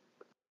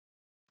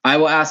 I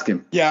will ask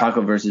him. Yeah.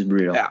 Taco versus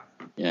burrito.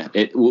 Yeah.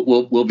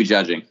 We'll be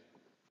judging.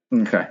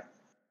 Okay.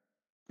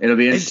 It'll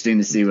be interesting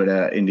to see what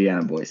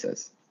Indiana boy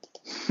says.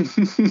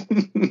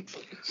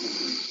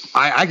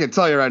 I can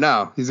tell you right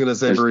now, he's going to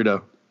say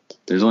burrito.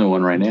 There's only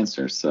one right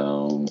answer,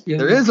 so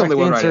there is only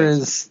one right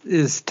answer.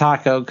 Is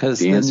taco, because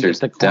the answer is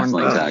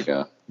definitely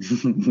taco.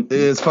 It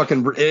is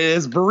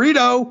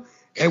burrito,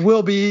 and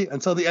will be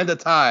until the end of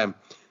time.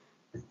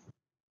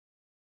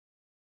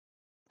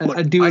 Look,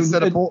 I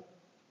set a poll.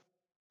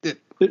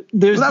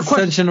 There's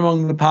dissension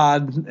among the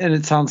pod, and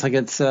it sounds like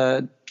it's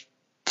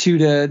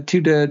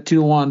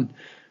 2-1.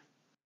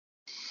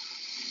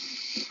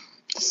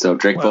 So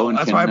Drake Bowen.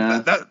 That's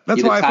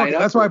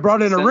why I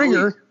brought in a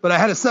ringer, but I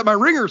had to set my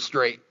ringer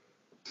straight.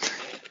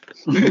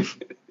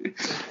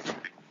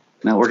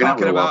 Now we're gonna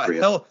talking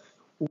about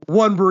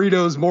one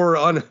burrito is more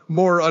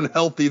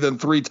unhealthy than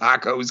 3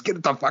 tacos.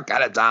 Get the fuck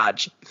out of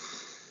Dodge.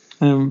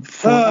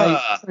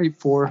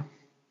 4.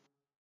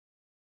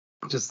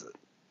 Just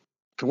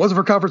if it wasn't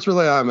for conference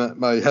relay,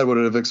 my head would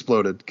have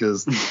exploded,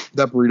 because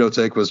that burrito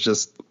take was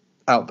just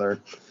out there.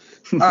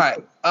 All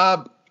right.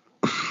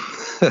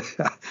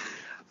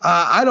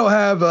 I don't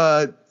have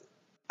a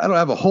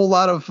whole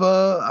lot of.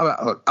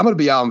 I'm going to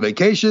be out on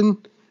vacation.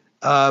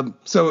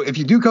 So if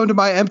you do come to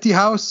my empty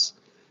house,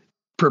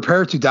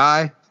 prepare to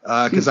die,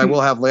 because I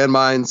will have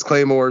landmines,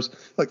 claymores,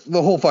 like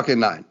the whole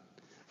fucking 9.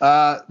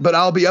 But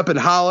I'll be up in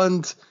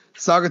Holland,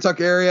 Saugatuck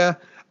area.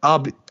 I'll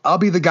be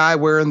the guy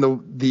wearing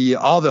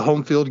all the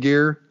home field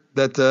gear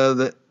that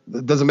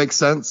doesn't make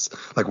sense.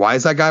 Like, why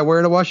is that guy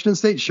wearing a Washington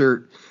State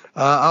shirt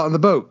out on the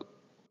boat?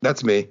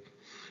 That's me.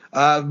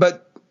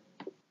 But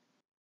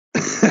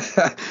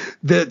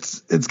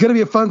it's going to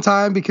be a fun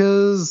time,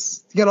 because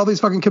you got all these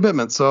fucking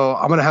commitments. So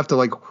I'm going to have to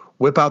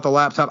whip out the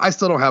laptop. I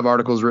still don't have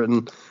articles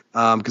written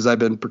because I've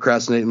been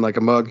procrastinating like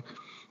a mug.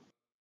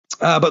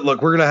 But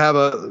look, there's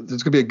going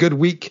to be a good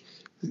week,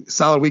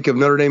 solid week of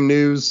Notre Dame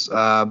news,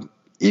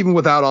 even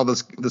without all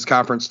this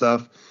conference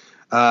stuff.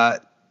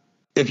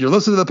 If you're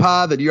listening to the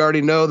pod, that you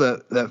already know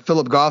that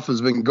Philip Goff has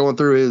been going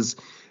through his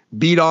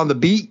beat on the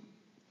beat.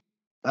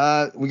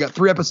 We got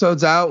 3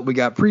 episodes out. We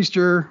got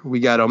Priester, we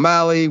got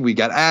O'Malley, we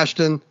got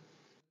Ashton.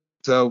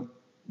 So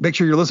make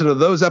sure you're listening to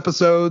those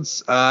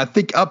episodes. I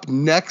think up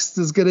next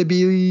is going to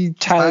be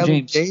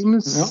Tyler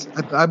James.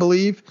 Yep. I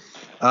believe.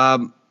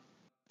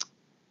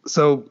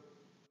 So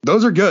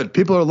those are good.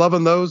 People are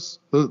loving those.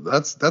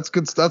 That's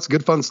good. That's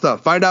good fun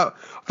stuff. Find out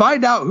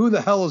who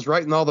the hell is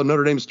writing all the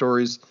Notre Dame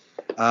stories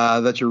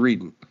that you're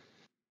reading.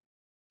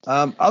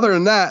 Other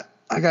than that,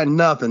 I got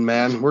nothing,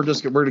 man. We're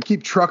going to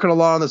keep trucking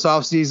along this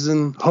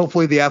offseason.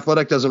 Hopefully the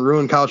Athletic doesn't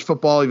ruin college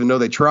football, even though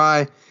they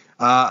try.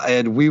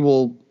 And we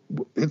will.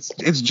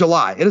 It's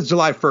July. It is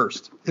July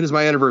 1st. It is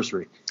my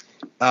anniversary.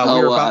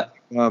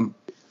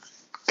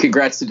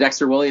 Congrats to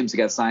Dexter Williams. He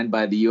got signed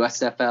by the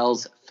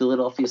USFL's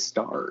Philadelphia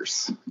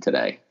Stars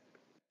today.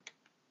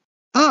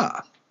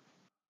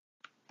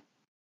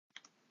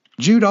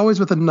 Jude, always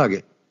with a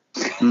nugget.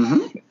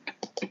 Mm-hmm.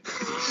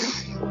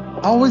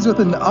 always with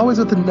a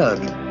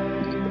nugget.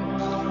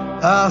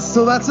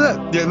 So that's it.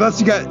 Yeah, unless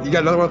you got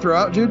another one to throw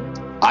out, Jude?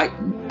 I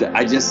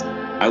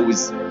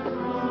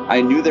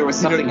knew there was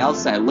something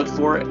else. I looked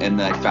for it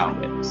and I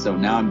found it. So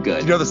now I'm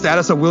good. You know the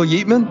status of Will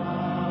Yeatman?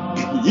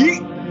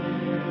 Yeet.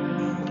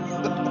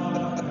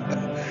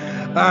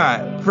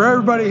 right. For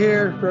everybody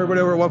here, for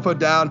everybody over at 1 Foot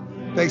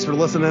Down, thanks for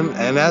listening.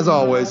 And as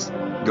always,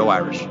 go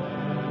Irish.